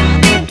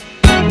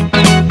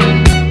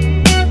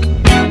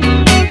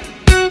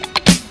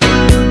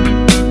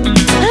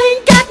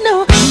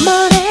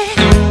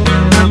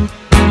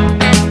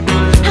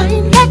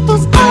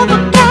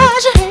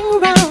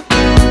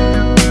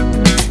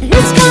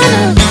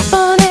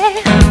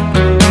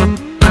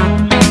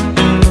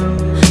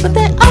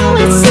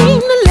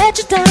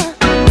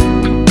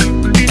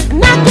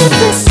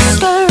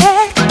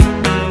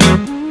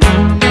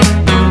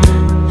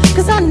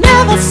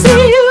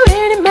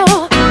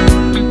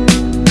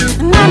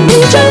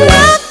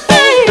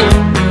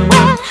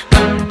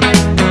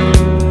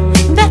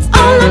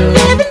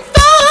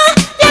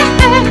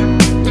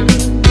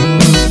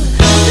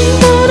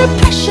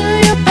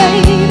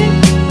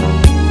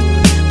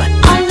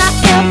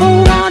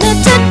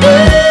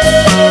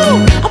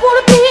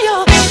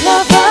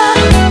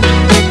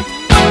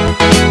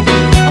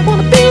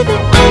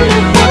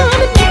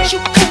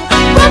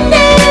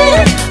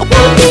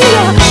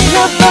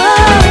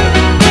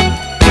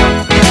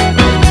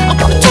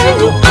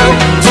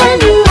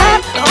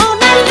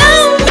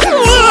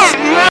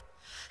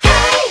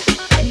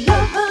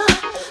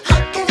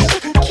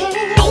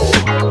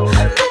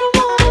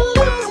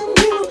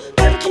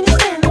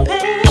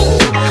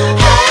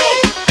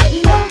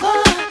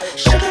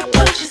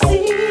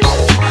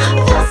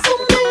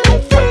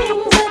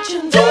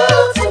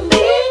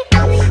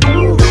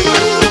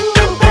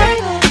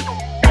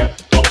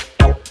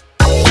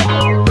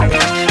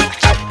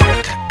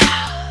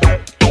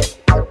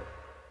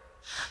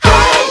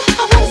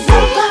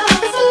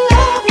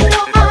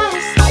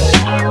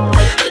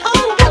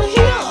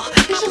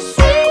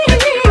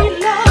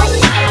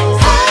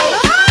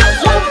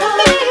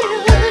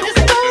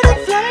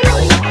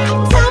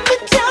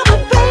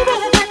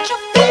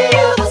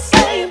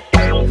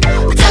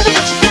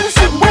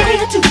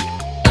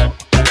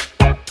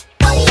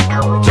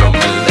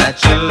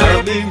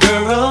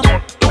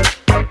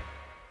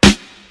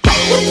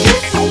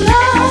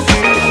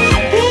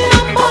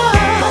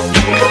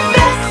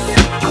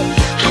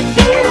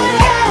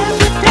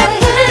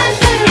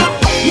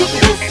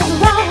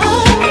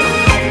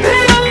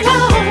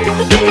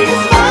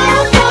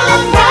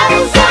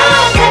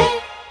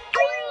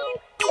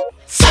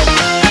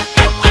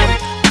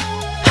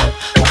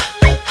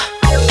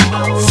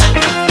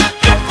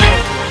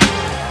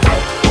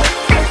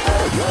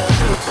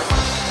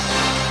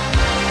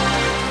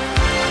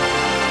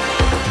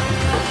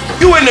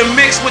 You in the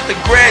mix with the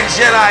Grand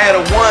Jedi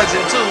of the ones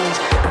and twos,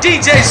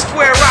 DJ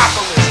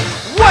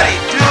Squareopolis. What he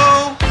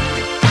do?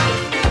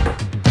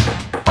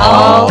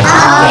 Oh,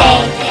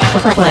 okay.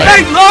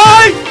 Fake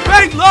lie!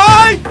 Fake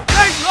lie!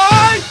 Fake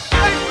lie!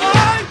 Fake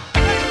lie!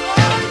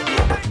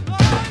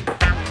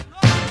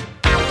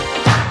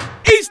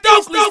 East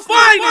Oakland's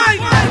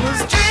finest! I was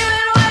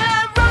dreaming when I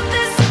wrote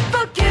this.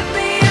 Forgive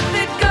me if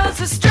it goes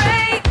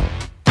astray.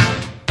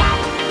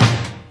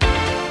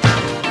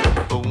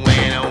 But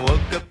when I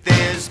woke up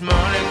this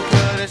morning,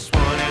 could have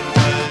sworn it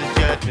was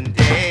Judgment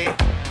Day.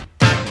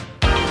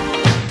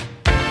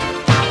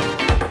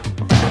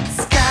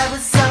 Sky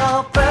was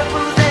all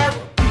purple, there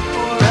were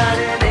people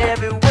running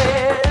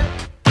everywhere.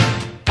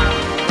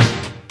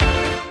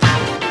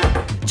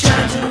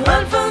 Trying to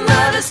run from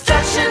the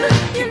distraction,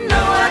 you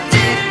know I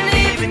didn't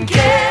even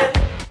care.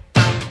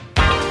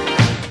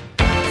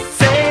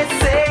 Say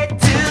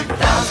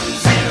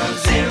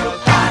 2000,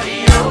 party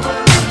over,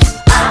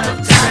 out of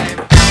time.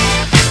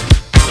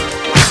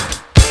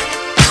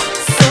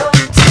 So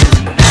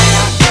tonight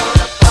I'm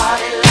gonna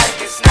party like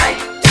it's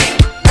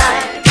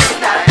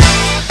 1999.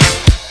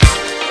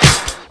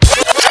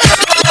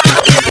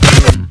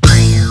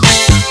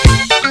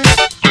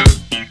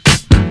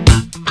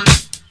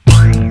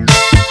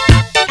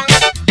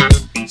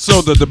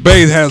 So the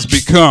debate has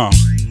become,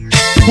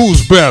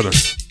 who's better,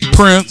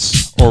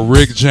 Prince or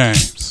Rick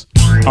James?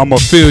 I'ma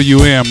fill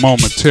you in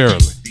momentarily.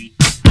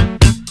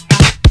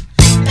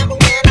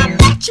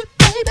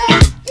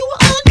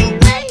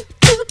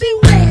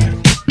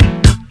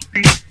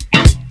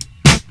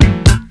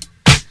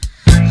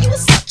 You were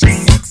such a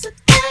sexy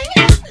thing.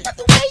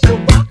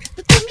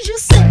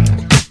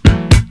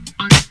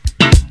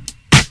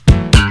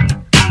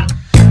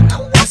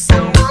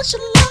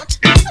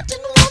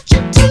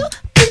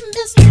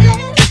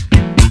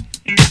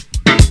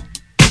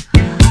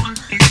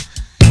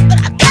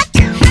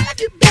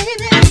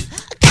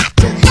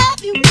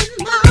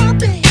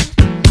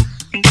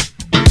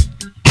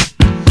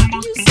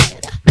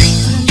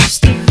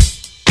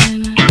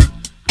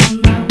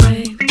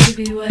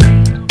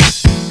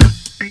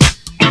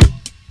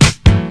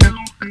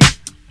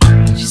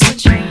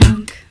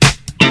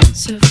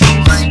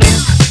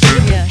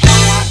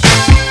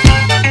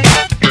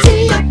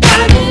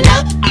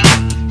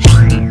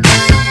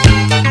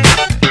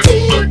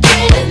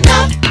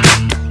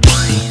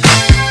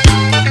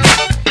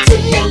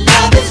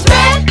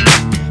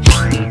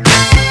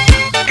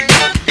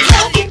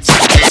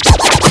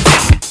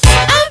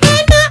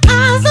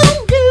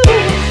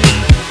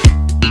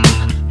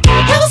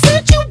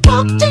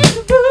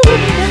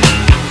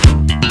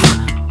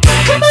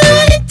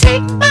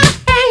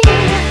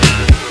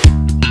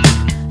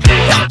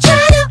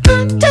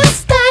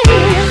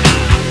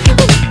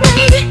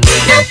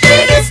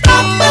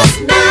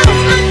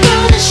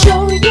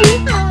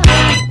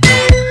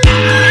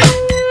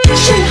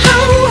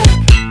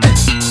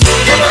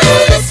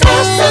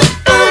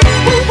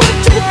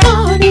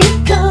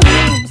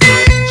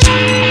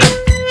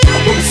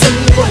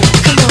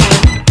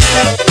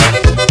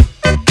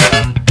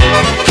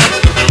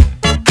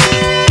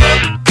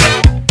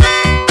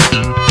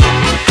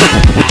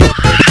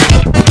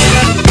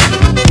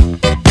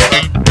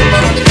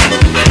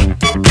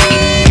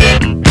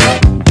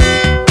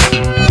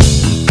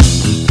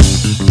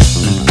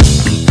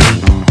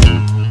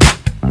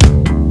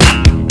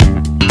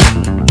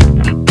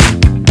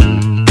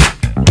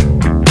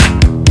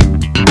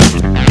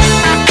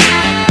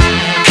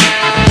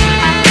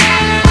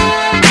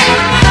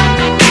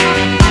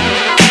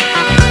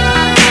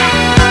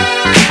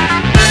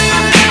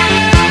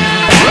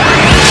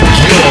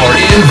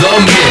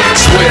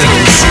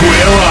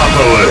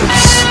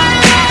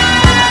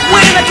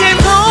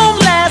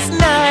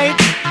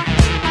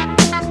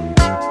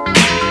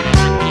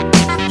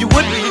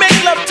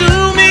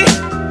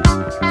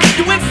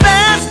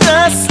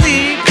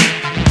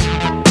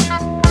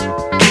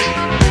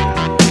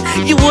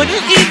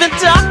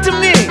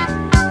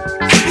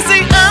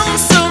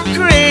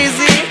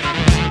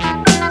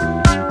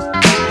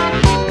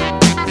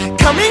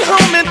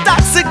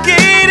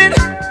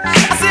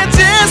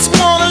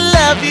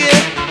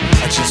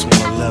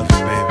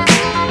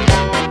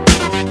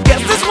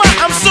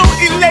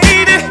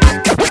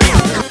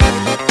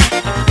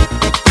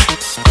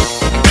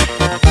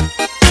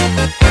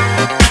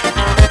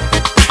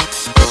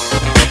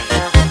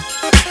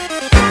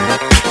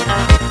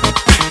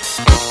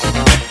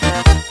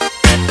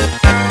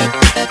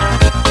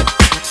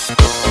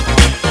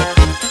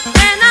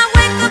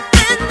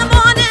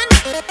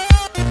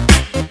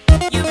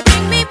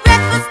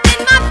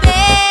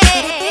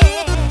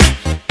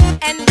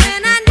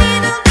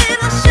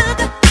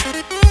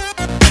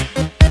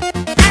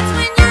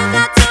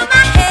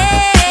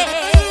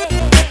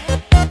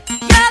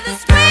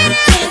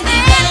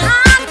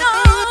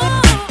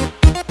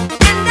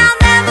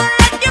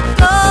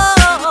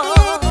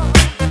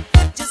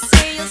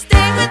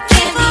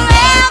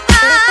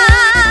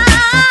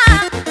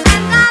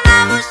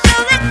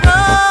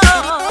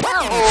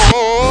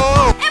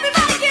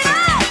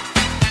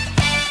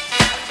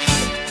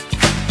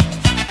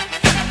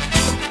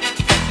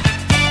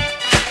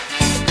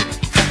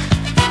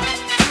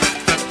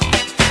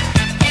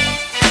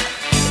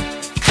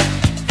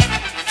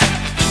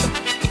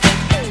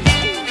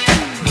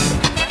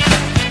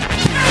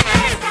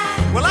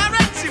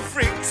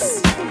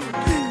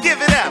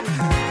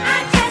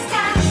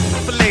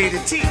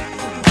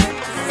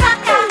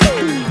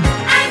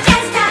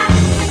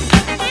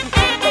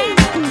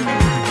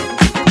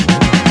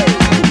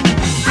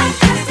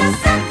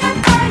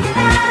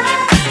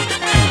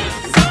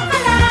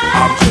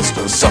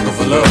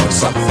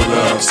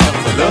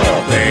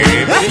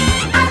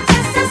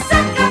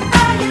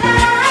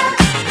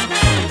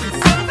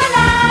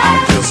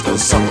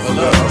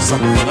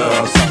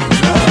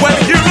 Well,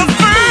 you're a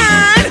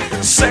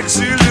fine,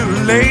 sexy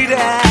little lady.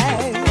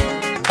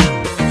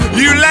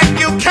 You like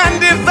your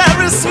candy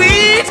very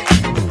sweet.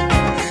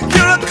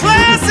 You're a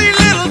classy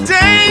little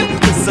dame,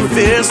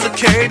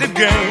 sophisticated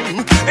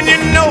game, and you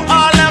know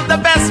all of the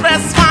best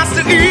restaurants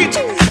to eat.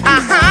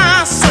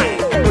 Sing.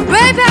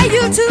 Baby,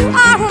 you two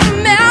are a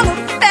mellow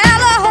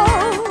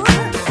fellow,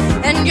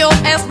 and you're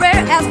as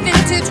rare as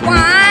vintage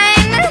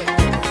wine.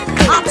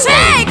 I'll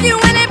take you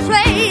any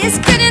place,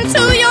 get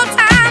into your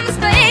time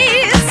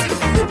space.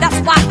 That's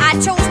why I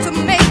chose to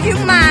make you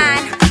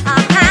mine.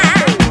 I'm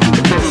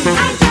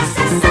just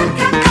a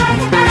sucker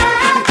for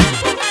love.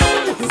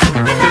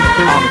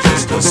 I'm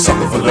just a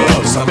sucker for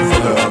love, sucker for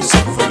love,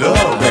 sucker for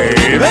love,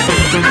 baby.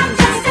 I'm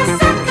just a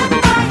sucker for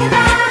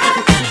love.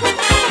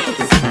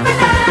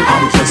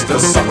 I'm just a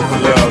sucker for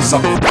love,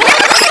 sucker for love.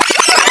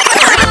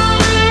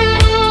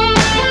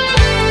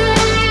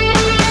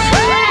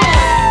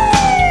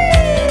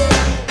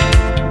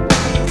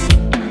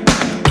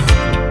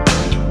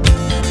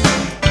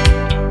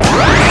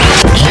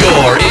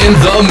 You're in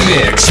the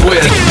mix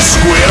with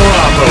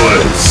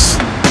Squareopolis.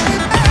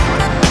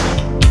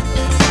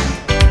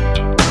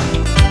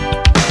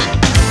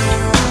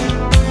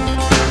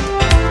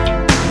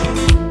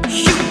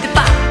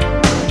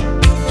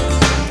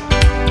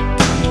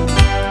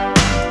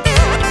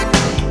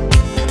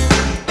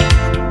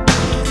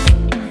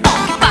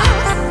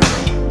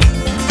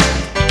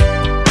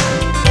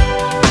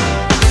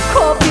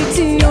 Coffee,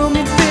 tea on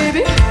me,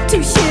 baby. Tea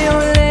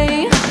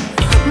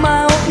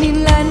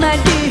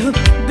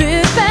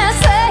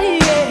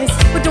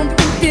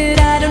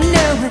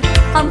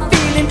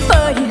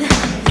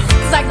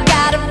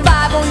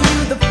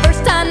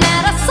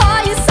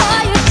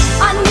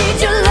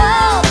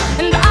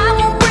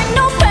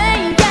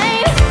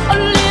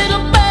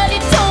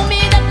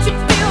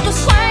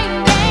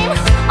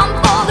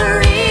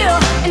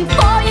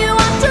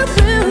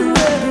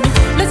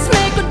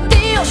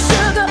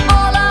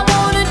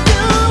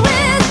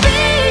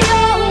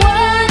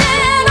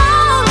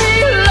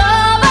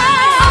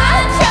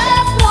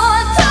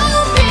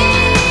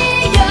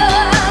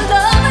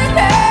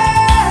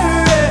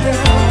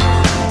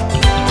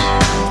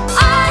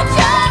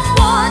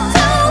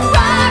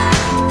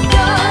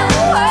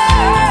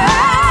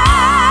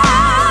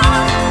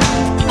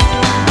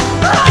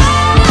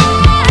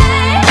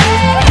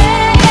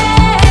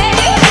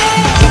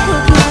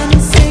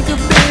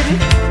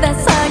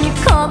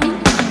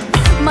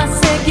my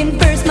second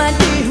verse, my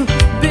dear.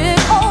 Big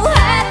old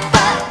hat,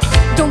 but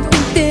don't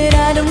think that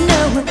I don't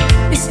know what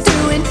it's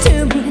doing to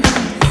me.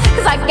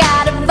 'Cause I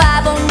got a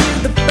vibe on you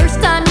the first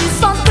time you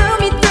saw through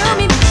me.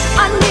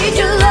 I need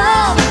your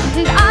love,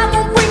 and I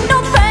won't bring no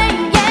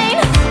pain.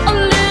 A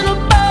little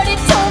birdie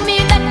told me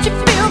that you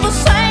feel the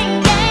same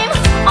game.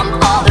 I'm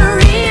for the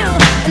real,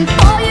 and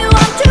for you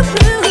I'm too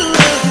blue.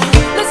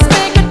 Let's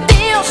make a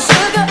deal,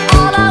 sugar,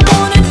 all I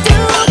wanna do.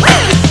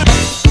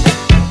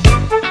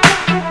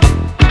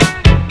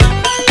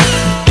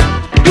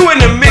 You in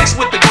the mix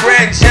with the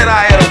Grand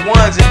Jedi of the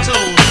ones and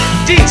twos,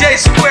 DJ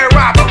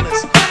Squareopolis.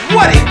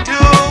 What it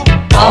do?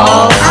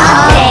 Oh,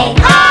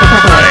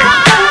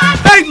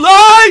 Fake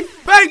life!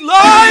 Fake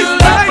life!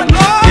 Fake life!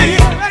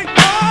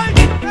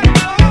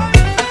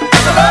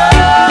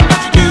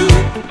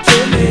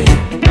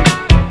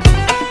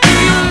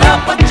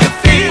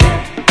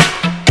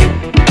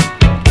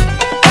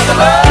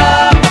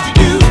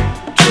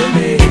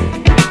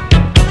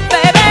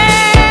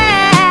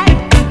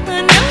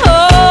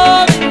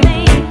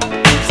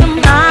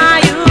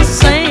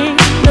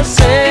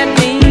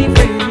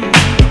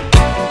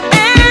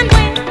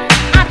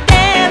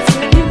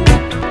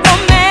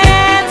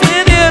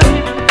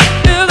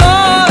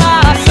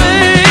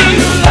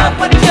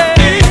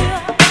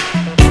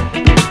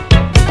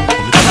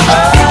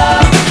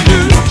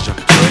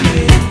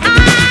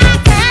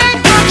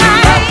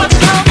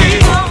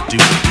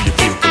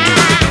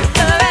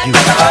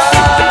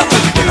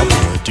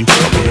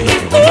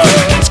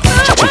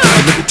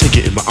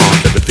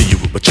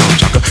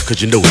 Cause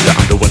you know that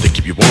I'm the one to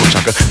keep you warm,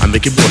 chaka. I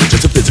make it more than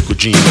just a physical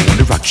dream. I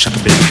wanna rock you, shaka,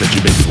 baby, cause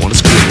you make me wanna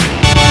scream.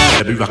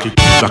 Let me rock you,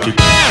 rock you.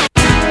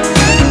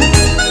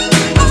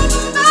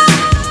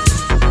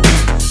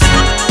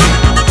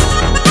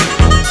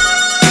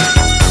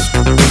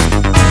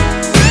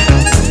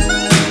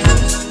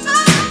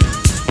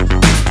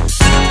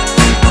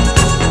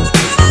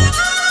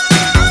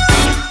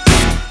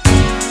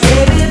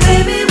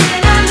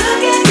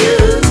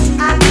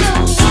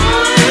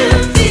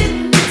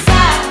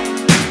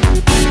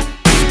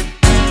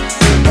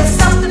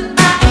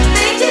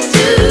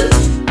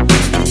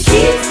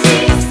 Keeps me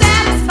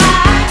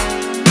satisfied.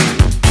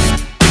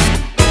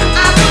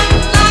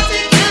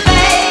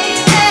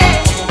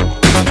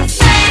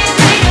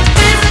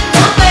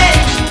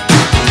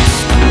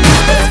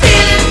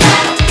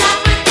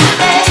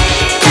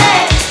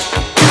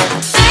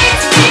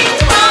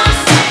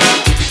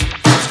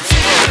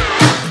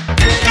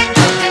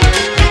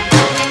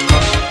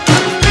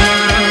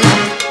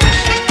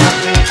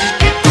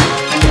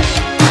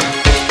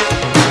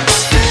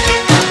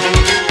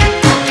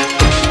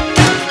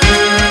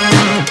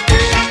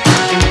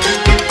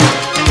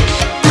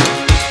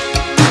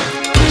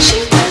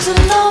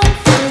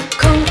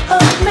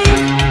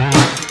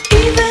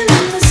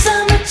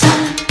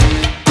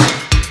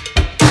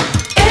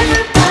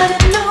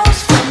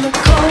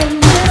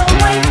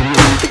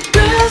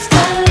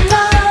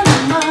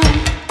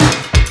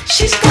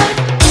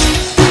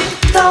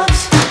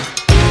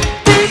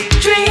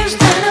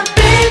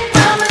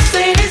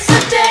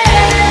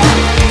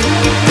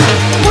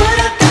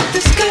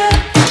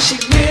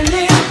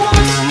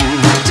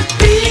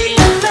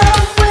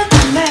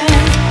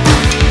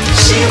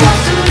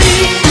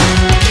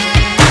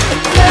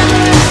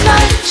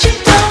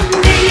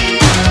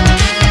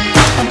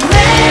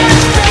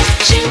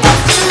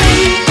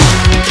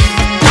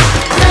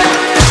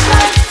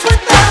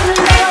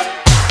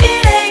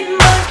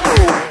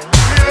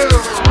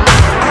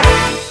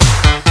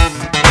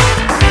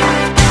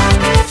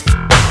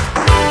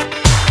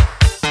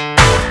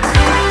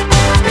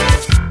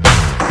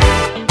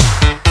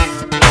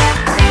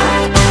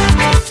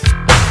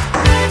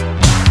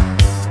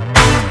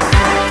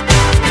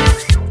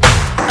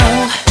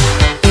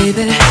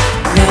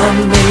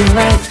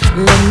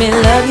 Let me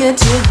love you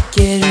till you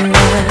get it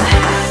right.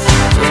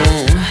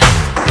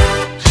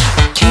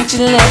 Can't you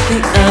let the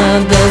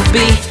others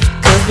be?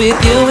 'Cause with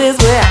you is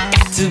where I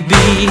got to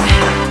be.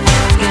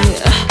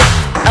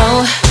 Yeah.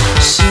 Oh,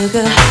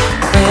 sugar,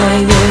 where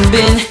you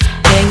been?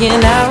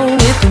 Hanging out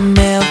with the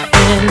male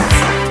friends.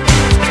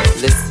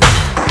 Listen,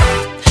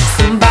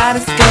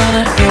 somebody's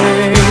gonna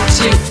hurt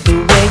you the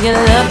way you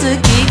love to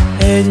keep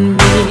hurting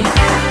me.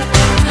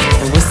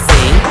 And we'll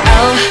sing,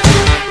 oh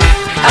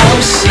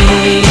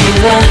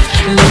Sheila,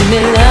 let me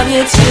love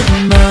you till the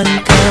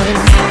morning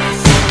comes.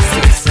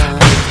 Sing song,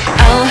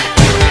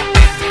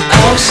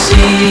 oh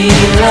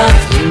Sheila,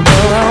 you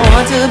know I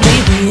want to be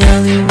the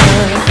only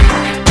one.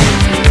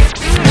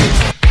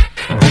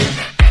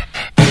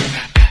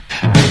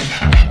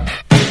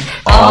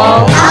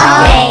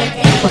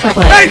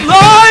 Fake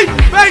lie!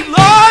 Fake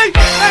lie!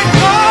 Fake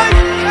lie!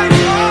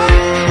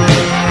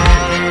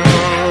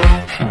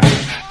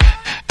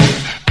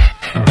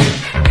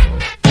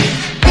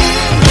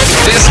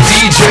 This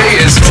DJ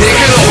is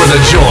taking over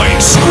the joint.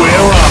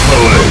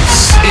 Squareopolis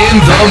in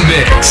the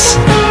mix.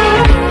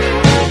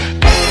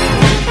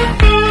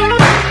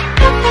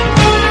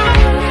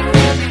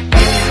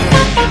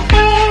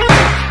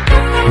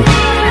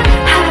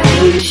 How do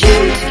you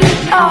choose to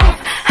get off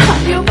on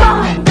your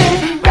mind,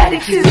 baby?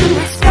 make you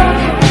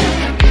stop.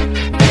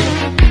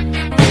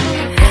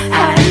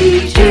 I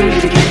need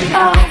you to get me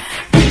off.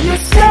 You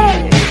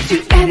say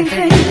do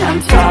anything I'm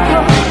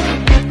told.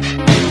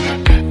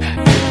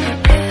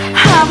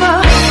 I'm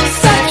a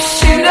sex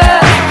shooter,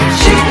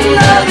 shooting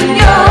love in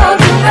your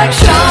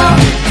direction.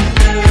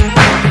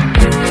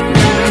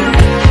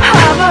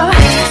 I'm a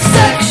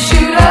sex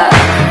shooter,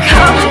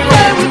 come and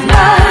play with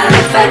my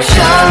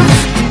affections.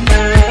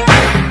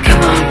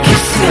 Come on,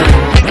 kiss me.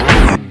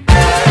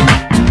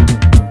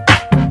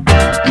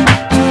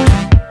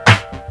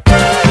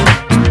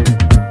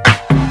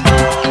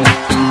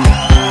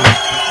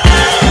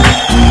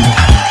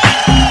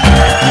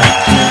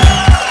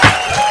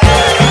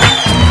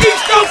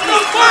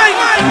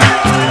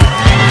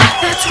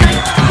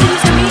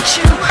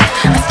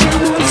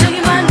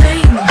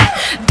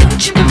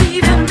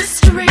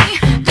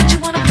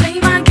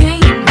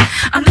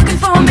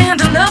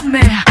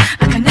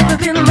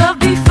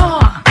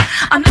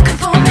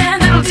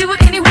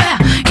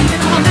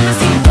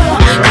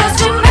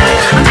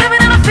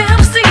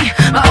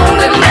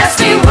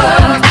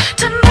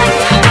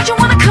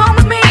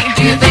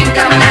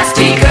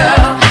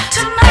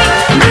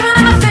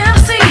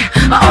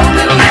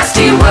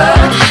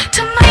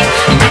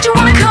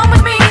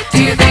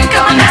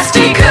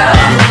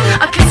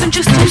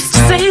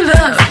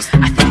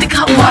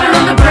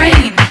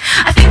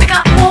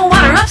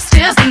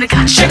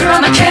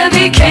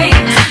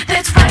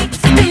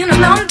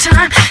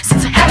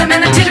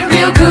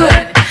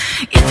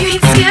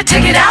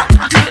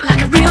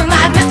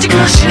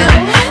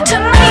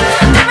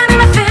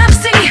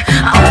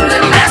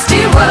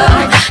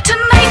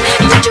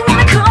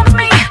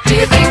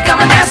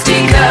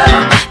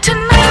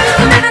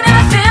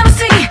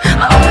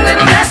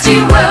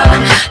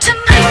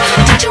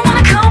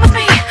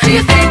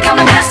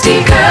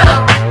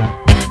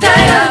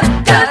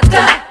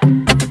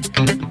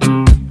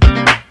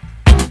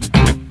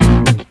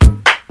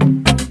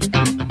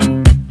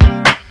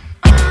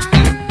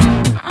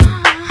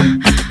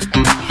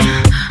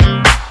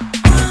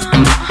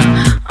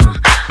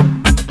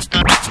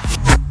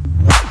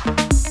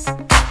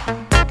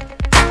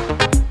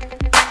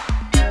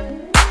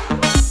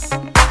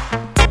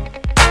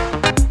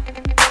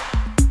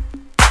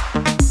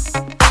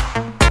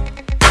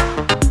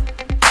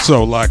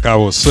 So like I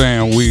was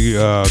saying, we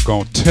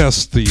gonna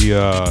test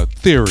the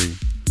theory.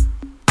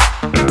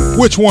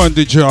 Which one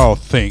did y'all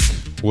think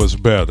was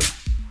better?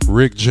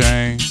 Rick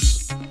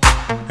James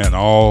and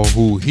all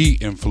who he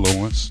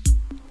influenced,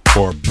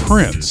 or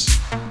Prince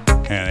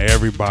and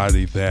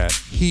everybody that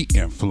he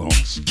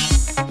influenced?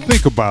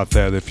 Think about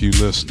that if you're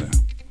listening.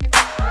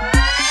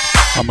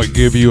 I'm gonna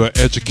give you an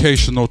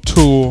educational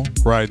tool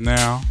right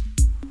now.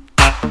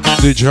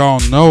 Did y'all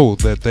know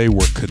that they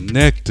were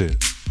connected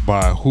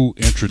by who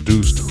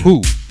introduced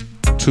who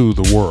to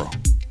the world?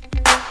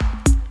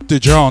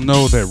 Did y'all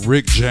know that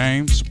Rick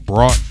James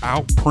brought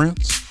out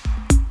Prince?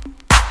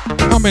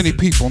 How many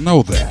people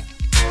know that?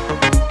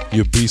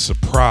 You'd be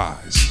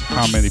surprised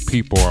how many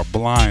people are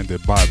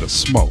blinded by the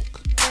smoke.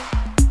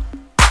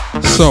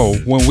 So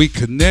when we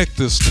connect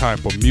this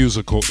type of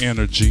musical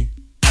energy,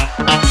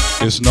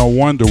 it's no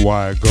wonder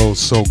why it goes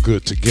so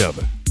good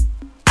together.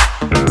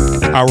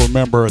 I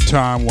remember a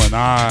time when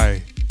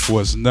I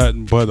was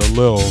nothing but a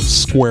little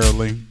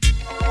squareling,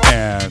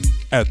 and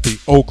at the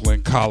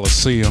Oakland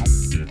Coliseum,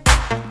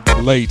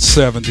 late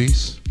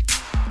 70s,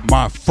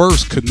 my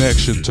first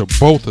connection to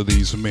both of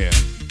these men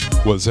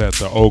was at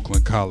the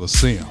Oakland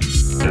Coliseum.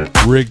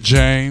 Rick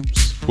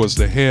James was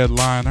the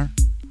headliner,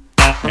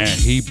 and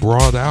he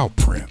brought out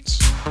Prince,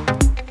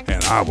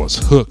 and I was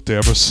hooked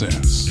ever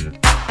since.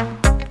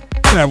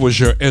 That was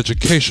your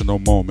educational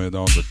moment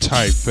on the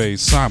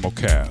Typeface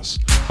simulcast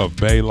of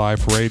Bay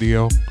Life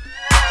Radio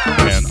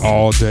and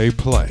All Day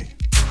Play.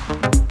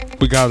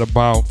 We got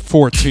about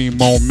 14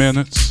 more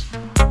minutes.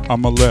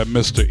 I'm gonna let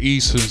Mr.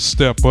 Eason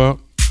step up,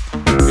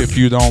 if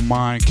you don't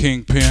mind,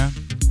 Kingpin,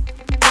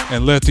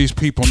 and let these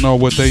people know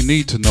what they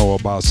need to know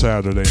about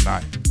Saturday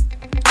night.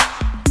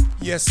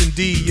 Yes,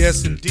 indeed.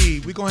 Yes,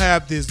 indeed. We're going to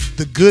have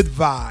The Good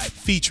Vibe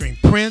featuring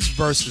Prince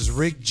versus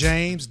Rick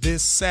James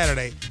this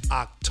Saturday,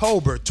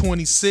 October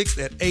 26th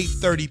at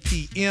 8:30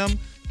 p.m.,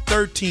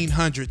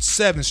 1300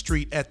 7th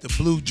Street at the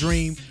Blue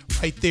Dream,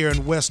 right there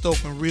in West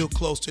Oakland, real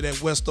close to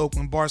that West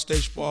Oakland bar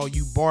station for all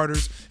you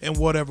barters and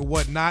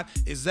whatnot.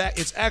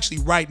 It's actually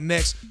right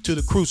next to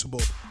the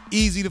Crucible.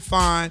 Easy to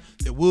find.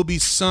 There will be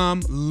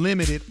some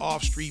limited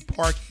off-street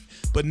parking,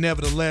 but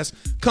nevertheless,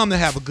 come to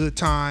have a good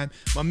time.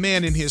 My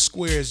man in here,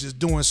 Square, is just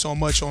doing so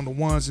much on the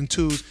ones and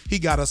twos. He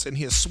got us in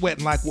here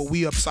sweating like what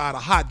we upside a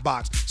hot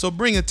box. So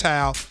bring a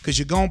towel, because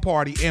you're going to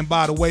party. And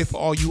by the way, for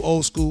all you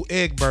old school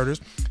egg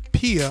birders,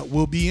 Pia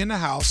will be in the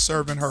house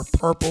serving her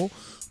purple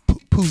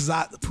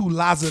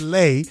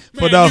Pulazale.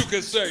 Man, you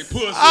can say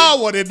pussy. Oh,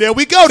 well, then there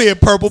we go then.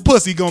 Purple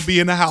Pussy gonna be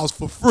in the house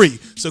for free.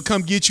 So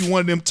come get you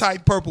one of them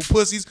tight purple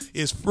pussies.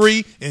 It's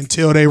free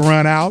until they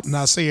run out.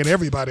 Not saying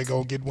everybody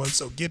gonna get one,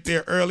 so get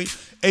there early.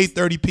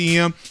 8:30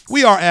 p.m.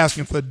 We are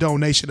asking for a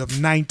donation of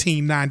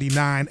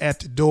 $19.99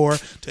 at the door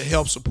to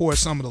help support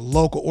some of the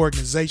local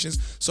organizations.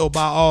 So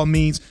by all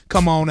means,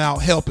 come on out,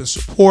 help and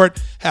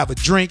support, have a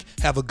drink,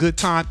 have a good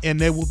time,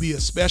 and there will be a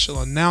special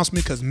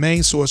announcement because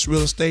Main Source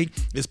Real Estate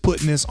is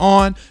putting this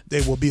on.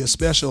 There will be a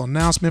special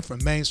announcement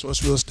from Main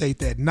Source Real Estate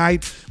that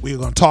night. We are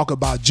going to talk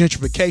about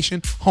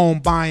gentrification, home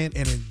buying,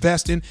 and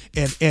investing,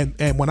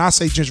 and when I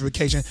say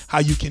gentrification, how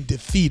you can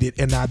defeat it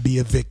and not be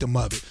a victim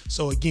of it.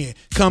 So again,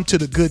 come to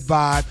the Good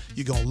Vibe.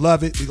 You're going to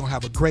love it. We're going to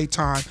have a great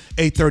time.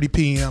 8:30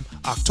 p.m.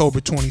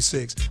 October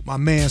 26th. My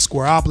man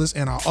Squareopolis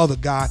and our other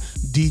guy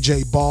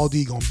DJ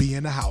Baldy going to be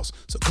in the house.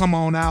 So come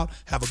on out.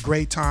 Have a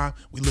great time.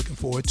 We're looking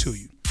forward to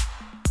you.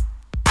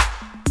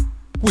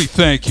 We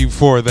thank you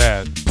for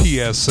that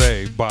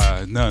PSA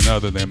by none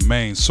other than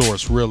Main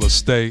Source Real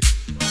Estate.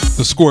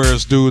 The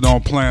squarest dude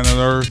on planet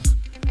Earth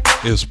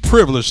is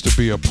privileged to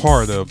be a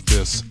part of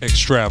this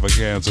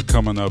extravaganza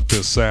coming up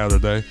this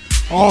Saturday.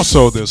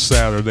 Also this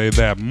Saturday,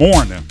 that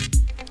morning,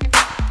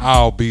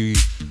 I'll be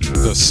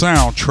the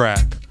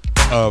soundtrack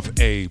of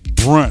a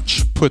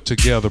brunch put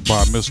together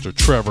by Mr.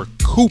 Trevor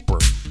Cooper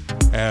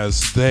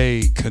as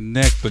they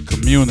connect the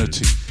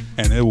community,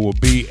 and it will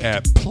be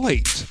at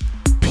Plate,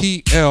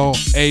 Playt.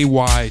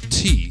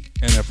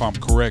 And if I'm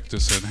correct,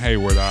 it's in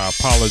Hayward. I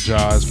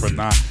apologize for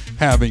not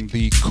having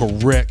the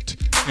correct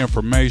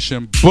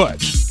information,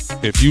 but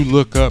if you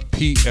look up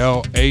Playt,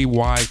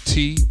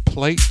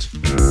 Plate,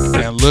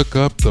 and look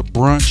up the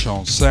brunch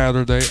on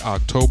Saturday,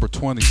 October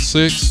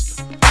 26th,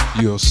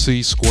 you'll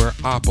see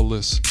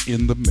Squareopolis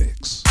in the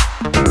mix.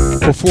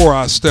 Before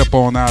I step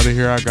on out of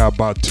here, I got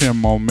about 10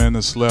 more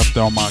minutes left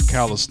on my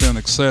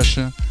calisthenics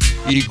session.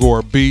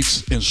 Igor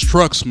Beats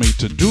instructs me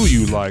to do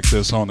you like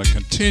this on a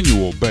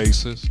continual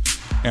basis,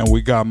 and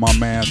we got my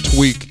man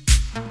Tweak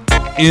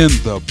in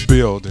the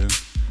building.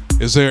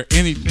 Is there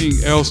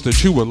anything else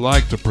that you would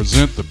like to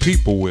present the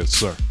people with,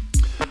 sir?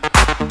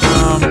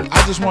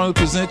 I just wanted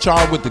to present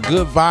y'all with the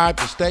good vibe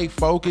to stay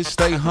focused,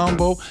 stay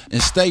humble,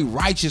 and stay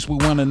righteous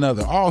with one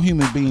another. All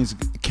human beings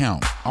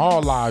count.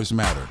 All lives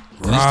matter.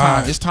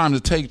 And it's time to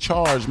take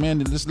charge, man,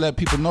 and just let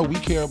people know we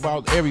care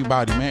about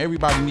everybody, man.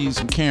 Everybody needs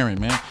some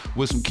caring, man.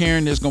 With some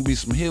caring, there's going to be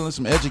some healing,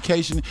 some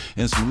education,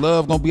 and some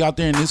love going to be out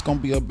there, and it's going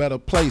to be a better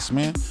place,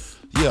 man.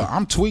 Yeah,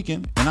 I'm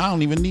tweaking, and I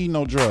don't even need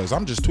no drugs.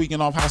 I'm just tweaking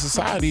off how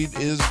society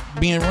is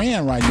being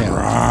ran right now.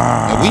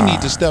 And we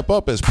need to step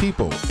up as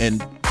people,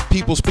 and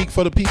people speak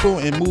for the people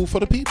and move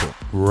for the people.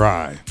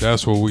 Right.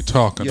 That's what we're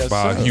talking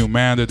about. Sir.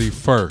 Humanity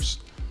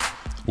first.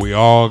 We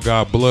all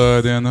got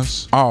blood in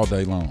us. All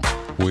day long.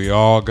 We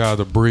all got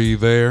to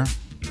breathe air.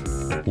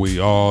 We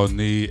all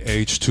need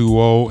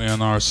H2O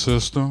in our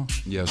system.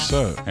 Yes,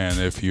 sir. And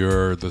if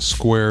you're the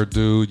square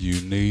dude,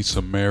 you need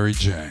some Mary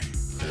Jane.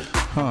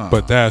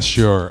 But that's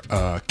your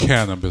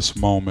cannabis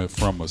moment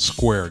from a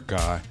square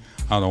guy.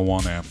 I don't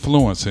want to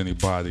influence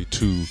anybody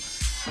to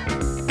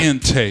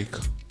intake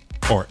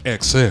or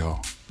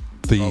exhale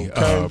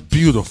the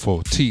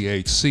beautiful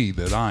THC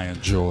that I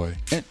enjoy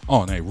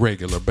on a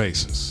regular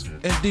basis.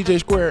 And DJ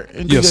Square,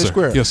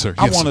 Yes, sir.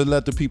 I want to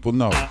let the people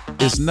know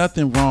there's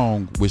nothing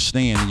wrong with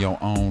staying in your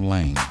own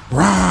lane.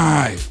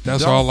 Right.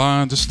 That's all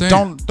I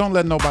understand. Don't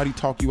let nobody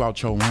talk you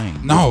out your lane.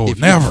 No,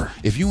 never.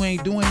 If you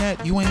ain't doing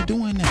that, you ain't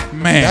doing that.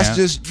 Man. That's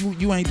just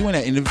you ain't doing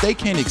that. And if they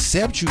can't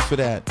accept you for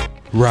that,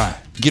 right,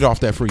 get off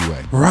that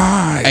freeway.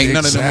 Right. Ain't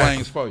none of them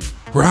lanes for you.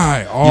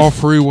 Right. All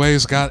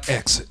freeways got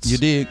exits. You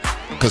dig?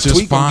 Because Just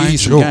Tweak gonna give you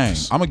some game.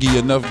 I'm gonna give you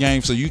enough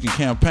game so you can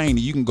campaign and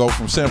you can go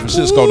from San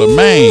Francisco to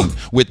Maine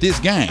with this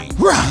game.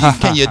 Right.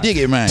 Can you dig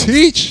it, man?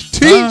 Teach,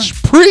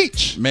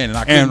 preach, man,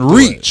 and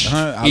reach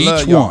I each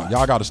love y'all. one.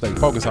 Y'all got to stay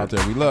focused out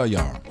there. We love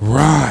y'all.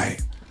 Right.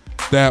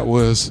 That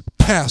was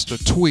Pastor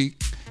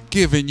Tweak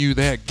giving you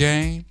that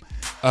game.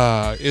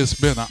 It's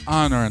been an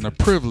honor and a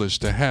privilege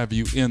to have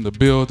you in the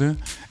building.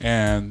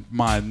 And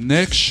my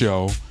next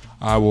show,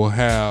 I will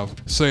have,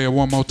 say it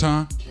one more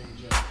time,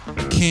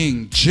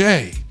 King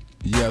J.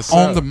 Yes, sir.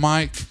 On the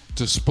mic,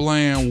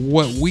 displaying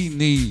what we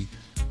need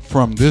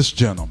from this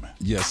gentleman.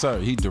 Yes, sir.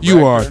 He director,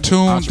 you are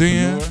tuned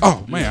in. entrepreneur.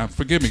 Oh man,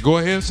 forgive me. Go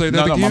ahead, say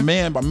that again.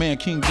 My man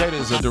King Jada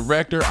is a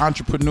director,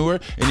 entrepreneur,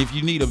 and if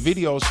you need a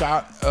video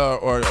shot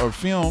or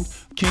filmed,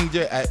 King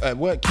J at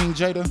what? King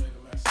Jada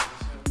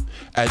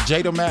at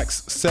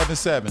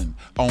JadaMax77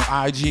 on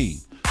IG.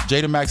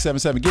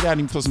 JadaMax77. Get at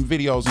him for some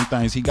videos and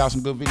things. He got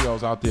some good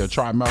videos out there.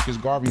 Try Marcus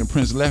Garvey and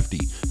Prince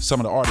Lefty, some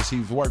of the artists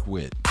he's worked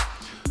with.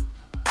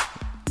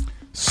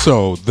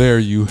 So there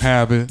you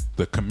have it.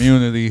 The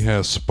community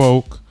has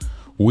spoke.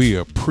 We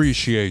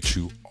appreciate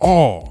you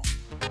all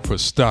for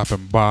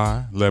stopping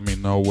by. Let me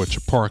know what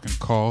your parking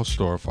cost,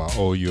 or if I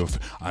owe you.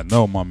 I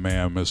know my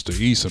man Mr.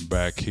 Eason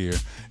back here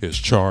is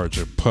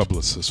charging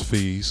publicist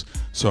fees,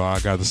 so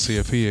I got to see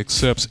if he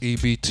accepts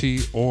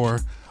EBT or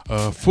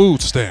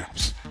food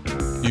stamps.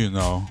 You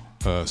know,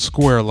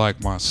 square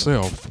like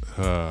myself,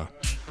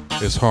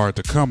 it's hard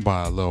to come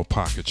by a little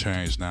pocket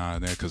change now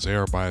and then because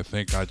everybody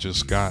think I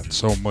just got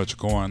so much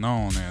going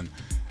on, and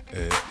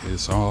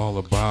it's all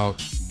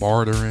about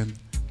bartering.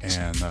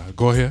 And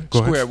go ahead.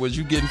 Square, was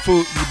you getting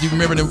food? Do you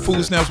remember them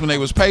food stamps when they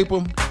was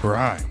paper?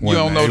 Right. You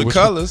don't know the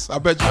colors. I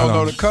bet you don't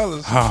know the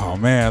colors. Oh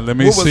man, let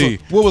me see.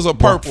 What was a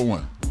purple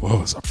one? What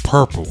was a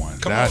purple one?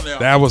 Come on now.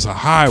 That was a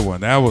high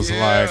one. That was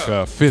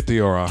like 50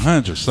 or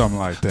 100, something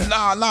like that.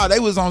 Nah, they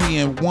was only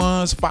in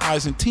 1s,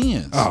 5s, and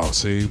 10s. Oh,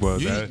 see, well,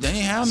 they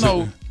ain't have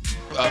no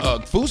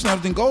food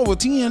stamps didn't go over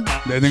 10.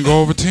 They didn't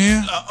go over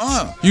 10?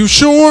 You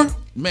sure?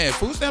 Man,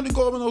 food stamp didn't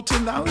go over no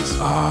 $10.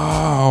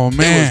 Oh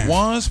man, it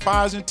was 1s,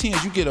 5s, and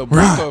 10s. You get a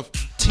book of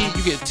 10.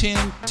 You get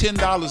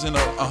 $10 in a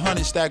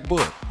 100 stack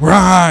book.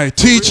 Right,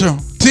 teach them.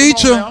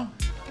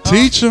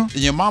 And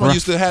your mama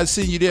used to have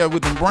send you there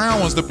with them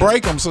brown ones to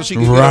break them so she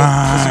could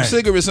get some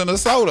cigarettes and a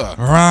soda.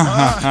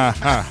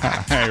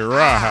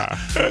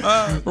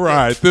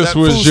 Right. This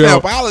was your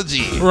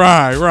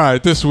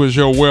Right. This was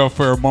your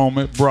welfare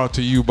moment, brought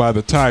to you by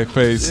the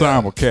Typeface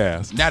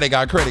Simulcast. Now they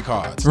got credit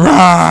cards.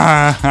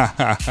 Right.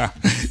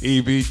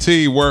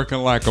 EBT working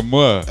like a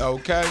mug.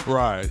 Okay.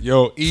 Right.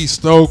 Yo,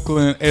 East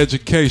Oakland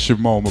education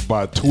moment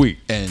by Tweak.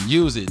 And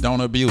use it,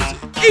 don't abuse it.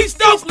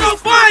 East Oakland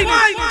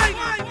finest.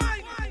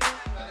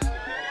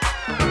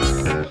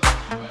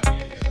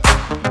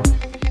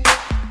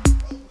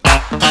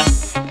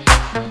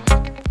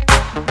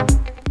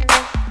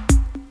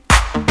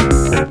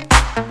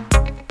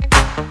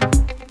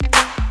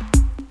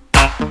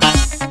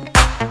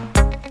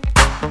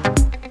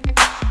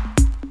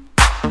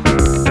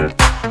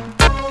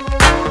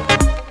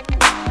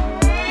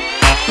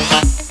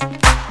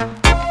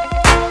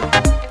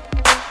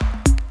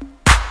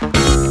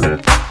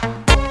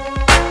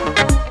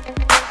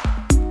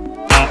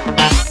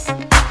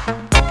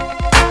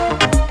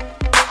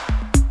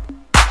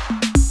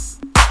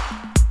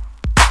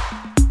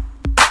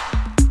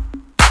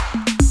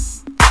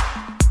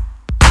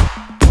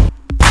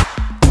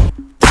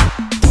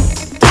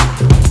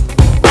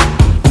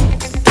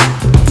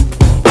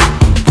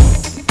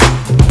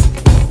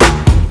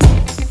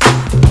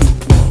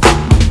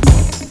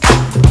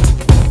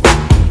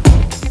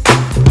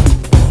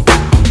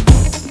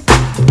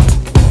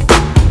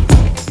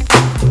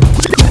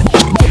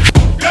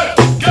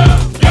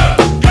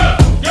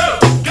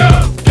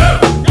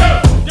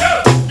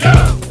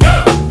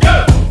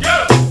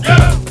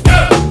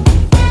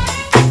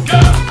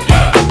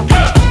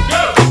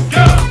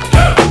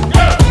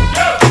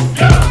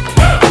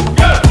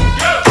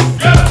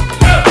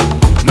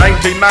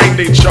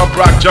 Chubb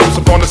Rock jumps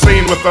upon the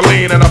scene with a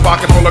lean and a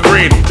pocket full of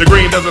green. The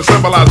green doesn't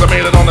symbolize I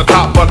made it on the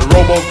top, but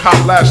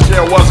RoboCop last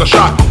year was a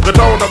shock. The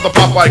tone of the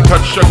Popeye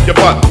cut shook your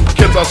butt.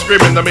 Kids are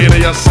screaming, the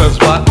media says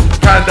what?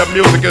 Kind of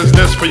music is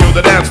this for you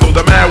to dance to?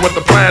 The man with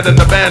the plan and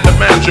the band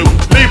demands you.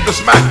 Leave the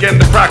smack and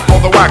the crack for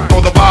the whack,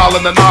 for the ball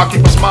and the knock,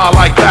 keep a smile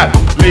like that.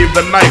 Leave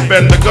the knife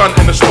and the gun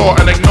in the store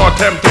and ignore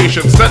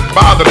temptation sent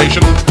by the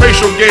nation.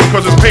 Racial game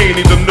cause it's pain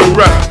needs a new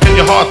rep. In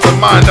your heart and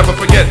mind, never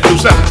forget you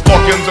set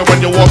Hawkins, and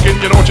when you're walking,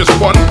 you know it's just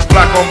fun.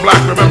 Black on black,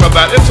 remember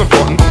that, it's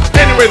important.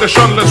 Anyway, the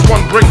shunless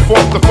one bring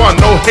forth the fun.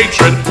 No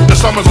hatred, the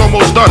summer's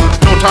almost done.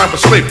 No time for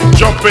sleep,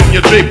 jump in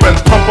your Jeep and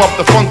pump up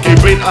the funky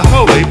beat.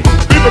 Holy,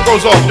 beaver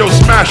goes off, yo,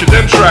 smash it,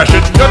 then trash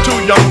it. You're too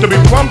young to be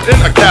plumped in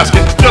a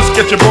casket. Just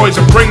get your boys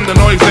and bring the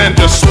noise and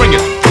just swing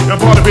it. And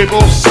party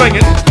people, sing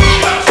it.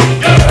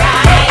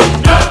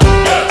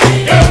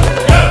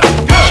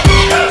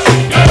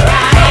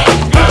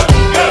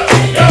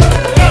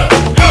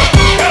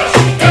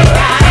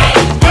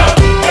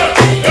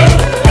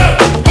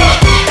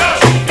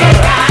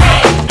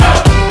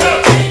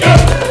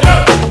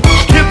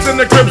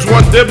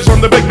 Dibs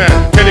on the big man.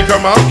 Can he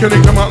come out? Can he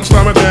come out and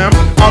slam a jam?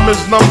 I'm his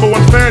number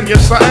one fan,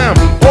 yes I am.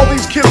 All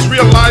these kids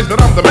realize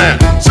that I'm the man.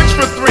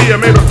 6'3", I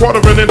made a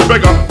quarter of an inch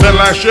bigger than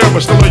last year,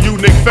 but still a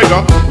unique figure.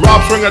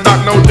 Rob Swinger,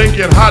 Doc, no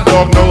dinky, and hot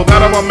dog know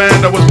that I'm a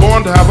man that was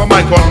born to have a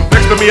mic on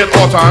next to me at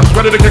all times,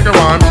 ready to kick a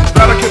rhyme.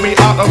 That'll get me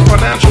out of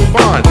financial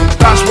bind.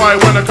 That's why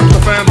when it comes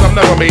to fans, I'm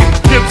never mean.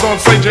 Kids on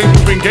St. James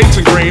between Gates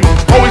and Green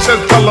always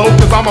says hello,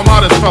 cause I'm a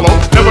modest fellow.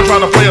 Never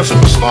trying to play a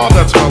superstar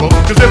that's mellow.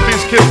 Cause if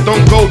these kids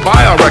don't go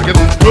buy our records,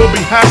 we'll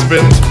be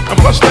has-beens and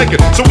plus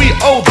naked. So we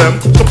owe them,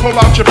 so pull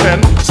out your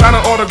pen, sign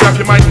an autograph,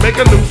 you might make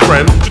a new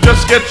friend. So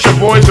just get your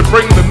boys to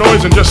bring the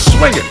noise and just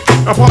swing it.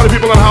 And party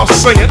people in the house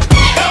sing it.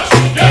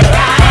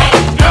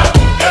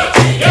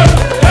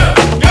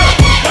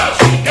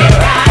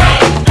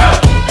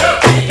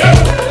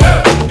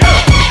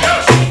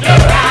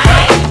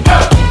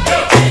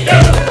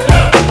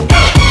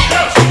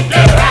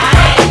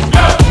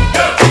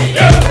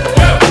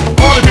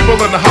 Party people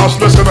in the house,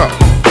 listen up.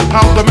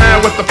 How the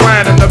man with the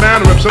plan and the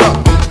man rips it up.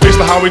 Based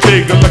on how we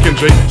take good looking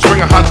G. Swing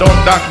a hot dog,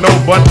 Doc, no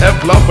butt,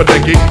 F love for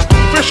dinky.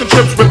 Fish and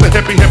chips with the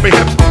hippie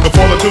hips.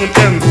 Before the tune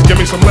ends,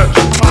 give me some lips.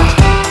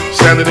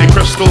 Sanity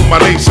Crystal, my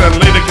niece, and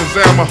Lady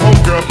Kazam, my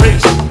homegirl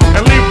piece.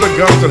 And leave the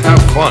guns and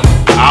have fun.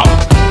 Out.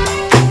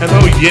 And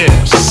oh yeah,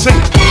 sing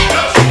it.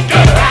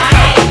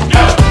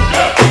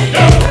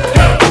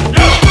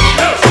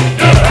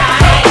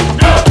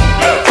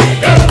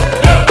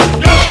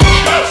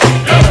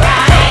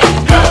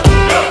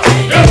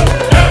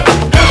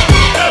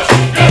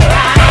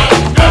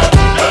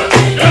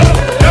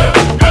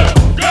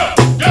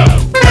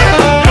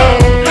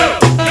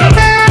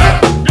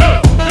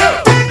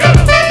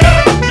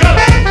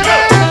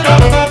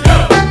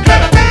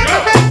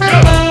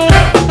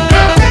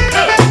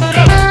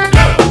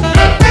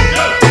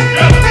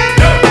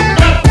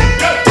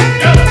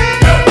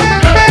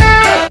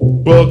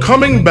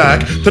 coming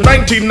back to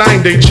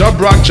 1990, Chubb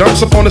Rock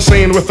jumps upon the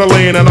scene with a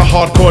lean and a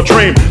hardcore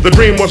dream. The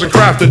dream wasn't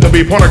crafted to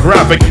be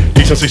pornographic.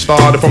 Decency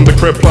started from the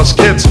crib plus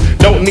kids.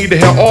 Don't need to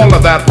hear all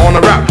of that on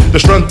a rap. The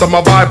strength of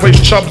my vibe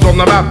placed Chubbs on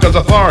the map, cause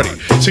authority,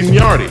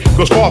 seniority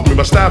goes far for me.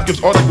 My staff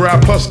gives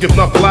autograph plus gives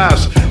enough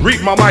laughs.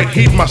 Read my mic,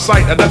 heed my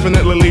sight. I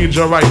definitely lead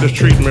you right. Just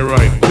treat me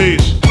right.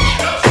 Peace.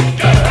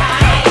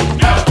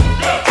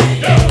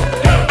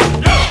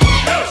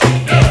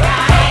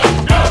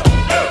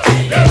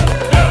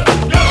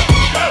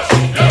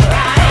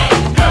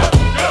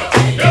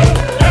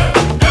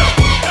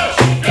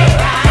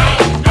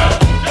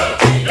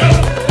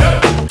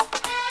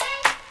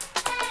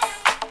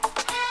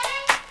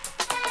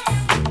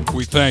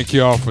 We thank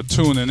y'all for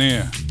tuning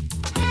in.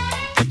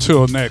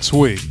 Until next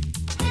week.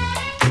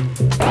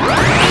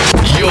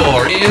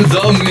 You're in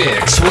the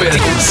mix with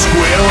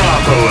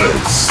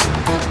Squareopolis.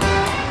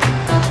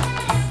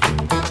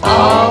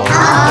 All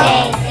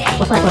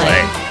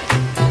day.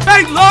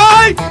 Fake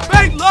live!